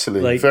 Yeah,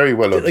 totally. Very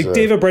well observed. Like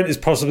David Brent is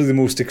possibly the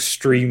most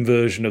extreme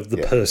version of the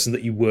person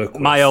that you work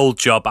with. My old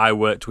job, I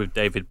worked with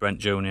David Brent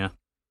Jr.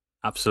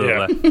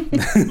 Absolutely.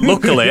 Yeah.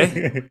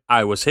 Luckily,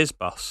 I was his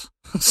boss,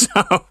 so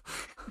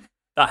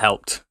that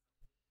helped.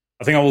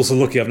 I think I'm also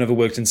lucky. I've never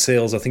worked in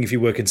sales. I think if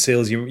you work in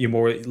sales, you're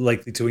more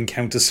likely to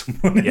encounter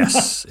someone.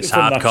 Yes, it's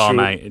hardcore,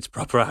 mate. It's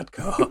proper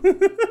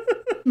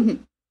hardcore.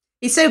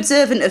 He's so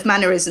observant of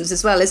mannerisms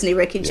as well, isn't he,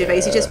 Ricky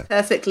Gervais? He just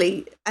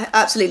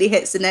absolutely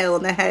hits the nail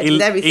on the head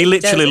with everything. He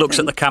literally looks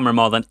at the camera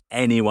more than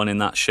anyone in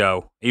that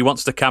show. He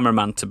wants the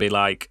cameraman to be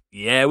like,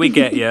 "Yeah, we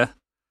get you."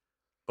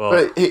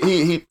 But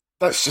he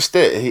that's just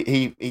it.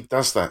 He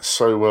does that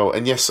so well.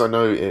 And yes, I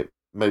know it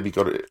maybe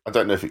got it. I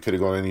don't know if it could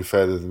have gone any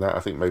further than that.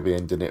 I think maybe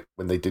ending it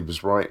when they did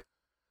was right.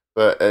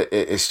 But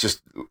it's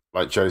just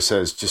like Joe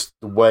says, just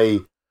the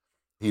way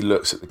he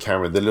looks at the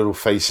camera, the little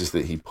faces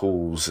that he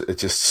pulls are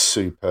just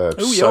superb.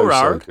 Oh,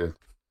 so good.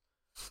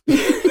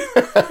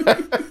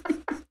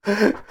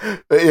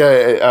 But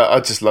yeah, I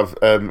just love.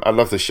 I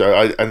love the show.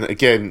 And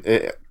again,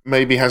 it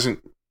maybe hasn't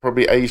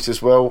probably aged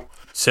as well.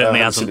 Certainly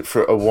hasn't hasn't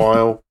seen it for a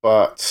while,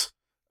 but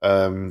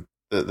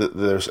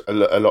there's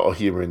a lot of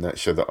humour in that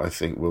show that I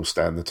think will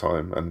stand the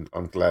time, and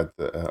I'm glad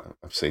that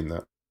I've seen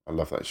that. I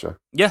love that show.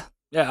 Yeah,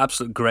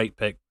 absolutely great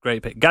pick.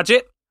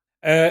 Gadget.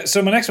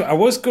 So my next one, I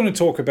was going to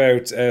talk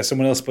about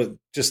someone else, but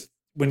just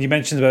when you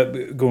mentioned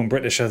about going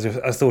British, I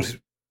thought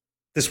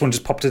this one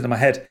just popped into my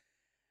head.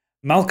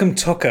 Malcolm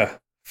Tucker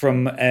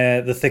from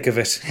The Thick of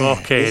It.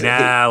 Fucking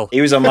hell. He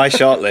was on my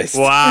shortlist.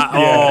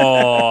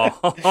 Wow.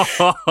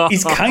 Oh.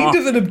 He's kind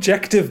of an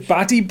objective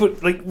baddie,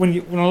 but like when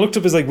I looked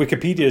up his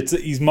Wikipedia,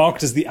 he's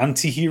marked as the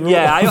anti-hero.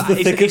 Yeah,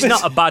 he's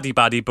not a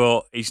baddie,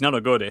 but he's not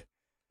a goodie.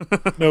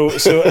 No,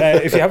 so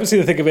if you haven't seen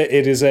The Thick of It,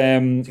 it is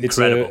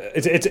incredible.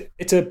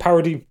 It's a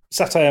parody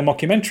satire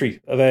mockumentary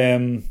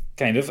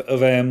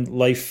of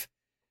life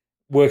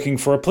working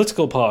for a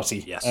political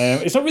party. Yes.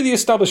 It's not really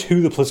established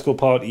who the political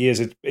party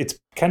is. It's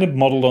kind of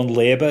modelled on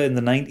Labour in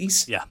the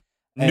 90s. Yeah,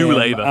 New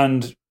Labour.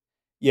 And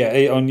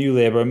on New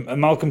Labour.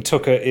 Malcolm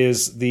Tucker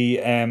is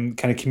the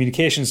kind of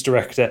communications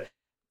director,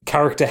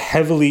 character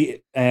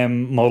heavily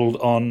modelled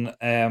on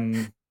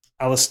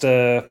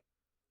Alistair.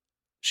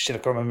 Shit, I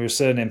can't remember his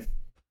surname.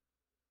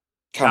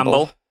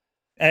 Campbell.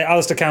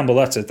 Alistair Campbell,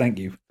 that's it, thank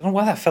you. I don't know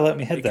why that fell out of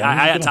my head then.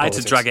 I had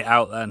to drag it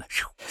out then.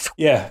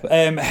 Yeah,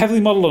 heavily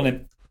modelled on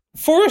him.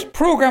 For a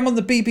programme on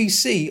the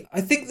BBC,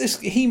 I think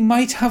he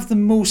might have the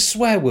most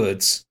swear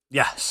words.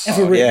 Yes.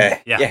 Ever written.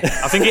 Yeah.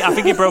 I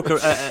think he broke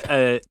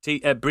a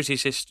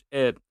British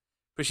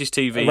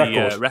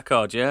TV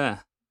record. Yeah.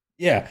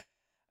 Yeah.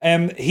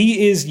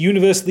 He is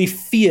universally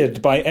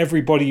feared by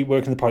everybody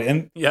working the party.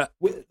 And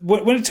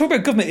when I talk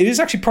about government, it is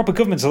actually proper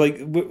government. So, like,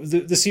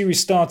 the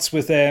series starts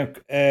with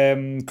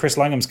Chris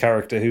Langham's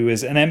character, who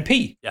is an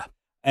MP. Yeah.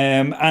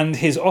 And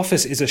his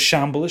office is a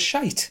shamble of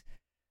shite.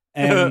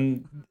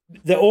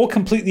 They're all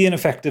completely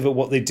ineffective at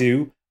what they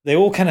do. They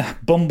all kind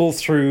of bumble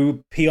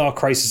through PR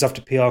crisis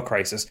after PR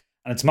crisis.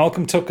 And it's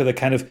Malcolm Tucker that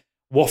kind of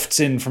wafts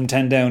in from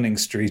 10 Downing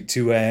Street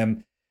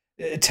to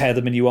tear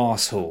them a new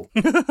arsehole.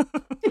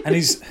 And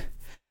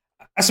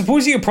I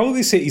suppose you could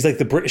probably say he's like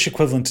the British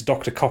equivalent to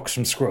Dr. Cox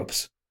from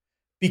Scrubs.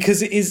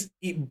 Because it is,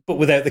 but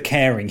without the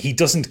caring. He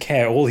doesn't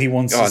care. All he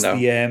wants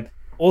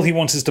all he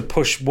wants is to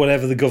push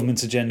whatever the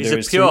government's agenda is.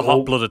 He's a pure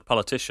hot-blooded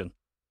politician.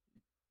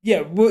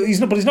 Yeah, well, he's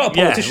not a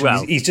politician. Yeah,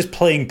 well, he's just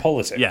playing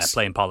politics. Yeah,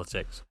 playing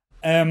politics.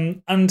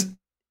 And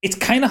it's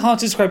kind of hard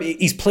to describe.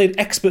 He's played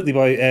expertly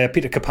by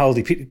Peter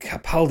Capaldi. Peter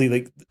Capaldi,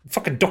 like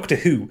fucking Doctor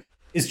Who,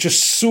 is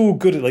just so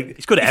good at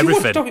he's good at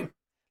everything.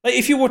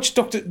 If you watch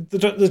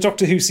the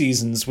Doctor Who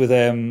seasons with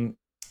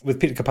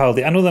Peter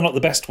Capaldi, I know they're not the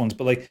best ones,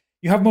 but like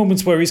you have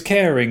moments where he's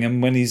caring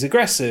and when he's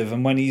aggressive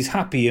and when he's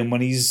happy and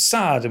when he's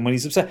sad and when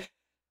he's upset.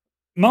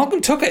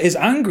 Malcolm Tucker is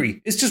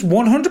angry. It's just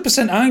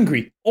 100%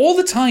 angry all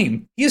the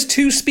time. He has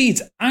 2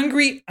 speeds,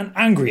 angry and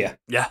angrier.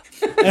 Yeah.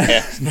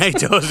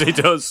 He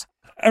does.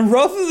 And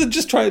rather than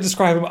just try to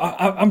describe him,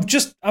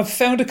 I've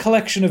found a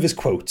collection of his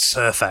quotes.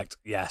 Perfect.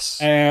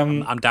 Yes.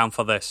 I'm down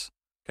for this.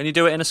 Can you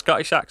do it in a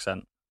Scottish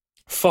accent?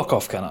 Fuck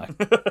off, can I?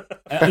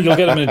 You'll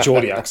get him in a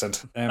Geordie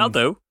accent. I'll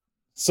do.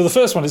 So the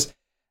first one is,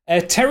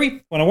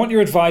 Terry, when I want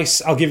your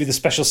advice, I'll give you the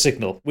special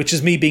signal, which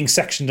is me being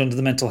sectioned under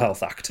the Mental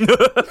Health Act.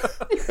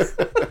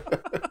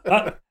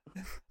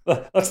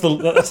 That's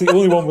the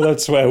only one without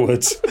swear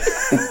words.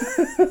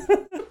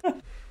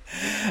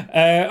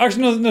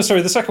 Actually, no,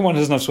 sorry. The second one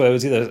doesn't have swear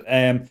words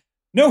either.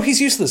 No,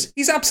 he's useless.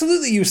 He's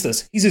absolutely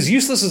useless. He's as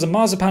useless as a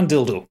marzipan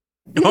dildo.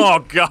 Oh,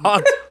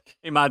 God.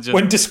 Imagine.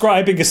 When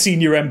describing a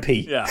senior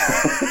MP. Yeah.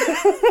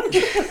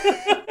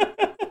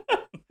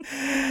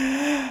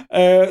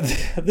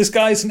 This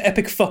guy's an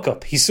epic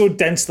fuck-up. He's so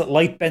dense that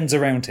light bends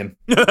around him.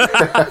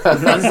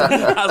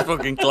 That's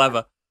fucking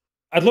clever.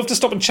 I'd love to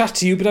stop and chat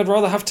to you, but I'd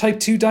rather have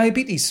type 2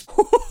 diabetes.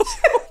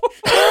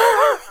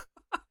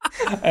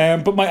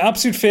 But my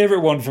absolute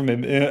favourite one from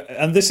him,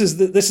 and this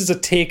is a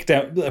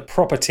takedown, a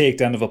proper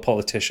takedown of a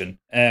politician.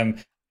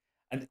 And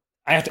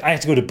I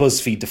had to go to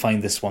BuzzFeed to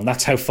find this one.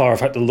 That's how far I've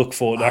had to look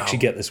for to actually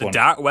get this one. The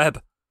dark web.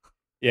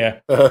 Yeah.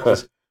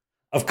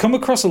 I've come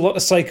across a lot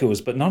of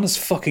psychos, but none as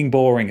fucking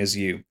boring as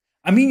you.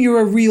 I mean, you're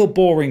a real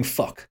boring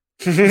fuck.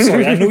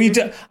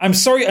 I'm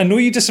sorry, I know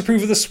you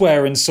disapprove of the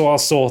swearing, so I'll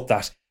sort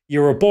that.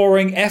 You're a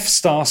boring F***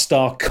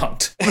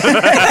 cunt.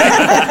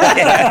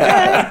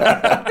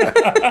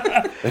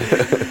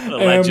 A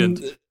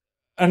legend.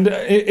 And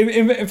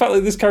in fact,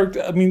 like this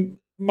character, I mean,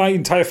 my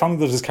entire family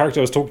loves this character.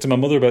 I was talking to my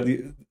mother about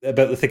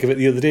the thick of it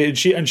the other day,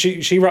 and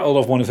she rattled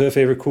off one of her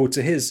favourite quotes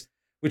of his,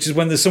 which is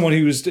when there's someone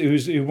who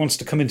wants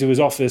to come into his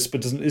office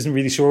but isn't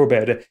really sure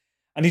about it.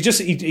 And he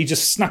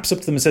just snaps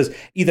up to them and says,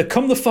 either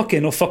come the fuck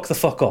in or fuck the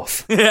fuck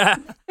off. Yeah.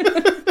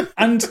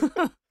 And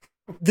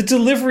the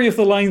delivery of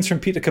the lines from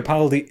Peter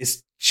Capaldi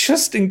is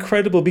just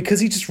incredible because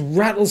he just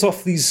rattles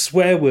off these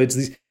swear words,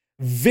 these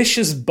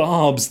vicious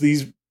barbs,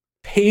 these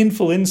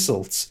painful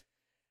insults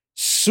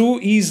so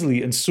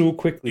easily and so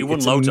quickly. He won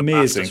loads of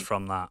BAFTAs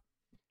from that.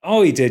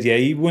 Oh, he did, yeah.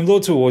 He won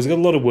loads of awards. He got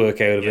a lot of work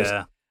out of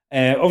it.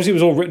 Obviously, it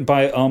was all written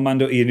by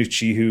Armando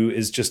Iannucci, who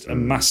is just a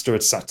master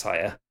at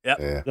satire. Yep.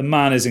 Yeah. The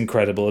man is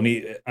incredible. And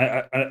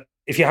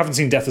if you haven't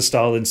seen Death of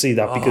Stalin, see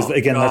that because,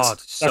 again,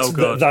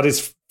 that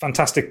is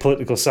fantastic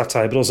political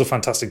satire, but also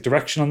fantastic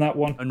direction on that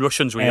one. And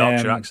Russians with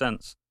Yorkshire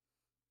accents.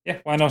 Yeah,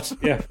 why not?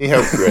 Yeah. He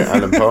helped create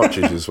Alan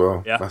Partridge as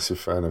well. Yeah. Massive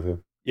fan of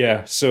him.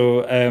 Yeah,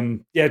 so,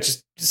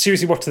 just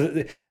seriously watch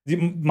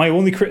my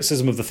only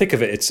criticism of the thick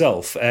of it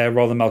itself,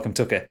 rather than Malcolm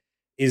Tucker,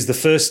 is the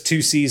first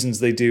 2 seasons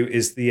they do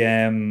is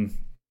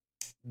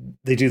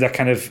they do that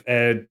kind of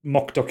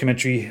mock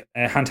documentary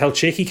handheld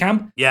shaky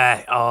cam.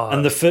 Yeah.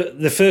 And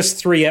the first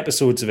 3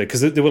 episodes of it,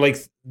 because there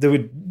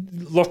were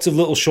lots of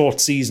little short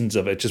seasons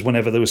of it, just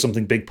whenever there was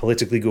something big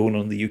politically going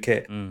on in the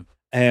UK.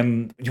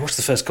 You watch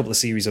the first couple of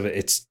series of it,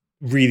 it's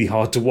really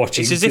hard to watch.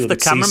 It's as if the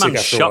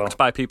cameraman's shocked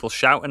by people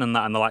shouting and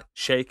that, and they're like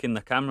shaking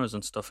the cameras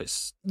and stuff. I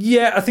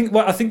think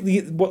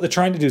what they're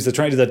trying to do is they're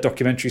trying to do that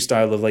documentary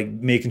style of like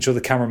making sure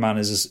the cameraman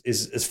is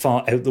as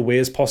far out the way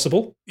as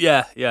possible.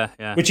 Yeah.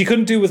 Which you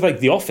couldn't do with like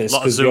The Office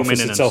because The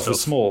Office itself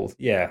was small.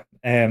 Yeah.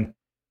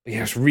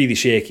 It's really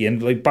shaky,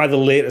 and like by the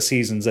later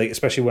seasons, like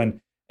especially when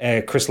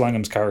Chris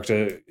Langham's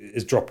character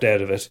is dropped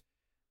out of it,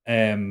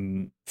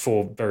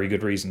 for very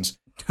good reasons.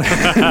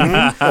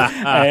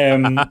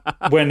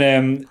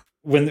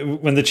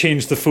 When they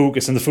change the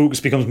focus and the focus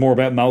becomes more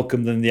about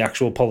Malcolm than the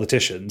actual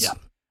politicians,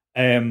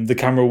 the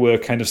camera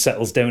work kind of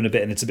settles down a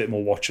bit and it's a bit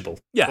more watchable.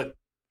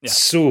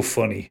 So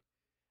funny.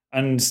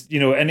 And you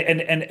know, and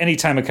any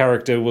time a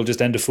character will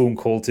just end a phone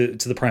call to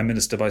the Prime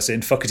Minister by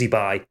saying "fuckity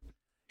bye."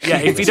 Yeah,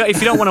 if you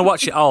don't want to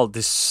watch it all,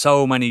 there's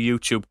so many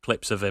YouTube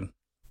clips of him.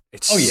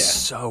 It's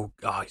so.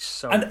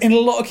 And in a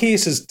lot of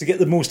cases, to get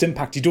the most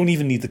impact, you don't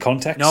even need the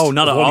context. No,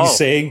 not of at what all. He's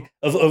saying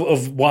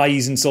of why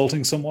he's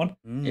insulting someone.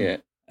 Yeah.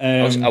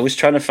 I was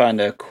trying to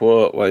find a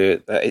quote where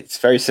it's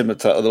very similar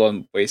to the other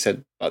one where you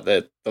said about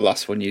the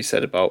last one you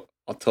said about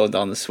I'll tone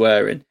down the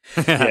swearing.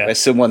 Where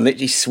someone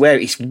literally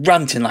he's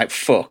ranting like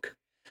fuck,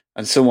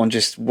 and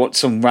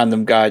some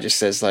random guy just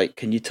says like,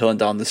 "Can you tone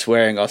down the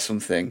swearing or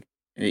something?"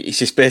 And he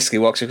just basically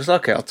walks and goes,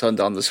 "Okay, I'll turn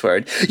down the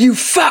swearing." "You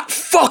fat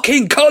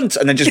fucking cunt!"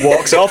 And then just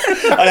walks off.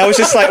 And I was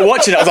just like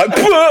watching it. I was like,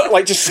 "Bleh!"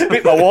 Like just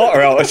spit my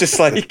water out. I was just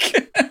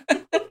like,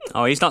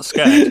 "Oh, he's not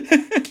scared."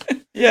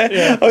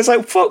 Yeah. I was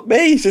like, "Fuck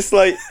me!" He's just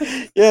like,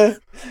 yeah.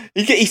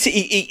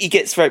 He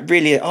gets like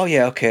really. "Oh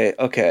yeah, okay."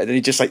 And then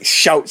he just like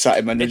shouts at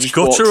him, and it's just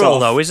walks guttural off.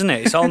 though, isn't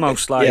it? It's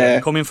almost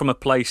like coming from a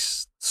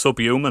place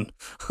subhuman.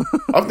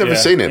 I've never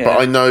seen it, but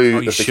I know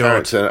of the should.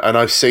 character, and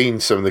I've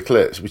seen some of the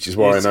clips, which is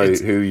why I know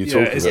who you're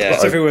talking about. It's But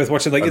definitely worth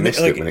watching. Like, I missed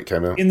it when it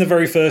came out. In the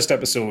very first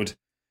episode,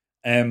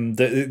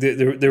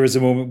 there was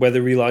a moment where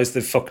they realised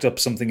they fucked up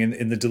something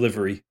in the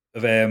delivery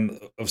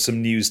of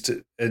some news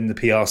in the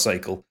PR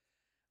cycle,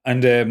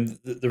 and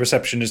the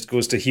receptionist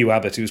goes to Hugh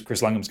Abbott, who's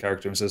Chris Langham's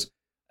character, and says,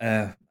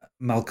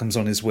 "Malcolm's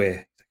on his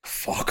way."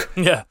 Fuck.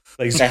 Yeah.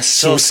 Like, they're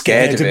so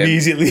scared of him.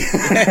 immediately.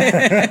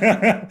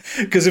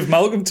 Because if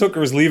Malcolm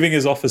Tucker is leaving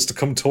his office to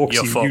come talk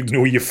to you, you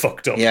know you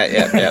fucked up. Yeah.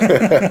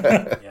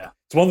 Yeah.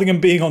 It's one thing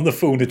in being on the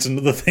phone, it's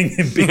another thing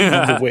in being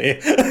on the way.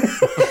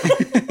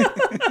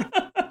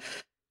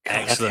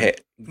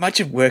 Excellent.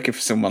 Imagine working for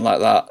someone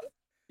like that.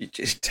 You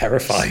just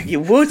terrifying.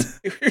 You would.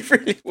 You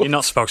really would. You're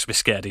not supposed to be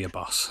scared of your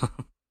boss.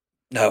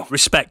 No.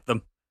 Respect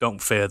them.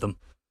 Don't fear them.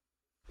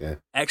 Yeah.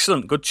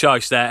 Excellent. Good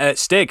choice there.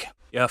 Stig,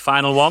 your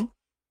final one?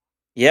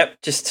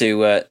 Yep, just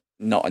to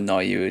not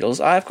annoy you, Oodles,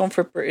 I've gone for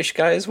a British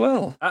guy as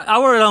well. I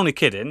were only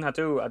kidding. I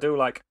do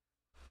like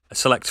a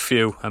select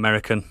few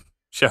American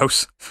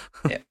shows.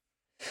 Yeah.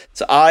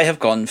 So I have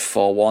gone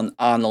for one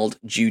Arnold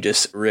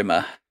Judas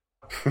Rimmer.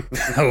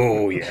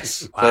 Oh,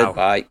 yes. Played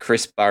by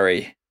Chris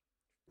Barry.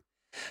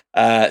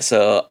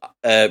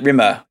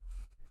 Rimmer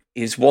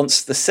is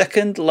once the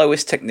second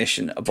lowest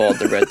technician aboard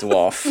the Red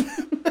Dwarf.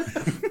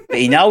 But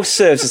he now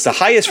serves as the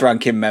highest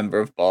ranking member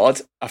of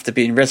board after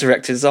being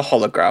resurrected as a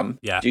hologram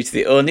due to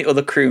the only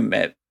other crew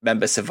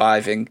member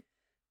surviving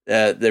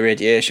the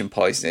radiation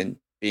poisoning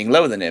being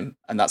lower than him,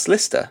 and that's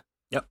Lister.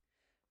 Yep.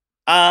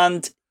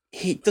 And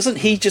he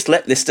just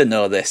let Lister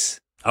know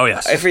this. Oh,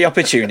 yes. Every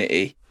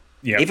opportunity.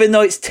 Even though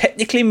it's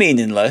technically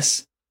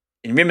meaningless,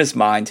 in Rimmer's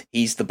mind,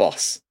 he's the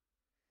boss.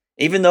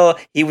 Even though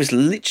he was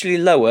literally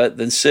lower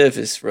than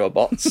service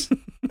robots.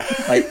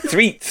 Like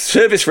 3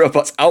 service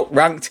robots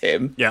outranked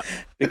him. Yeah.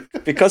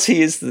 Because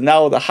he is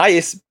now the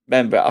highest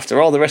member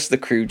after all the rest of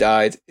the crew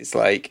died. It's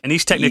like, and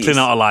he's technically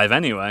not alive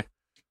anyway.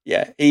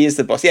 Yeah, he is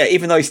the boss. Yeah,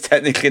 even though he's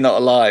technically not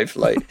alive.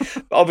 Like,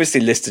 obviously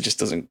Lister just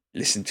doesn't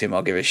listen to him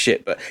or give a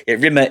shit. But yeah,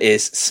 Rimmer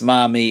is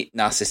smarmy,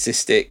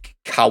 narcissistic,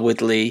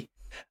 cowardly,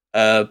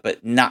 but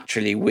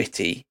naturally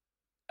witty.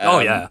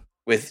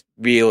 With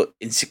real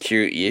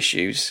insecurity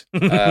issues.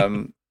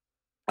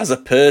 As a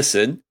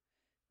person,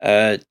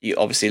 you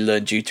obviously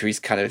learn due to his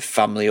kind of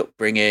family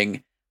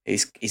upbringing.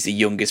 He's the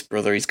youngest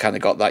brother. He's kind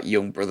of got that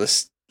young brother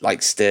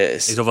like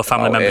status. His other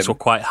family members were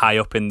quite high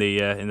up in the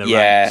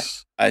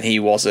ranks, and he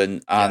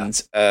wasn't. And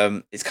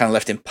it's kind of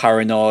left him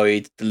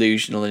paranoid,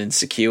 delusional, and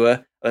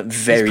insecure.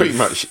 He's pretty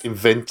much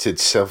invented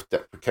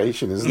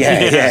self-deprecation, isn't he?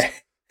 Yeah.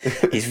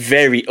 He's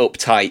very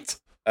uptight.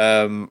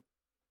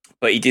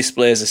 But he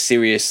displays a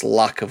serious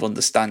lack of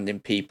understanding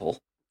people.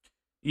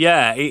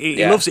 Yeah,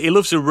 he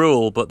loves a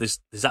rule, but there's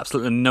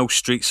absolutely no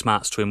street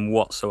smarts to him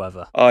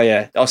whatsoever. Oh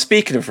yeah. Oh,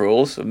 speaking of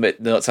rules,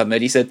 notes I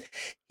made. He said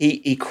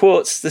he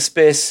quotes the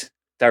space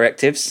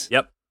directives.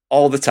 Yep.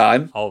 All the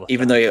time,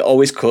 even though he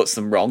always quotes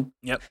them wrong.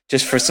 Yep.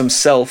 Just for some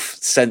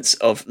sense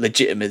of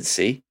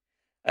legitimacy.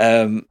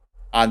 And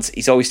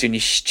he's always doing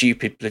his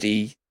stupid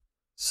bloody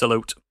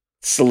salute.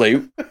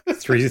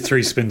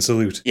 Three spin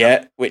salute.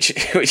 Yeah, which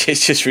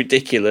is just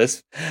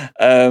ridiculous.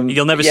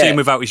 You'll never see him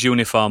without his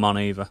uniform on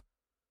either.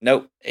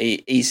 No,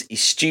 he's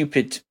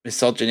stupid,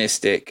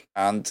 misogynistic,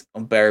 and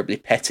unbearably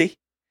petty.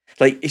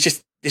 Like it's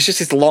just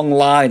this long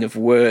line of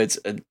words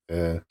and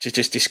to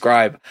just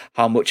describe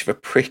how much of a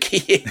prick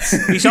he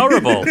is. He's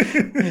horrible.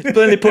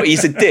 Plainly put,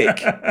 he's a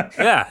dick.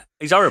 Yeah,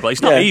 he's horrible.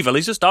 He's not evil.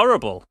 He's just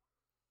horrible.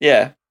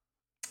 Yeah.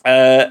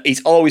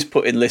 He's always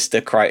putting Lister,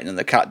 Crichton, and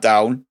the cat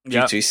down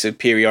due to his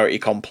superiority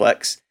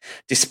complex.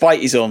 Despite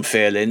his own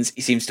failings,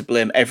 he seems to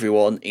blame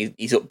everyone.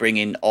 He's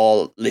upbringing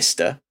all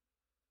Lister.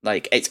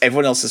 Like, it's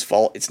everyone else's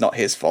fault. It's not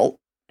his fault.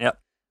 Yep.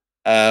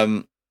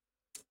 But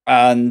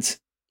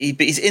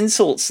his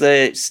insults,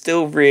 they're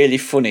still really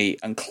funny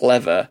and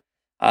clever.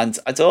 And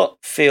I don't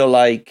feel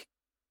like...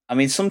 I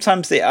mean,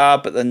 sometimes they are,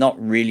 but they're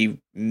not really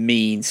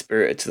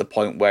mean-spirited to the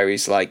point where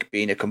he's, like,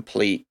 being a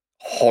complete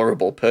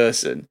horrible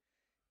person.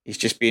 He's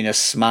just being a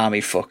smarmy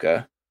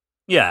fucker.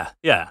 Yeah.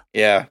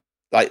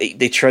 Like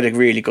they tread a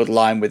really good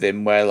line with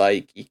him, where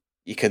like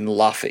you can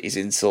laugh at his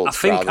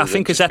insults. I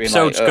think as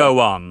episodes go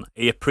on,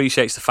 he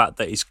appreciates the fact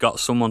that he's got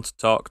someone to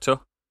talk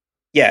to.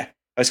 Yeah,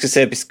 I was going to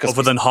say because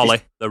other than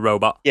Holly, the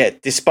robot. Yeah,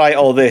 despite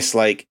all this,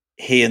 like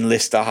he and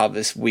Lister have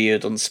this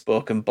weird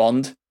unspoken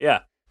bond.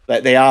 Yeah,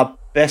 like they are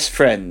best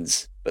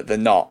friends, but they're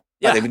not.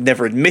 Like, they would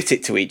never admit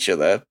it to each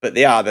other, but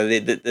they are. They're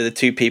the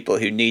two people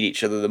who need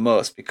each other the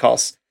most,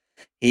 because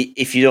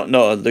if you don't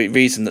know, the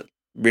reason that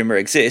Rimmer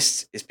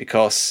exists is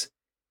because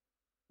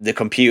the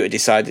computer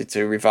decided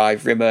to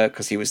revive Rimmer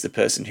because he was the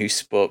person who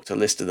spoke to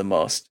Lister the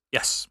most.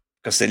 Yes.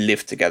 Because they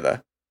lived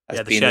together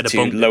as being shared the a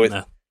two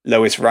bunk,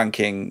 lowest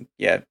ranking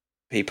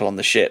people on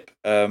the ship.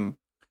 But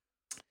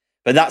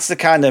that's the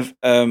kind of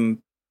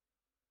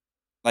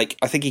like,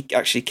 I think he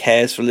actually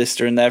cares for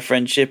Lister and their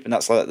friendship, and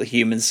that's like the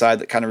human side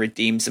that kind of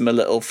redeems him a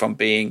little from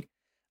being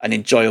an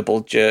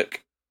enjoyable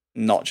jerk,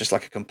 not just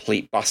like a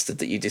complete bastard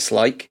that you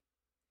dislike.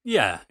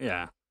 Yeah.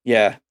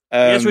 He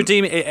has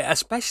redeemed,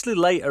 especially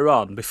later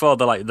on, before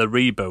the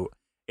reboot.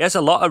 He has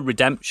a lot of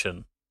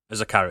redemption as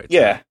a character.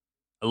 Yeah,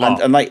 a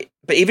lot. And like,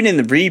 but even in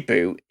the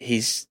reboot,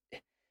 he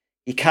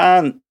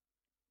can't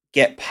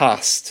get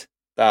past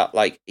that.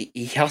 Like,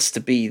 he has to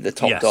be the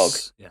top dog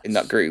in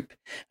that group,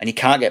 and he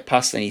can't get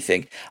past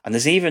anything. And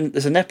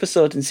there's an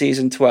episode in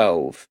season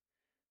 12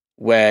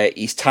 where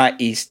he's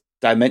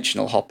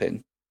dimensional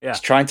hopping. Yeah. He's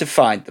trying to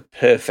find the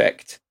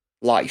perfect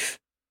life.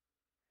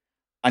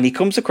 And he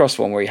comes across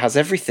one where he has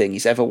everything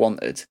he's ever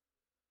wanted.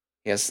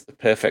 He has the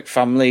perfect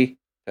family,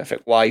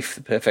 perfect wife,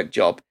 the perfect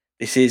job.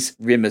 This is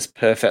Rimmer's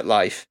perfect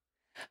life.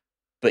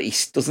 But he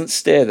doesn't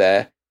stay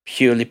there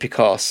purely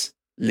because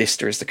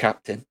Lister is the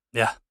captain.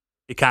 Yeah.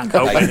 He can't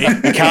cope.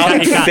 He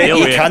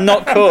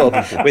cannot cope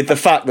with the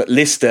fact that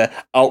Lister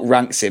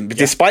outranks him,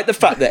 despite the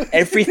fact that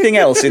everything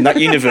else in that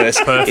universe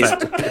is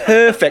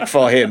perfect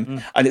for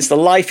him, and it's the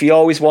life he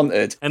always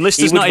wanted. And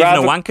Lister's not even a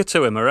wanker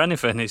to him or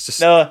anything. He's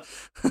just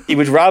he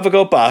would rather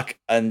go back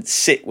and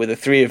sit with the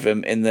three of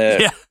them in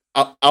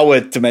our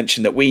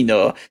dimension that we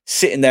know,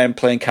 sitting there and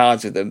playing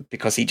cards with them,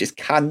 because he just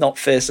cannot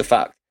face the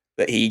fact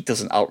that he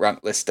doesn't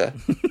outrank Lister,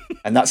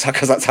 and that's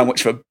how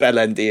much of a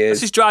bellend he is.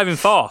 That's his driving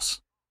force.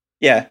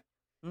 Yeah.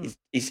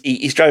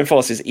 He's driving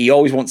forces. He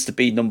always wants to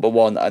be number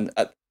one, and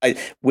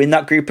win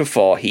that group of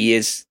four. He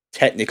is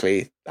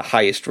technically the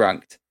highest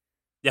ranked,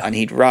 and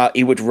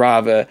he would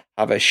rather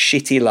have a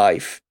shitty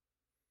life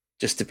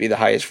just to be the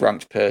highest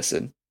ranked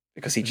person,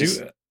 because he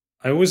just.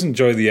 I always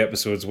enjoy the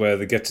episodes where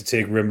they get to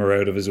take Rimmer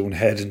out of his own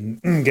head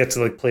and get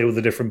to like play with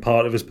a different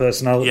part of his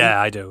personality.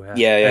 Yeah, I do.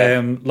 Yeah.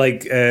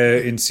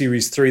 In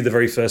series 3, the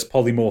very first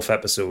polymorph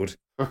episode,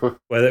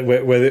 where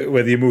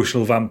the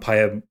emotional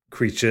vampire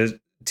creature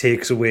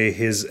takes away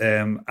his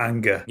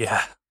anger.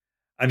 Yeah.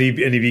 And he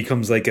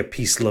becomes like a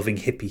peace-loving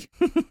hippie.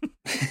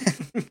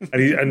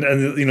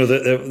 and you know,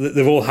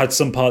 they've all had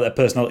some part of their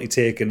personality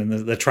taken,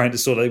 and they're trying to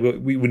sort of like,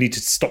 we need to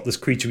stop this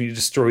creature, we need to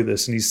destroy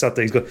this. And he's sat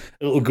there, he's got a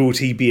little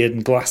goatee beard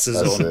and glasses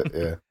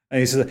on. And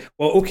he says,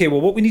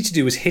 what we need to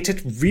do is hit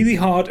it really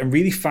hard and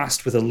really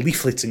fast with a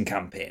leafleting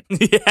campaign.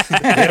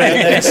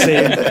 Yeah.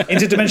 Saying,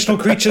 interdimensional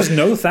creatures,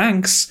 no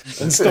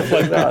thanks, and stuff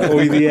like that. Or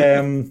I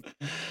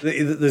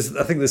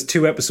think there's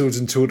 2 episodes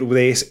in total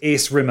with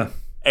Ace Rimmer.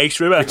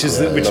 Ace Rimmer, which is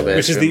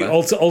the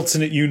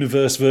alternate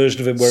universe version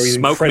of him, where he's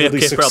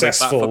incredibly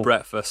successful for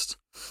breakfast.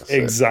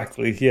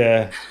 Exactly,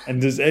 yeah.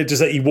 And just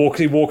that he walks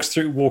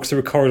through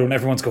a corridor, and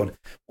everyone's going,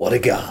 "What a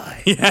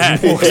guy!" Yeah,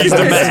 he's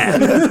the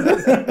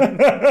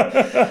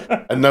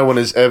man. And no one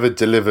has ever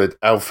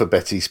delivered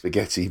alphabety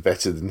spaghetti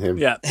better than him.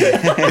 Yeah.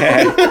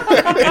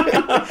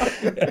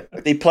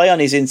 They play on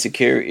his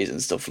insecurities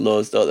and stuff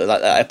loads, don't they?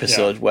 Like that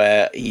episode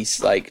where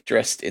he's like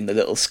dressed in the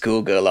little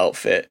schoolgirl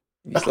outfit.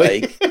 He's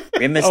like,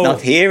 Rimmer's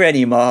not here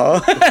anymore.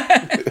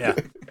 Yeah.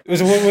 Was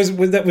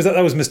that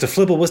Mr.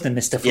 Flibble, wasn't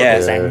it? Mr.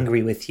 Flibble's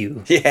angry with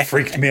you. Yeah.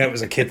 Freaked me out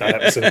as a kid, that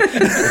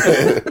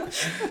episode.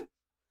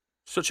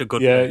 Such a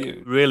good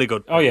one. Really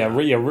good. Oh yeah,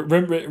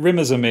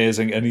 Rimmer's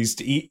amazing, and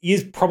he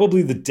is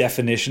probably the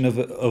definition of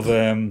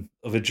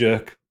a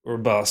jerk or a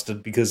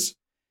bastard, because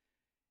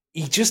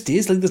he just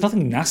is. Like, there's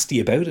nothing nasty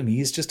about him.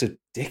 He's just a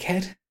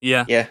dickhead.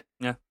 Yeah.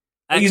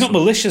 He's not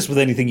malicious with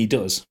anything he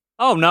does.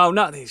 Oh no,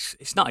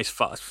 it's not his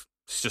fault.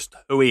 It's just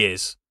who he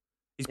is.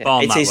 He's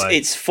born that way.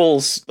 It's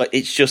false. Like,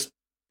 it's just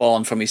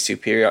born from his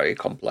superiority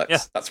complex. Yeah.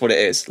 That's what it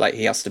is. Like,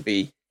 he has to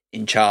be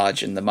in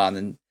charge and the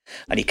man,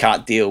 and he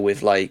can't deal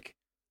with like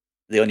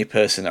the only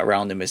person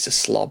around him is a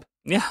slob.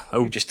 Yeah,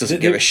 who just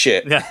doesn't give a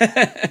shit. Yeah.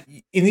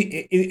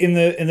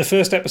 in the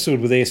first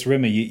episode with Ace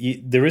Rimmer,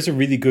 there is a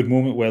really good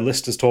moment where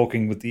Lister's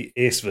talking with the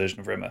Ace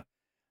version of Rimmer,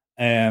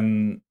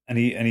 and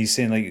he's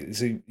saying, like,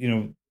 so, you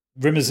know,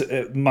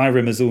 my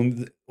Rimmer's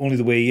only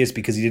the way he is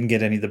because he didn't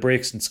get any of the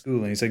breaks in school.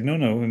 And he's like, no,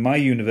 in my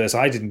universe,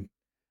 I didn't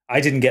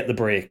get the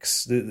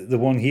breaks. The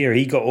one here,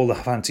 he got all the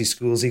fancy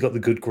schools, he got the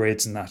good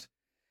grades and that.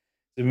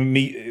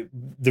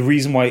 The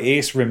reason why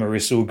Ace Rimmer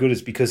is so good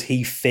is because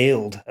he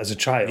failed as a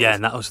child. Yeah,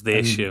 and that was the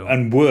issue.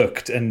 And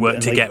worked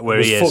to get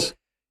where he is.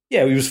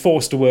 Yeah, he was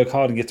forced to work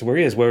hard and get to where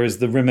he is. Whereas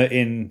the Rimmer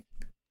in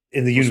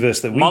the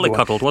universe that we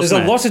mollycoddled, wasn't there's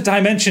a lot of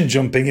dimension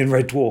jumping in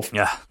Red Dwarf.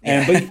 Yeah.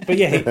 But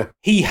yeah,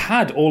 he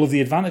had all of the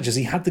advantages.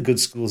 He had the good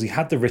schools. He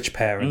had the rich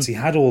parents. He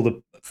had all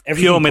the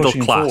everything pure middle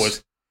class. Forward.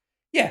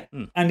 Yeah,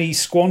 and he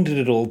squandered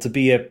it all to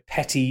be a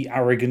petty,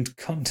 arrogant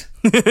cunt.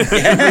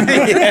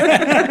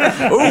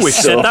 Oh, we've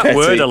So said that petty.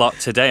 word a lot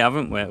today,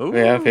 haven't we? Ooh.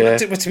 Yeah.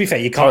 To be fair,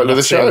 you Title can't of the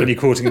not say it show. when you're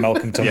quoting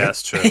Malcolm Turnbull. Yeah,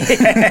 that's true.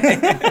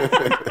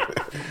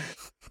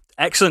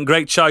 Excellent,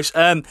 great choice.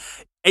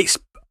 It's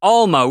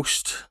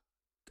almost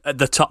at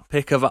the top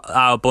pick of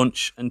our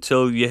bunch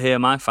until you hear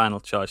my final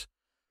choice.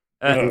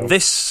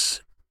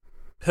 This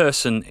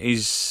person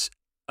is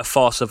a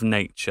force of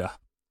nature.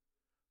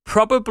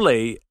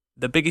 Probably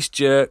the biggest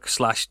jerk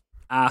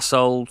 /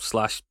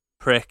 arsehole /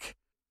 prick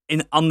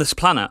on this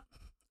planet.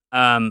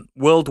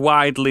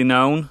 Worldwidely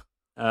known.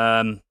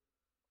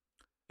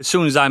 As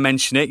soon as I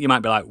mention it, you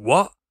might be like,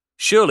 what?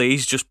 Surely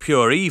he's just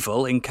pure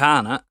evil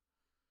incarnate.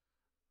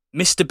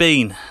 Mr.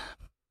 Bean.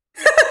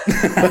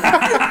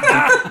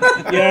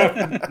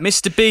 Yeah.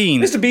 Mr.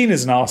 Bean. Mr. Bean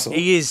is an arsehole.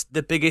 He is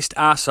the biggest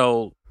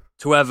arsehole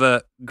to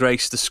ever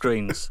grace the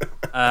screens.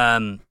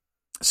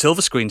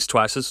 Silver screens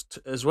twice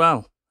as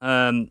well.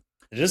 It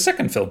is a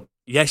second film.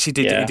 Yes, he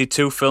did. Yeah. He did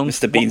 2 films.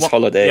 Mr. Bean's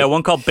Holiday. Yeah,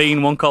 one called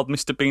Bean, one called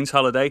Mr. Bean's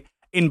Holiday.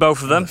 In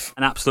both of them,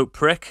 an absolute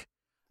prick.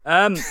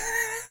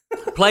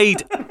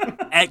 Played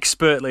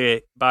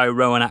expertly by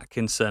Rowan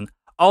Atkinson.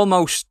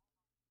 Almost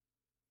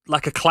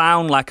like a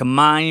clown, like a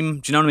mime.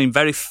 Do you know what I mean?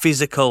 Very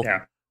physical.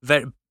 Yeah.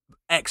 Very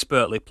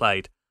expertly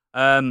played.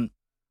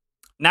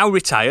 Now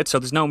retired, so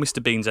there's no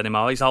Mr. Beans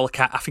anymore. He's all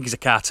I think he's a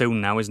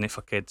cartoon now, isn't it,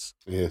 for kids?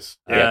 Yes.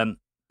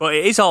 But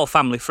it is all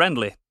family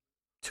friendly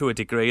to a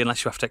degree,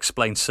 unless you have to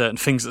explain certain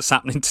things that's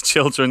happening to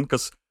children,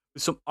 because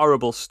there's some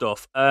horrible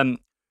stuff.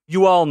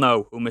 You all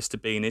know who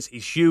Mr. Bean is.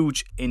 He's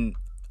huge in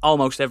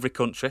almost every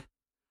country.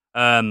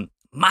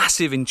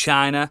 Massive in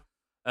China,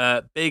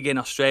 big in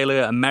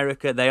Australia,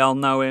 America. They all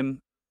know him.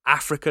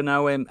 Africa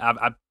know him.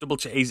 I double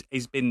check.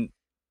 He's been.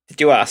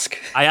 Did you ask?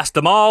 I asked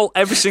them all,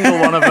 every single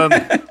one of them.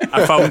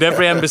 I phoned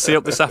every embassy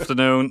up this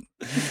afternoon.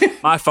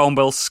 My phone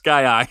bill's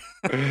sky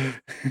high.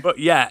 But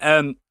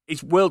yeah,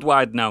 he's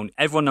worldwide known.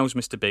 Everyone knows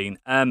Mr. Bean.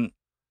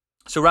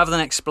 So rather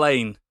than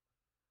explain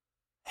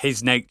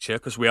his nature,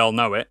 because we all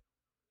know it,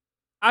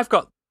 I've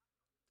got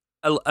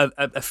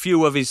a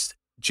few of his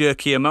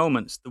jerkier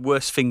moments, the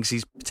worst things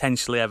he's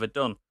potentially ever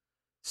done.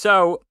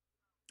 So,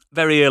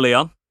 very early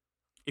on,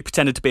 he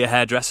pretended to be a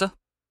hairdresser.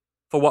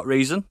 For what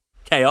reason?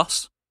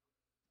 Chaos.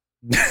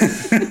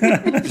 Just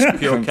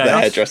pure The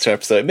chaos. hairdresser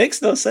episode. It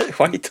makes no sense.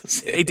 Why he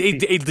does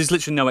it? There's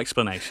literally no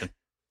explanation.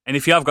 And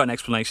if you have got an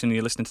explanation and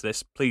you're listening to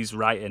this, please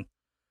write in.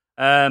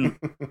 On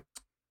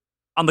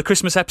the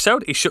Christmas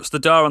episode, he shuts the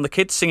door on the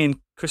kids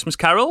singing Christmas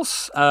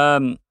carols.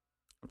 Go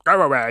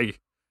away.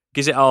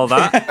 Gives it all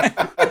that.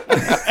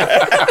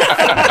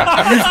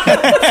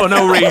 For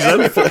no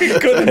reason. Fucking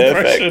good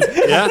impression.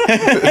 Yeah,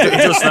 he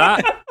does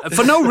that.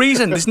 For no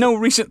reason. There's no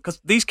reason, because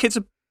these kids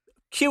are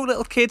cute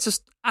little kids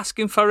just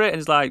asking for it, and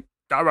he's like,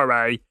 go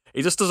away.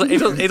 He just doesn't. He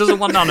doesn't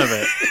want none of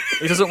it.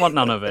 He doesn't want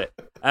none of it.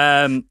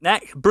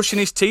 Next, brushing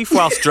his teeth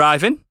whilst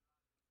driving.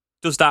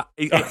 Does that?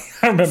 I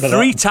remember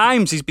three that.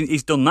 times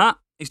he's done that.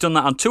 He's done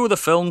that on 2 of the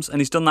films,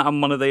 and he's done that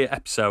on one of the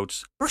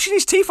episodes. Brushing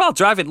his teeth while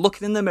driving,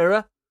 looking in the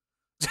mirror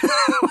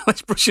while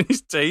he's brushing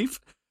his teeth.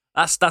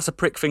 That's a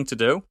prick thing to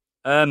do.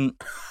 On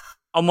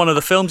one of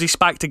the films, he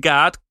spiked a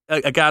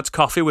guard's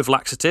coffee with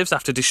laxatives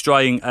after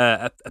destroying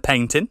a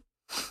painting.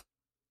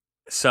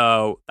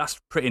 So that's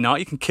pretty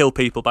naughty. You can kill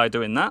people by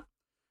doing that.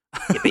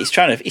 Yeah, but he's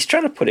trying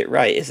to put it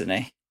right, isn't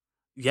he?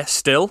 Yes,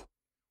 still.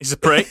 He's a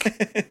prick.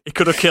 He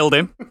could have killed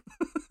him.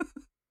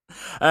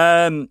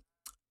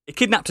 He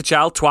kidnapped a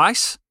child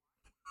twice.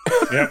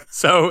 Yeah.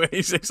 So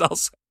he's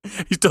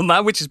done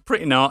that, which is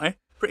pretty naughty.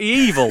 Pretty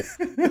evil,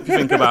 if you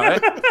think about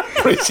it.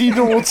 Pretty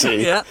naughty.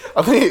 Yeah.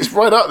 I think it's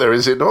right up there,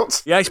 is it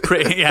not? Yeah, he's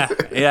pretty, yeah.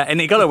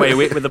 And he got away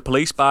with the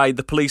police by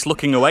the police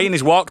looking away, and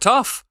he's walked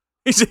off.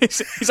 He's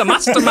a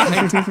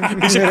mastermind.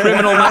 He's a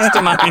criminal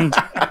mastermind.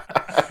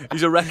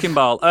 He's a wrecking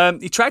ball.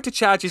 He tried to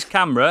charge his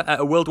camera at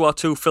a World War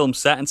II film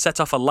set and set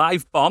off a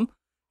live bomb,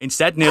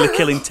 instead nearly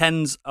killing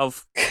tens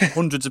of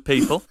hundreds of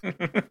people.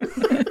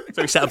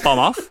 So he set a bomb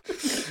off.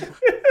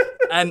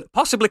 And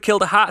possibly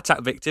killed a heart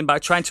attack victim by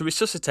trying to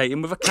resuscitate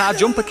him with a car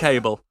jumper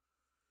cable.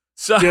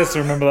 So, Yes, I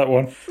remember that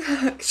one.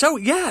 so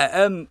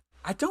yeah,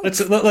 I don't.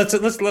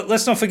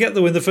 Let's not forget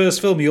though. In the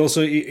first film, he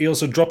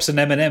also drops an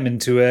M&M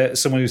into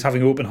someone who's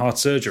having open heart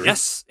surgery.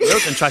 Yes, he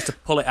does, and tries to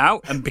pull it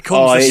out and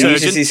becomes the he surgeon.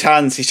 uses his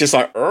hands. He's just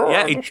like,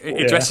 Yeah,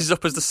 he dresses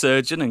up as the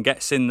surgeon and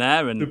gets in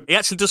there, and he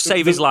actually does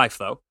save his life,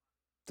 though.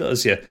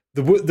 Does, yeah.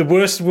 The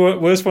worst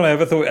one I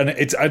ever thought, and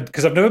it's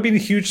because I've never been a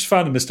huge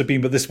fan of Mr.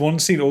 Bean, but this one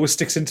scene always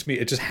sticks into me.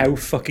 It's just how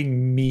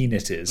fucking mean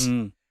it is.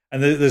 And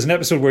there's an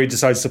episode where he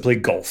decides to play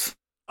golf.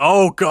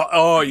 Oh god!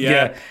 Oh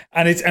yeah.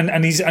 And it's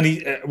when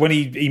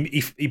he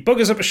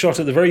buggers up a shot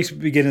at the very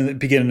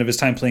beginning of his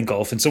time playing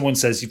golf, and someone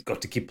says you've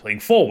got to keep playing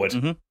forward.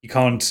 Mm-hmm. You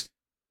can't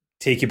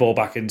take your ball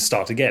back and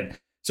start again.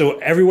 So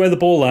everywhere the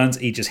ball lands,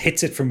 he just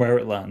hits it from where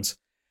it lands.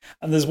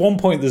 And there's one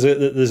point there's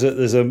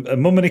a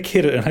mum and a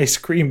kid at an ice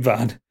cream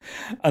van,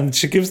 and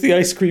she gives the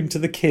ice cream to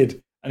the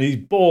kid, and his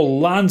ball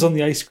lands on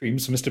the ice cream.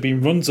 So Mr.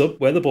 Bean runs up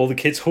where the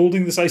kid's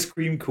holding this ice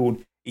cream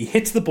cone, He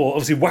hits the ball,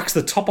 obviously whacks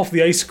the top off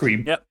the ice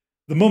cream. Yep.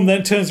 The mum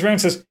then turns around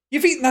and says,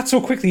 "You've eaten that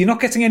so quickly, you're not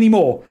getting any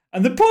more."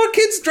 And the poor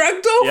kid's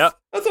dragged off. Yep.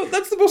 I thought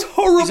that's the most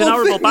horrible He's an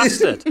horrible thing.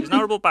 bastard. He's an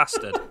horrible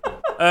bastard.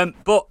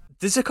 But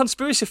there's a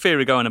conspiracy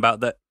theory going about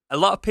that a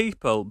lot of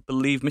people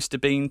believe Mr.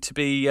 Bean to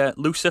be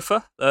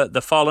Lucifer,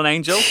 the fallen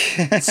angel,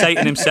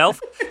 Satan himself.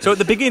 So at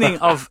the beginning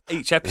of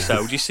each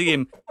episode, you see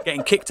him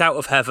getting kicked out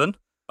of heaven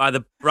by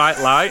the bright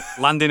light,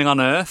 landing on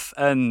Earth.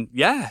 And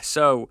yeah,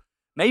 so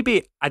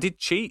maybe I did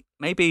cheat.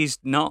 Maybe he's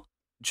not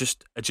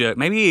just a jerk.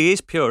 Maybe he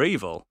is pure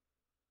evil.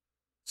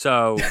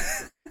 So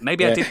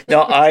maybe I did.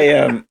 No,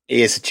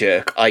 he is a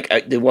jerk.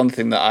 The one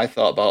thing that I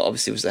thought about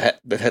obviously was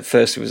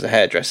first was the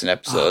hairdressing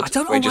episode. I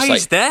don't know where why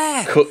he's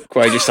there.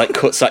 Where he just like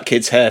cuts that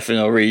kid's hair for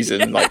no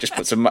reason, and like just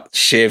puts some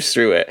shaves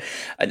through it.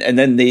 And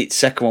then the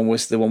second one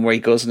was the one where he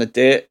goes on a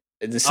date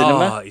in the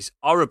cinema. Oh, he's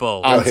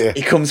horrible. And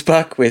he comes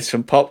back with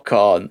some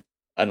popcorn.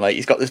 And like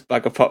he's got this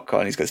bag of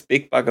popcorn, he's got this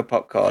big bag of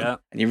popcorn,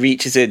 and he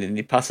reaches in and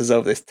he passes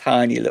over this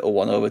tiny little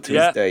one over to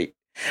his date.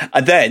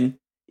 And then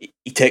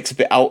he takes a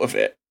bit out of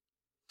it.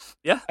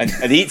 Yeah. And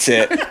eats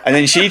it. And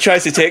then she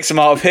tries to take some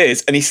out of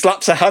his and he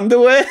slaps her hand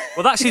away.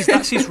 Well, that's his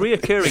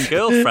reoccurring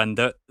girlfriend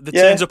that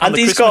turns up on and the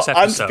he's Christmas got,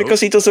 episode. And because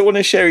he doesn't want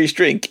to share his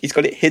drink, he's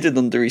got it hidden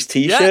under his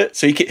t-shirt.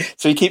 So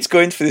he keeps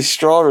going for this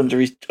straw under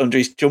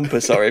his jumper,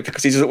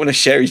 because he doesn't want to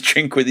share his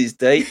drink with his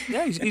date.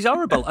 Yeah, he's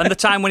horrible. And the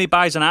time when he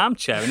buys an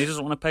armchair and he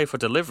doesn't want to pay for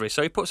delivery,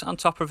 so he puts it on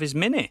top of his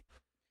Mini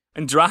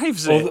and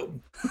drives it.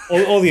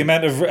 All the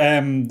amount of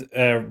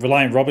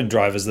Reliant Robin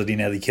drivers that he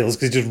nearly kills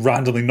because he just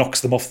randomly knocks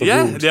them off the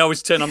road. They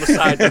always turn on the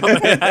side,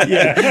 don't they?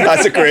 Yeah.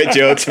 That's a great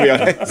joke, to be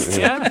honest.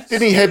 Yeah.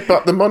 Didn't he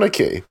headbutt the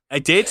monarchy? I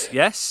did,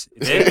 yes. He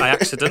did, by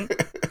accident.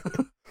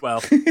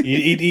 Well,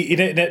 he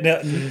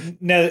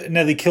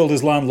nearly killed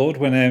his landlord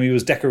when he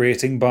was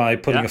decorating by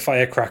putting a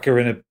firecracker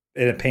in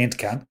a paint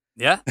can.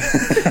 Yeah.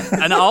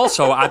 And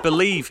also, I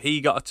believe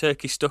he got a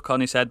turkey stuck on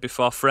his head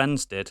before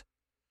Friends did.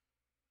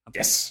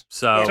 Yes.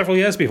 So several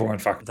years before, in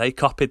fact. They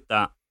copied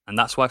that, and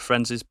that's why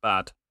Friends is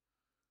bad.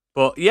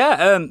 But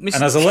yeah, and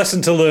as a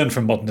lesson to learn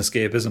from modern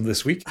escapism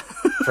this week,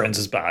 Friends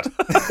is bad.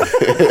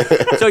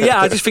 So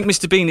yeah, I just think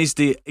Mr. Bean is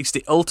the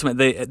ultimate,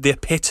 the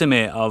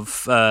epitome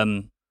of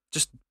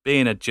just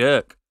being a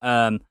jerk.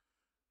 Like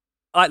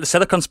I said,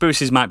 the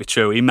conspiracies might be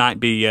true. He might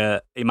be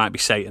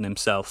Satan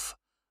himself.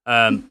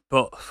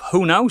 But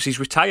who knows? He's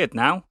retired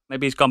now.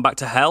 Maybe he's gone back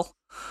to hell,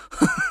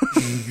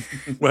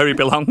 where he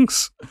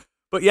belongs.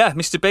 But yeah,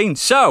 Mr. Bean.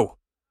 So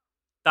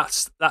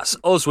that's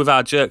us with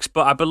our jerks.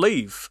 But I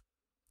believe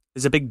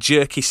there's a big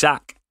jerky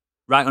sack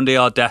right under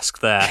your desk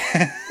there.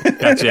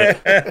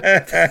 Gadget.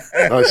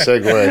 Nice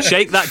segue.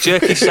 Shake that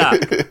jerky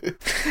sack.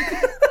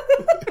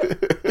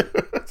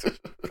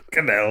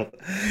 Fucking hell.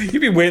 You've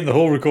been waiting the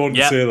whole recording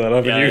to say that,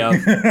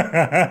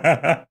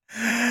 haven't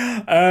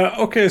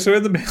you? Okay, so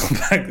in the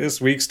mailbag this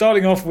week,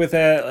 starting off with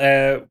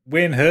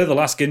Wayne Her, the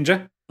last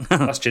ginger.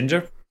 Last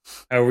ginger.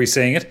 How are we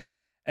saying it?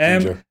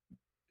 Ginger.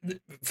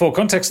 For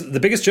context, the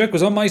biggest jerk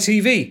was on my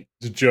TV.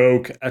 It's a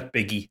joke at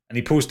Biggie, and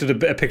he posted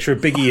a picture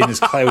of Biggie in his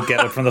cloud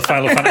getup from the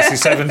Final Fantasy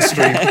VII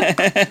stream.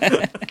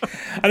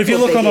 And if you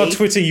look on our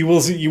Twitter, you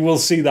will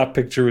see that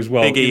picture as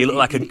well. Biggie, you look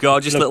like a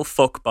gorgeous little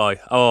fuck boy.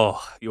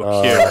 Oh, you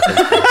are cute.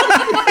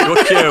 You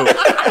are cute.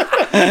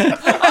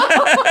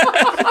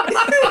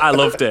 I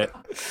loved it.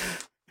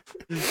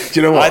 Do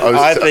you know what?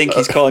 I think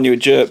he's calling you a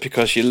jerk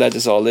because you led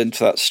us all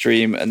into that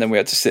stream and then we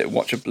had to sit and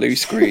watch a blue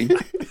screen.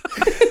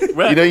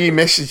 You know, you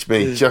messaged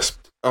me just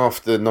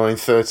after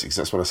 9:30 because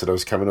that's when I said I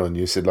was coming on.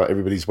 You said, like,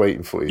 everybody's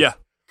waiting for you. Yeah.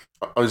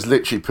 I was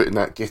literally putting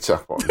that get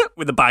up on.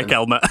 With the bike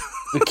helmet.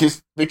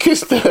 Because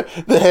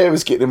the hair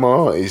was getting in my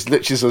eyes.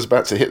 Literally, as I was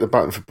about to hit the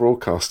button for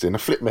broadcasting, I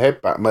flipped my head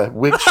back, my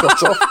wig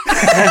shot off. So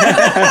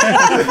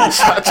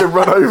I had to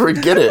run over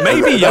and get it.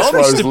 Maybe you're that's why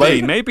I was Mr. late.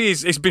 Bean. Maybe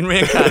he's been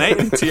reincarnated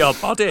into your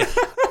body.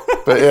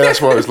 But yeah,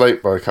 that's why I was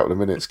late by a couple of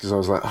minutes because I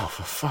was like, oh,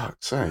 for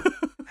fuck's sake.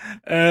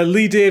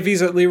 Lee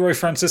Davies at Leroy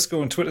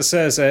Francisco on Twitter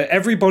says,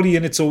 everybody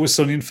in It's Always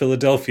Sunny in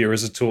Philadelphia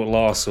is a total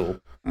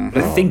arsehole. But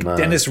I think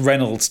Dennis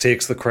Reynolds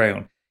takes the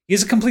crown.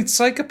 He's a complete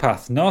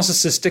psychopath,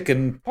 narcissistic,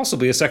 and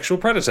possibly a sexual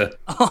predator.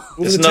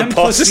 There's no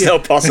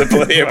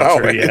possibility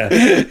about it.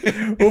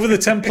 Yeah. Over the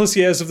 10 plus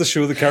years of the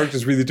show, the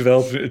character's really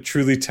developed a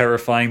truly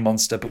terrifying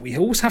monster, but we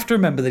always have to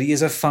remember that he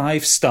is a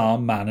 5-star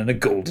man and a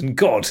golden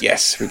god.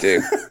 Yes, we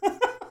do.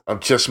 I'm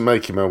just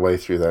making my way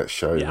through that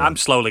show. Yeah, man. I'm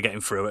slowly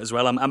getting through it as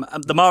well.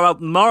 The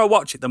more I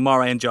watch it, the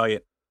more I enjoy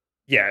it.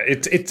 Yeah,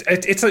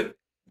 it's a.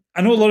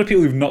 I know a lot of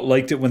people who've not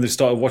liked it when they've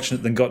started watching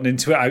it, then gotten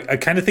into it. I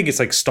kind of think it's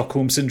like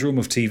Stockholm syndrome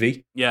of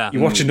TV. Yeah, you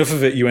watch enough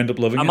of it, you end up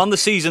loving it. I'm on the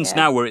seasons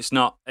now where it's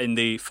not in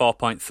the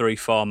 4.3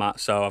 format,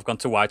 so I've gone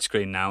to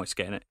widescreen now. It's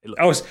getting it.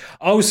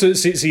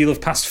 So you'll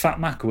have passed Fat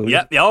Mac, will you?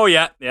 Yeah. Oh,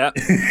 yeah.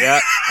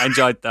 I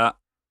enjoyed that.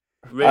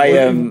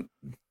 Really.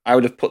 I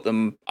would have put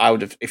them.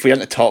 If we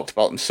hadn't talked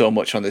about them so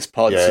much on this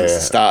pod since the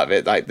start of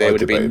it. Like they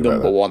would have been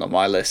number one on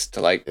my list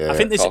to like. I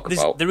think talk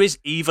about. there is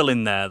evil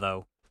in there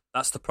though.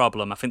 That's the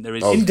problem. I think there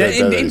is. In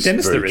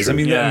Dennis, there is. I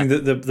mean, Yeah.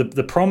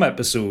 the prom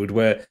episode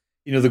where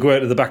they go out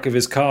to the back of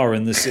his car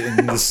and they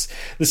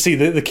see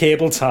the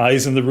cable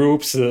ties and the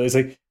ropes. It's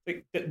like,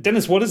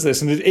 Dennis, what is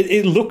this? And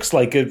it looks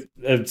like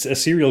a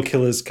serial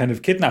killer's kind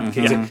of kidnapping.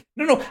 He's like,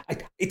 no,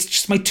 it's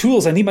just my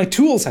tools. I need my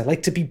tools. I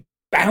like to be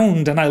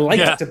bound and I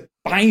like to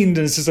bind.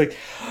 And it's just like,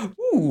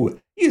 ooh,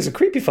 he's a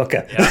creepy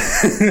fucker.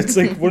 Yeah. It's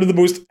like one of the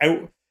most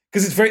out,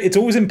 because it's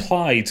always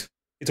implied.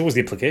 It's always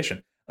the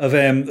implication of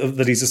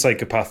that he's a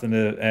psychopath and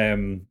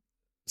a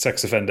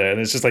sex offender,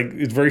 and it's just like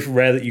it's very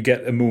rare that you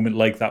get a moment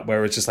like that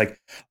where it's just like,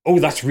 oh,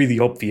 that's really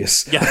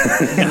obvious. Yeah.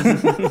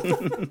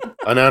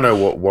 I now know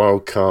what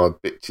wild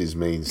card bitches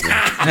means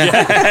now.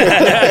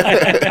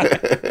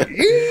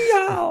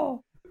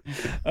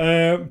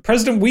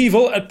 President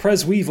Weevil at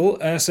Pres Weevil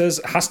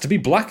says, has to be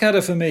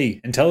Blackadder for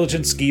me.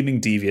 Intelligent, scheming,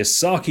 devious,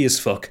 sarky as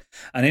fuck,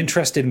 and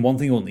interested in one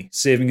thing only,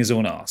 saving his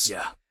own arse.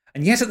 Yeah.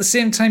 And yet at the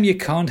same time you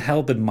can't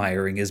help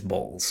admiring his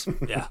balls.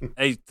 Yeah.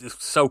 He's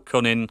so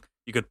cunning.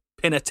 You could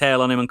pin a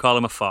tail on him and call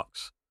him a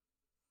fox.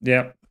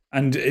 Yeah.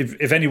 And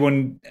if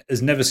anyone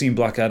has never seen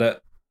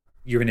Blackadder,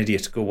 you're an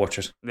idiot. Go watch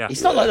it. Yeah.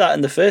 He's not like that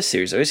in the first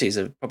series, though, is he? He's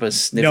a proper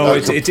sniveler. No,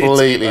 It's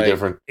completely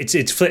different.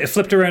 It's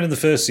flipped around in the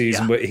first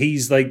season, but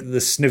he's like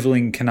the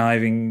sniveling,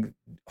 conniving,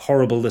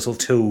 horrible little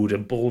toad,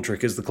 and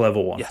Baldrick is the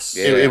clever one. Yes.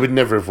 It would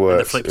never have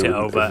worked. They flipped it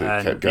over. if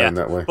it kept going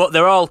that way. But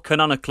they're all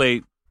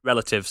canonically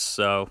relatives,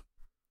 so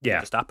it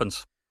just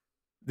happens.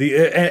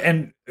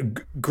 The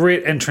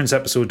great entrance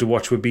episode to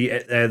watch would be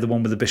the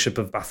one with the Bishop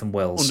of Bath and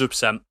Wells.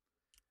 100%.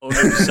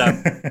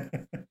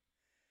 100%.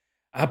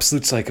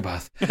 Absolute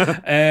psychopath.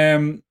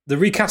 The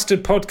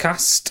Recasted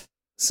podcast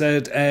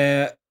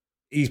said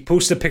he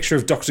posted a picture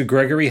of Dr.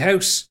 Gregory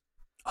House.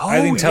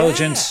 Highly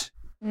intelligent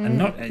and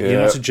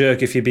you're not a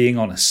jerk if you're being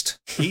honest.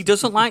 He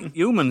doesn't like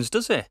humans,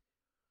 does he?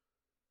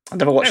 I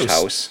never watched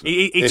House.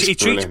 He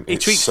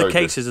treats the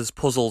cases as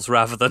puzzles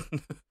rather than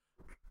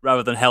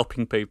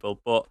helping people,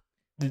 but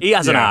he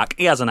has an arc.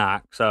 He has an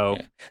arc. So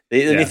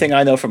the only thing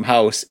I know from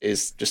House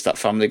is just that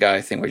Family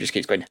Guy thing where he just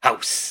keeps going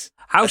House.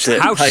 House is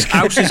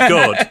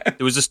good. There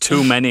was just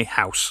too many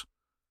House.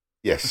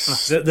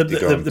 Yes.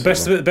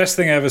 The best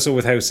thing I ever saw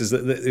with House is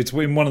that it's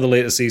in one of the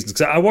later seasons,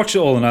 because I watched it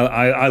all and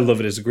I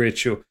love it. It's a great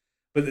show.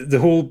 But the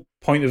whole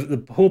point of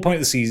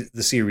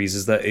the series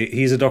is that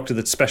he's a doctor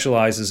that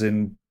specializes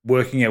in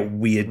working out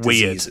weird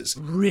diseases.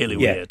 Really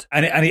weird.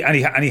 And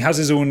he has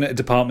his own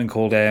department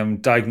called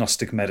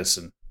Diagnostic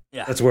Medicine.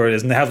 Yeah. That's where it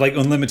is. And they have like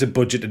unlimited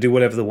budget to do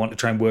whatever they want to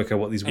try and work out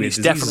what these weird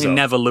diseases are. And it's definitely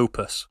never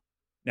lupus.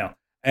 No.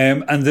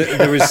 And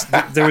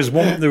there was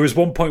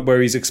one point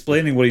where he's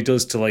explaining what he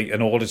does to like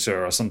an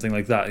auditor or something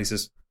like that. He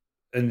says,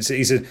 so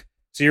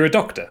you're a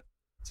doctor?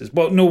 He says,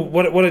 well, no,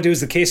 what I do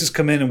is the cases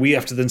come in and we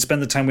have to then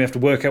spend the time, we have to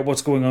work out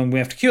what's going on, we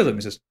have to cure them.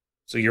 He says,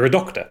 so you're a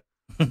doctor?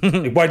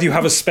 Like, why do you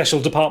have a special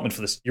department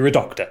for this? You're a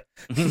doctor.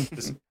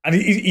 And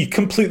he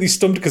completely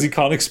stumped because he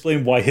can't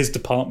explain why his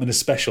department is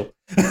special.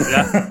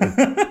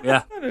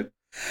 Yeah.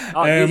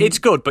 It's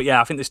good, but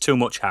I think there's too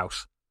much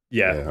House.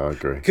 Yeah, I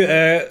agree.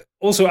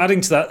 Also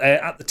adding to that,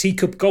 at the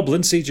Teacup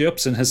Goblin, CJ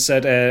Upson has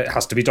said it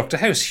has to be Dr.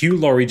 House. Hugh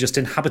Laurie just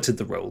inhabited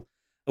the role.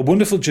 A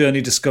wonderful journey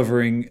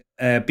discovering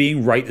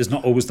being right is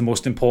not always the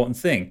most important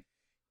thing.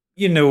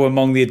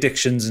 Among the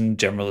addictions and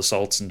general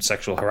assaults and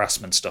sexual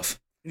harassment stuff.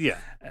 Yeah.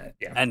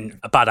 And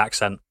a bad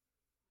accent.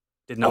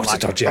 Did not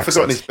like it. I've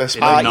forgotten his best.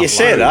 You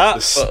say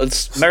that,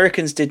 but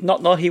Americans did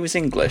not know he was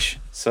English,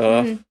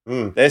 so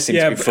they seem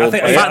to be fooled. The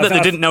fact that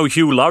they didn't know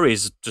Hugh Laurie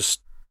is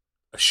just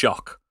a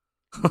shock.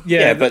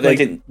 Yeah, but they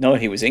didn't know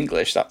he was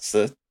English. That's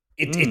the.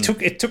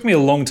 It took me a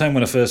long time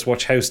when I first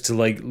watched House to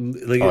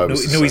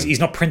he's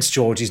not Prince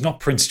George. He's not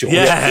Prince George.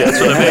 Yeah,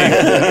 that's what I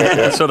mean.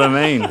 That's what I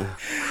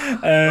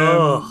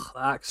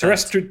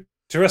mean.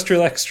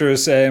 Terrestrial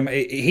Extras,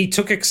 he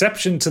took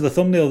exception to the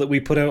thumbnail that we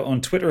put out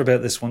on Twitter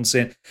about this one,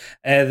 saying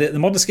the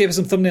Modern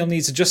Escapism thumbnail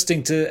needs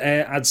adjusting to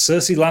add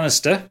Cersei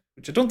Lannister,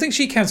 which I don't think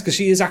she counts because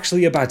she is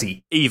actually a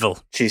baddie. Evil.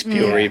 She's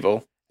pure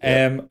evil.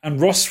 And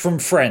Ross from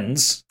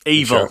Friends.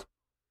 Evil.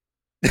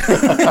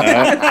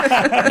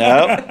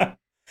 No.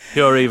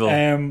 Pure evil.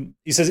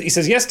 He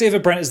says, yes,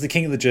 David Brent is the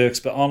king of the jerks,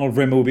 but Arnold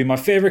Rimmer would be my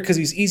favourite because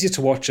he's easier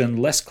to watch and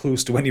less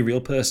close to any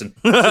real person.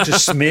 Such a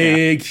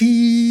smeg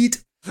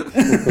heat.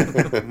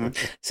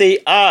 See,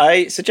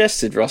 I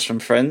suggested Ross from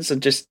Friends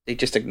and he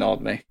just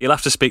ignored me. You'll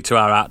have to speak to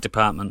our art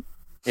department.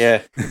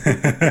 Yeah.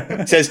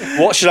 He says,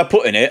 what should I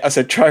put in it? I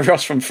said, try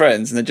Ross from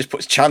Friends, and then just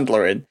puts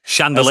Chandler in.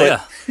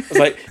 Chandelier. I was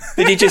like,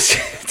 did he just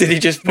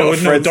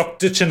put no,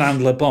 Dr.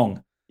 Chandler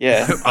Bong.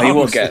 Yeah, he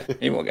won't get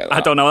that. I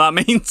don't know what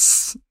that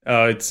means.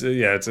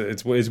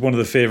 It's one of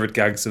the favourite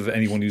gags of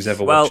anyone who's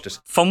ever watched it.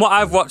 From what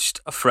I've watched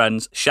of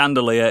Friends,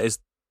 Chandelier is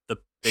the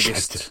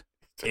biggest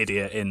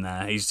idiot in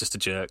there. He's just a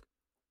jerk.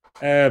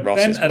 Ben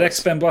at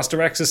XBen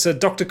Blaster X has said,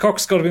 Dr.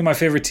 Cox's got to be my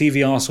favourite TV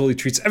arsehole. He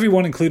treats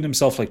everyone, including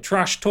himself, like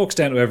trash, talks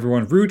down to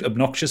everyone, rude,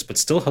 obnoxious, but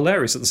still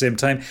hilarious at the same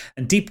time.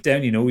 And deep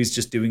down, he's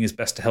just doing his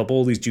best to help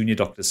all these junior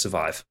doctors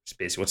survive. Which is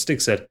basically what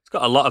Stig said. He's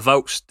got a lot of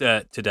votes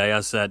today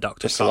as Dr.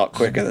 Cox. Just a lot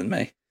quicker than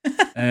me.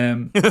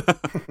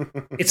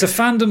 It's a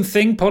Fandom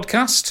Thing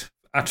podcast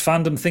at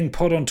Fandom Thing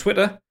Pod on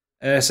Twitter.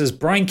 Says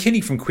Brian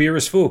Kinney from Queer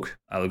as Folk.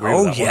 I'll agree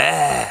with that one.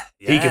 Yeah.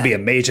 He can be a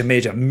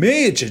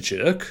major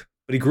jerk,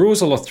 but he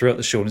grows a lot throughout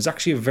the show and is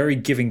actually a very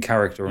giving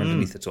character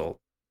underneath it all.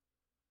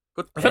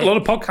 Good. I've had a lot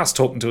of podcasts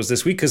talking to us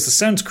this week because the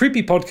Sounds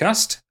Creepy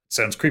podcast,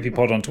 Sounds Creepy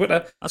Pod on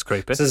Twitter, That's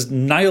creepy. says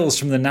Niles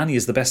from The Nanny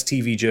is the best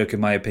TV jerk in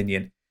my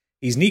opinion.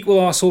 He's an equal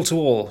arsehole to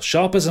all,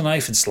 sharp as a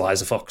knife and sly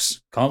as a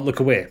fox. Can't look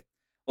away.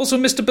 Also,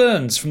 Mr.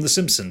 Burns from The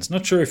Simpsons.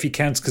 Not sure if he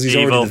counts because he's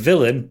Evil. already the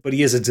villain, but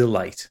he is a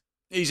delight.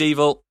 He's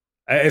evil.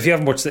 If you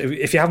haven't watched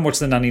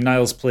The Nanny,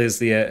 Niles plays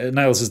the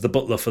Niles is the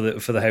butler for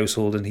the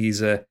household, and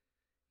he's an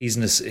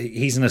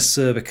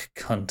acerbic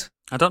cunt.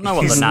 I don't know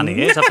what the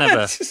nanny is. I've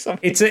never. It's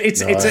a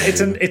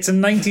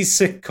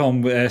 90s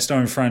sitcom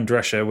starring Fran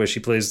Drescher where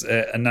she plays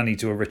a nanny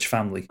to a rich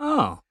family.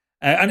 Oh.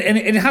 And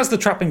it has the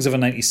trappings of a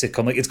 90s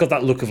sitcom. Like, it's got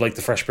that look of like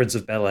the Fresh Prince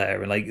of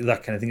Bel-Air and like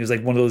that kind of thing. It was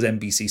like one of those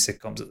NBC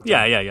sitcoms at the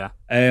time.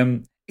 Yeah.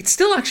 It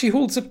still actually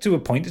holds up to a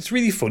point. It's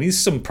really funny. There's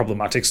some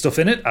problematic stuff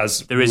in it,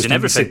 as There is in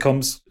everything.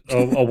 sitcoms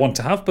are want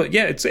to have. But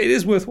yeah, it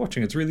is worth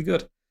watching. It's really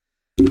good.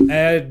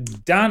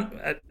 Dan,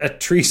 a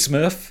tree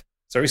smurf.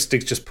 Sorry,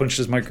 Stig just punched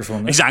his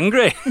microphone there. He's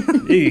angry.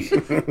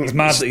 He's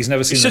mad that he's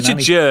never seen He's The such a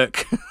Nanny.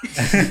 jerk.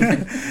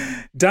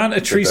 Dan,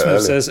 a tree Bit smurf,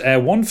 early. says,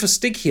 one for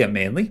Stig here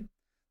mainly.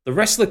 The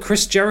wrestler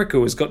Chris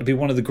Jericho has got to be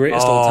one of the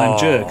greatest all-time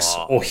jerks,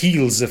 or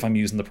heels if I'm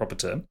using the proper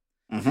term.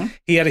 Mm-hmm.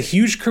 He had a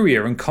huge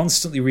career and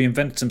constantly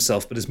reinvented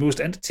himself, but his most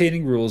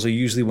entertaining roles are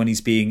usually when he's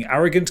being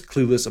arrogant,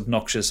 clueless,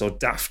 obnoxious, or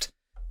daft.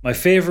 My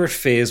favourite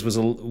phase was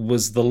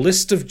the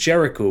list of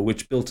Jericho,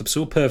 which built up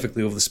so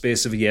perfectly over the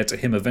space of a year to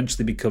him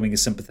eventually becoming a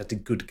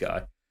sympathetic good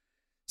guy.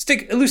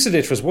 Stig,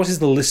 elucidate for us, what is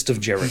the list of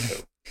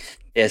Jericho?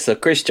 Yeah, so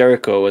Chris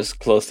Jericho was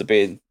close to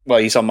being, well,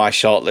 he's on my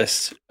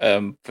shortlist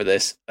for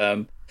this.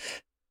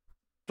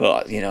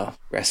 But,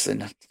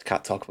 wrestling, I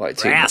can't talk about it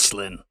too much.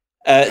 Wrestling.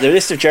 The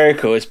list of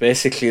Jericho is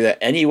basically that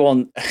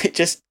anyone, it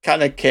just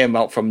kind of came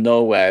out from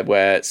nowhere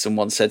where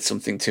someone said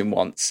something to him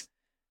once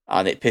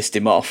and it pissed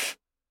him off.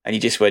 And he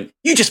just went,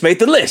 "You just made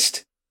the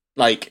list."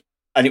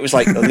 And it was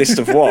like, a list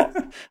of what?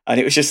 And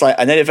it was just like,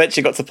 and then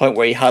eventually got to the point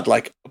where he had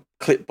like a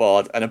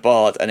clipboard and a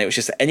board. And it was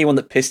just that anyone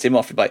that pissed him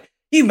off, he'd be like,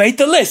 "You made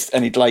the list."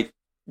 And he'd like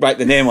write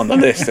the name on the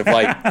list of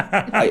like,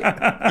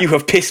 "You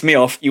have pissed me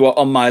off. You are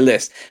on my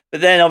list."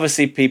 But then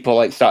obviously people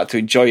like started to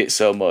enjoy it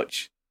so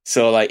much.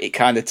 So like it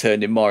kind of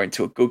turned him more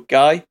into a good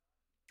guy.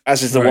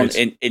 As is the one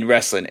in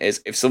wrestling is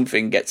if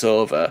something gets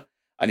over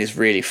and is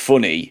really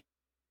funny,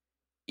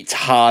 it's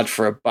hard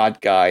for a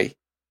bad guy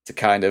to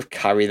kind of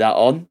carry that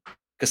on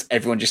because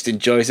everyone just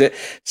enjoys it.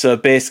 So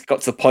basically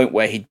got to the point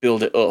where he'd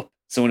build it up.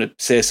 Someone would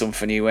say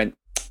something, he went,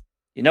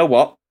 "You know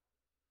what?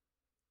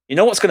 You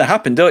know what's going to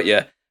happen, don't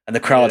you?" And the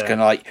crowd kind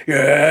of like,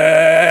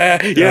 yeah.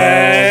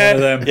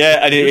 And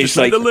it's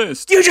like, the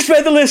list. "You just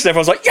made the list." And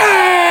everyone's like,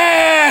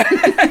 yeah.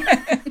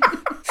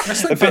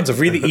 Wrestling fans are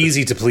really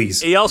easy to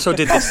please. He also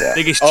did the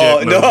biggest jerk Oh,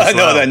 move. no, as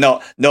well. they're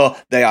not. No,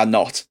 they are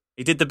not.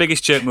 He did the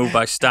biggest jerk move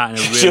by starting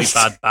a really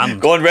bad band.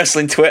 Go on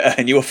wrestling Twitter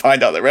and you will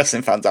find out that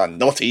wrestling fans are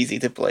not easy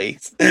to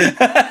please.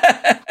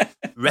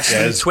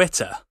 Wrestling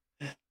Twitter.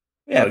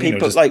 Yeah, Well, people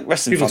just like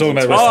wrestling people fans. talking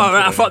on about Oh, Twitter.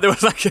 wrestling. right, I thought there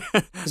was like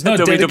There's a no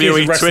dedicated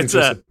WWE wrestling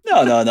Twitter.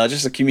 Twitter. No,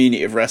 just a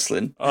community of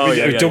wrestling. Oh,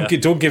 yeah.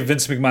 Don't give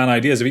Vince McMahon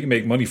ideas. If he can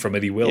make money from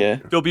it, he will. Yeah.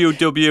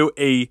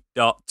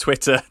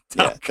 www.twitter.com.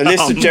 Yeah.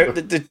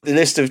 The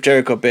list of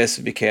Jericho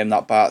basically became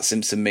that Bart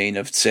Simpson meme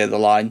of "say the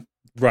line."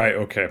 Right,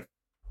 okay.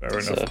 Fair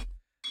So, enough.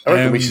 I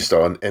reckon we should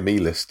start an ME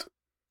list.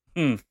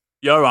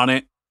 You're on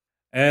it.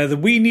 The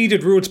We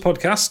Needed Roads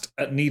podcast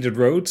at Needed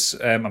Roads.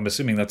 I'm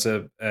assuming that's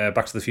a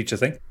Back to the Future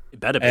thing. It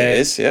better be. it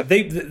is, yeah.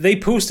 They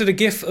posted a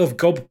GIF of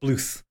Gob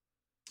Bluth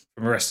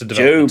from Arrested Job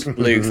Development.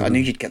 Bluth. I knew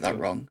you'd get that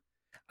wrong.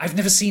 I've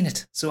never seen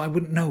it, so I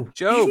wouldn't know.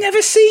 Joe. You've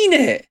never seen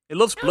it. He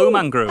loves Blue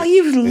Man Group. Oh,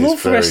 you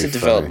love very Arrested funny.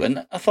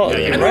 Development. I thought Yeah,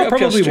 it yeah. was I right up your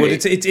probably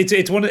would. street.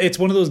 It's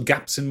one of those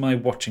gaps in my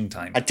watching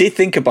time. I did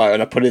think about it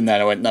and I put it in there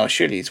and I went, no,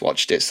 surely he's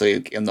watched it, so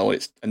he'll know I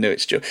know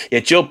it's Joe.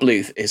 Yeah, Joe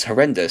Bluth is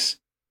horrendous.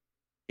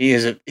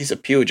 He's a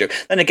pure joke.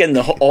 Then again,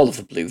 all of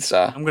the Bluths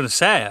are. I'm going to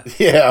say it.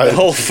 Yeah, The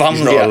whole he's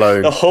family not are.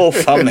 alone. The whole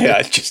family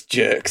are just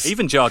jerks.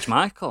 Even George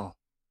Michael.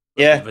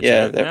 Yeah, Bit of a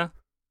yeah. jerk, they're-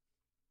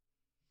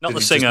 Not Did the he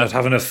just singer. not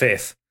have enough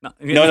faith. No.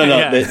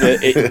 Yeah.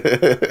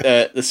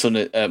 The son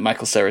of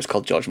Michael Cera is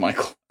called George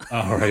Michael.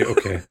 All right,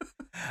 okay.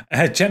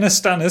 Jenna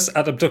Stannis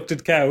at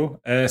Abducted Cow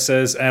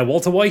says,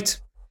 Walter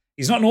White,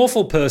 he's not an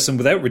awful person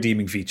without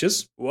redeeming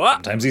features. What?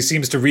 Sometimes he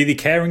seems to really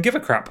care and give a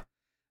crap.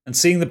 And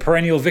seeing the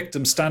perennial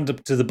victim stand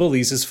up to the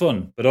bullies is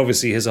fun, but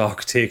obviously his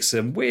arc takes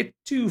him way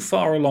too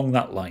far along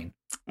that line.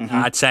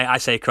 Mm-hmm. I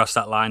say cross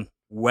that line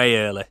way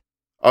early.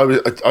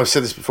 I've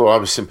said this before. I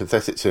was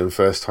sympathetic to him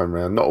first time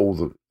round. Not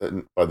all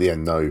by the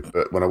end, no.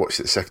 But when I watched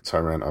it the second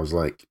time round, I was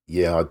like,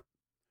 yeah,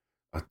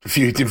 I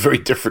viewed him very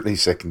differently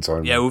second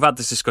time. Yeah, round. we've had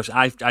this discussion.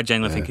 I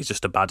genuinely think he's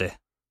just a baddie.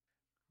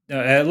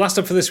 Last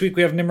up for this week,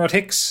 we have Nimrod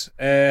Hicks.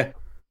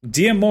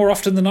 Dear more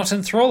often than not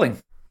enthralling.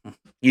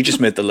 You just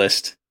made the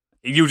list.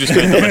 You just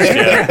made the list,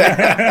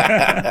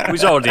 yeah. He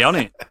was already on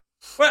it.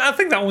 Well, I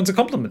think that one's a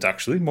compliment,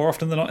 actually. More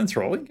often than not,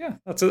 enthralling. Yeah,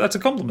 that's a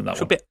compliment, that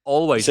Should one. be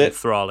always Is it?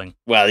 enthralling.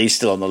 Well, he's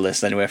still on the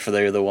list anyway for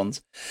the other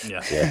ones.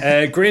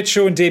 Yeah. Great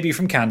show and debut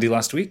from Candy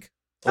last week.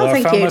 Oh, I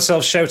thank found you.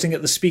 myself shouting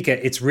at the speaker,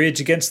 "It's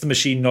Rage Against the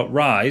Machine, not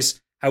Rise.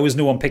 How is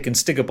no one picking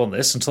Stig up on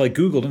this?" Until I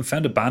Googled and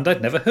found a band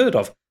I'd never heard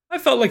of. I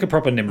felt like a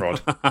proper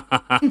Nimrod.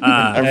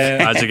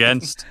 As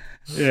against.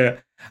 Yeah.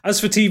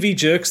 As for TV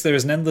jerks, there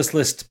is an endless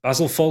list.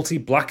 Basil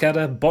Fawlty,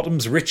 Blackadder,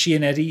 Bottoms, Richie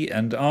and Eddie,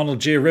 and Arnold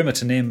J. Rimmer,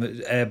 to name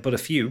but a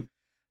few.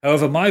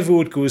 However, my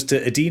vote goes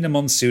to Adina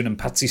Monsoon and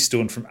Patsy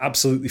Stone from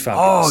Absolutely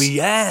Fabulous. Oh,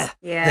 yeah.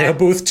 Yeah. They are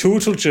both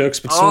total jerks,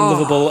 but so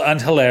lovable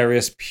and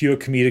hilarious, pure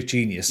comedic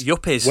genius.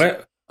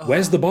 Yuppies.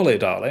 Where's the bolly,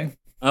 darling?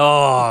 They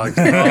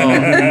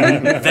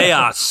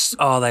are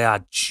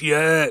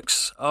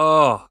jerks.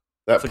 Oh,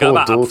 That forget poor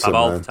about daughter, Fab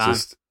all the man. time.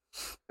 Just,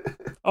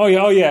 Oh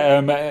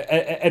yeah.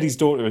 Eddie's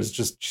daughter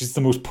is she's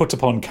the most put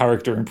upon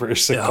character in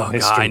British sitcom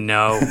history. I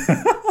know.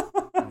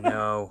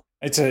 No.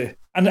 It's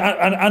and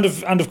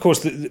of course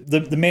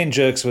the main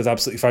jerks with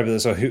Absolutely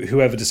Fabulous are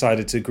whoever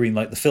decided to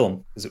greenlight the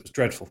film because it was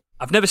dreadful.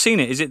 I've never seen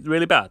it. Is it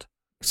really bad?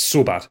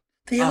 So bad.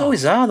 They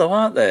always are, though,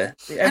 aren't they?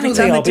 Every know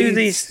time they they are, do but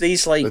these they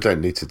like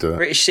don't need to do it.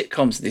 British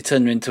sitcoms, they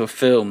turn them into a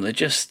film. They're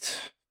just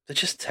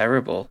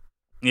terrible.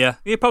 Yeah.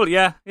 Probably.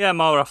 Yeah.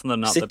 More often than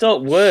not, They they're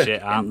don't work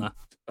shit, aren't in they?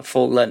 a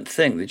full length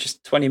thing. They're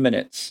just 20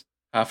 minutes,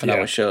 half an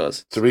hour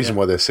shows. It's the reason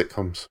why they're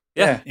sitcoms.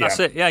 Yeah, Yeah. that's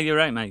it. Yeah, you're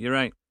right, mate. You're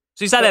right.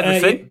 So is that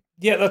everything?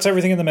 Yeah, that's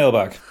everything in the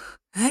mailbag.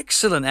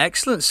 Excellent.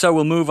 So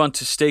we'll move on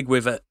to Stig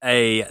with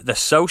the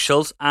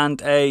socials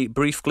and a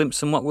brief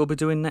glimpse on what we'll be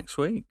doing next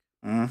week.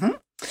 Mm-hmm.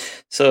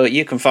 So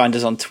you can find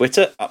us on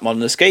Twitter at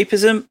Modern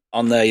Escapism.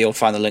 On there, you'll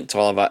find a link to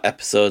all of our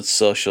episodes,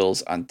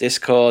 socials, and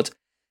Discord.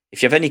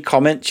 If you have any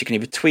comments, you can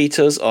either tweet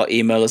us or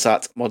email us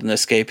at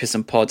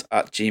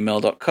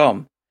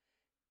modernescapismpod@gmail.com.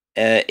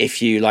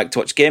 If you like to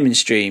watch gaming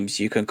streams,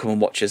 you can come and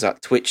watch us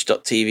at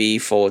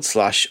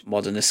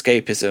twitch.tv/Modern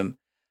Escapism.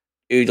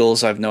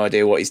 Oodles, I have no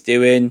idea what he's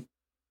doing.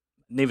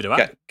 Neither do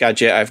I.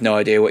 Gadget, I have no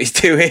idea what he's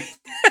doing.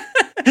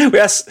 we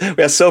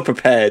are so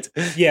prepared.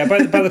 Yeah,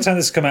 by the time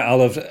this come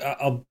out,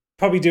 I'll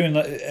probably doing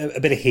a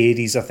bit of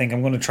Hades. I think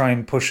I'm going to try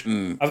and push.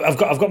 I've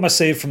got my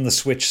save from the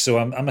Switch, so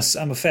I'm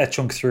a fair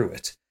chunk through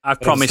it. I've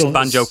promised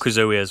Banjo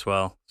Kazooie as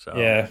well. So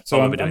yeah,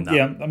 so I'll be doing that.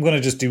 I'm going to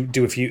just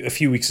do a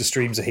few weeks of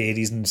streams of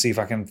Hades and see if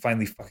I can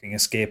finally fucking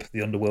escape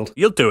the underworld.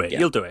 You'll do it. Yeah.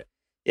 You'll do it.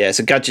 Yeah,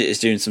 so Gadget is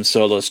doing some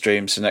solo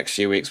streams for the next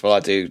few weeks while I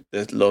do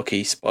the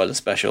low-key spoiler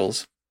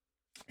specials.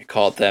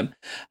 Record them.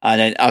 And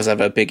then, as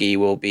ever, Big E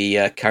will be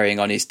carrying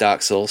on his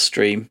Dark Souls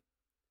stream.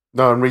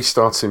 No, I'm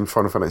restarting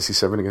Final Fantasy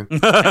VII again.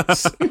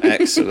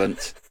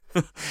 Excellent.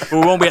 We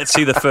won't be able to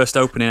see the first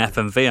opening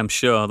FMV. I'm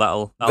sure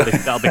that'll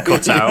be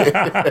cut out.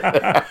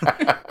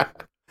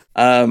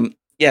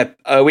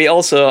 We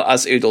also,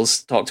 as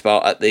Oodles talked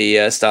about at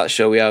the start of the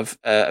show, we have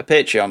a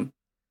Patreon.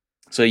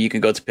 So you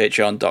can go to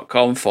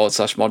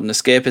patreon.com/Modern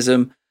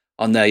Escapism.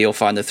 On there, you'll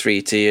find the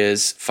 3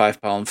 tiers: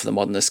 £5 for the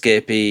Modern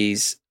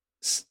Escapees,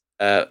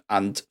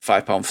 and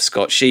 £5 for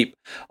Scotch Sheep,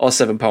 or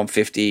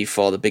 £7.50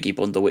 for the Biggie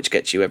bundle, which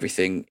gets you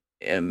everything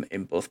in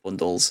both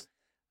bundles.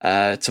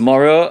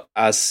 Tomorrow,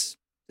 as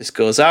this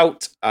goes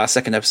out, our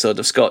second episode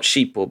of Scotch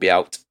Sheep will be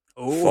out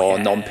for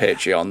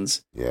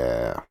non-Patreons.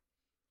 Yeah.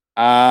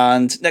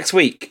 And next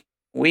week,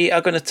 we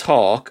are going to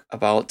talk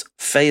about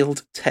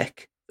failed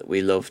tech that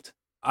we loved.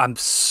 I'm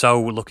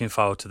so looking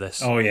forward to this.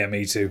 Oh yeah,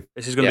 me too.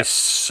 This is going to be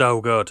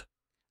so good.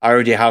 I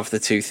already have the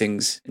 2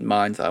 things in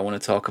mind that I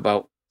want to talk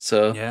about.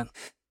 So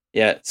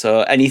Yeah.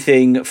 So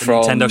anything The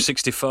from Nintendo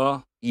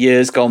 64.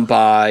 years gone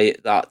by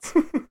that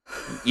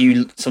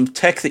some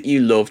tech that you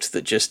loved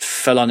that just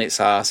fell on its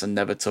ass and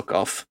never took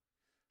off.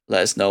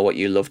 Let us know what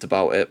you loved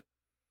about it.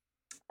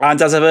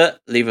 And as ever,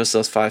 leave us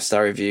those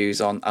 5-star reviews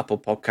on Apple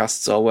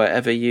Podcasts or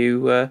wherever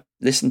you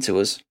listen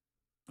to us.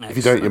 If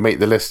you don't, you make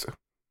the list.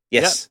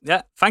 Yes.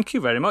 Yeah. Thank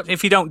you very much.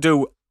 If you don't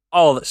do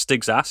all that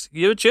Stig's asked,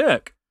 you're a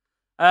jerk.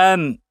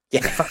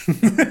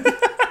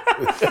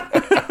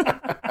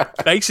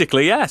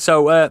 Basically, yeah.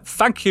 So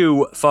thank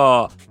you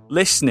for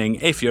listening.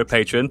 If you're a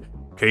patron,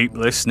 keep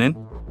listening.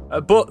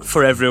 But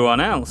for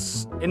everyone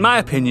else, in my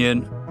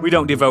opinion, we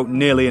don't devote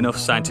nearly enough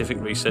scientific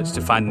research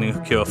to finding a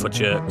cure for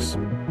jerks.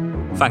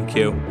 Thank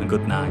you and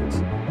good night.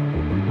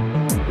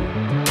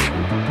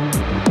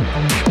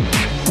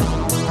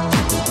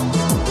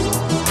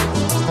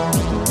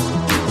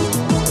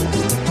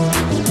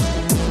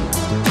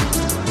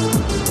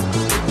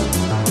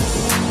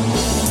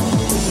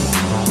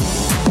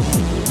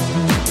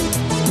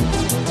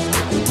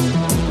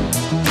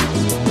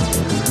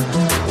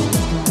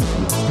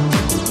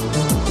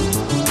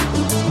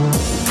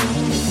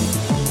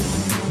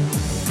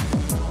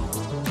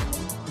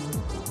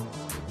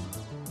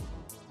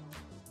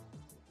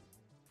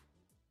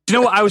 Do you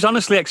know what? I was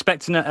honestly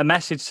expecting a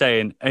message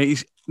saying,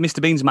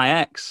 Mr. Bean's my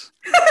ex.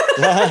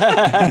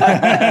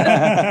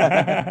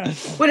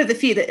 One of the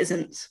few that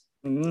isn't.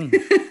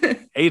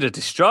 He'd have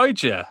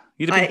destroyed you.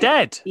 You'd have been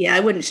dead. Yeah, I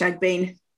wouldn't shag Bean.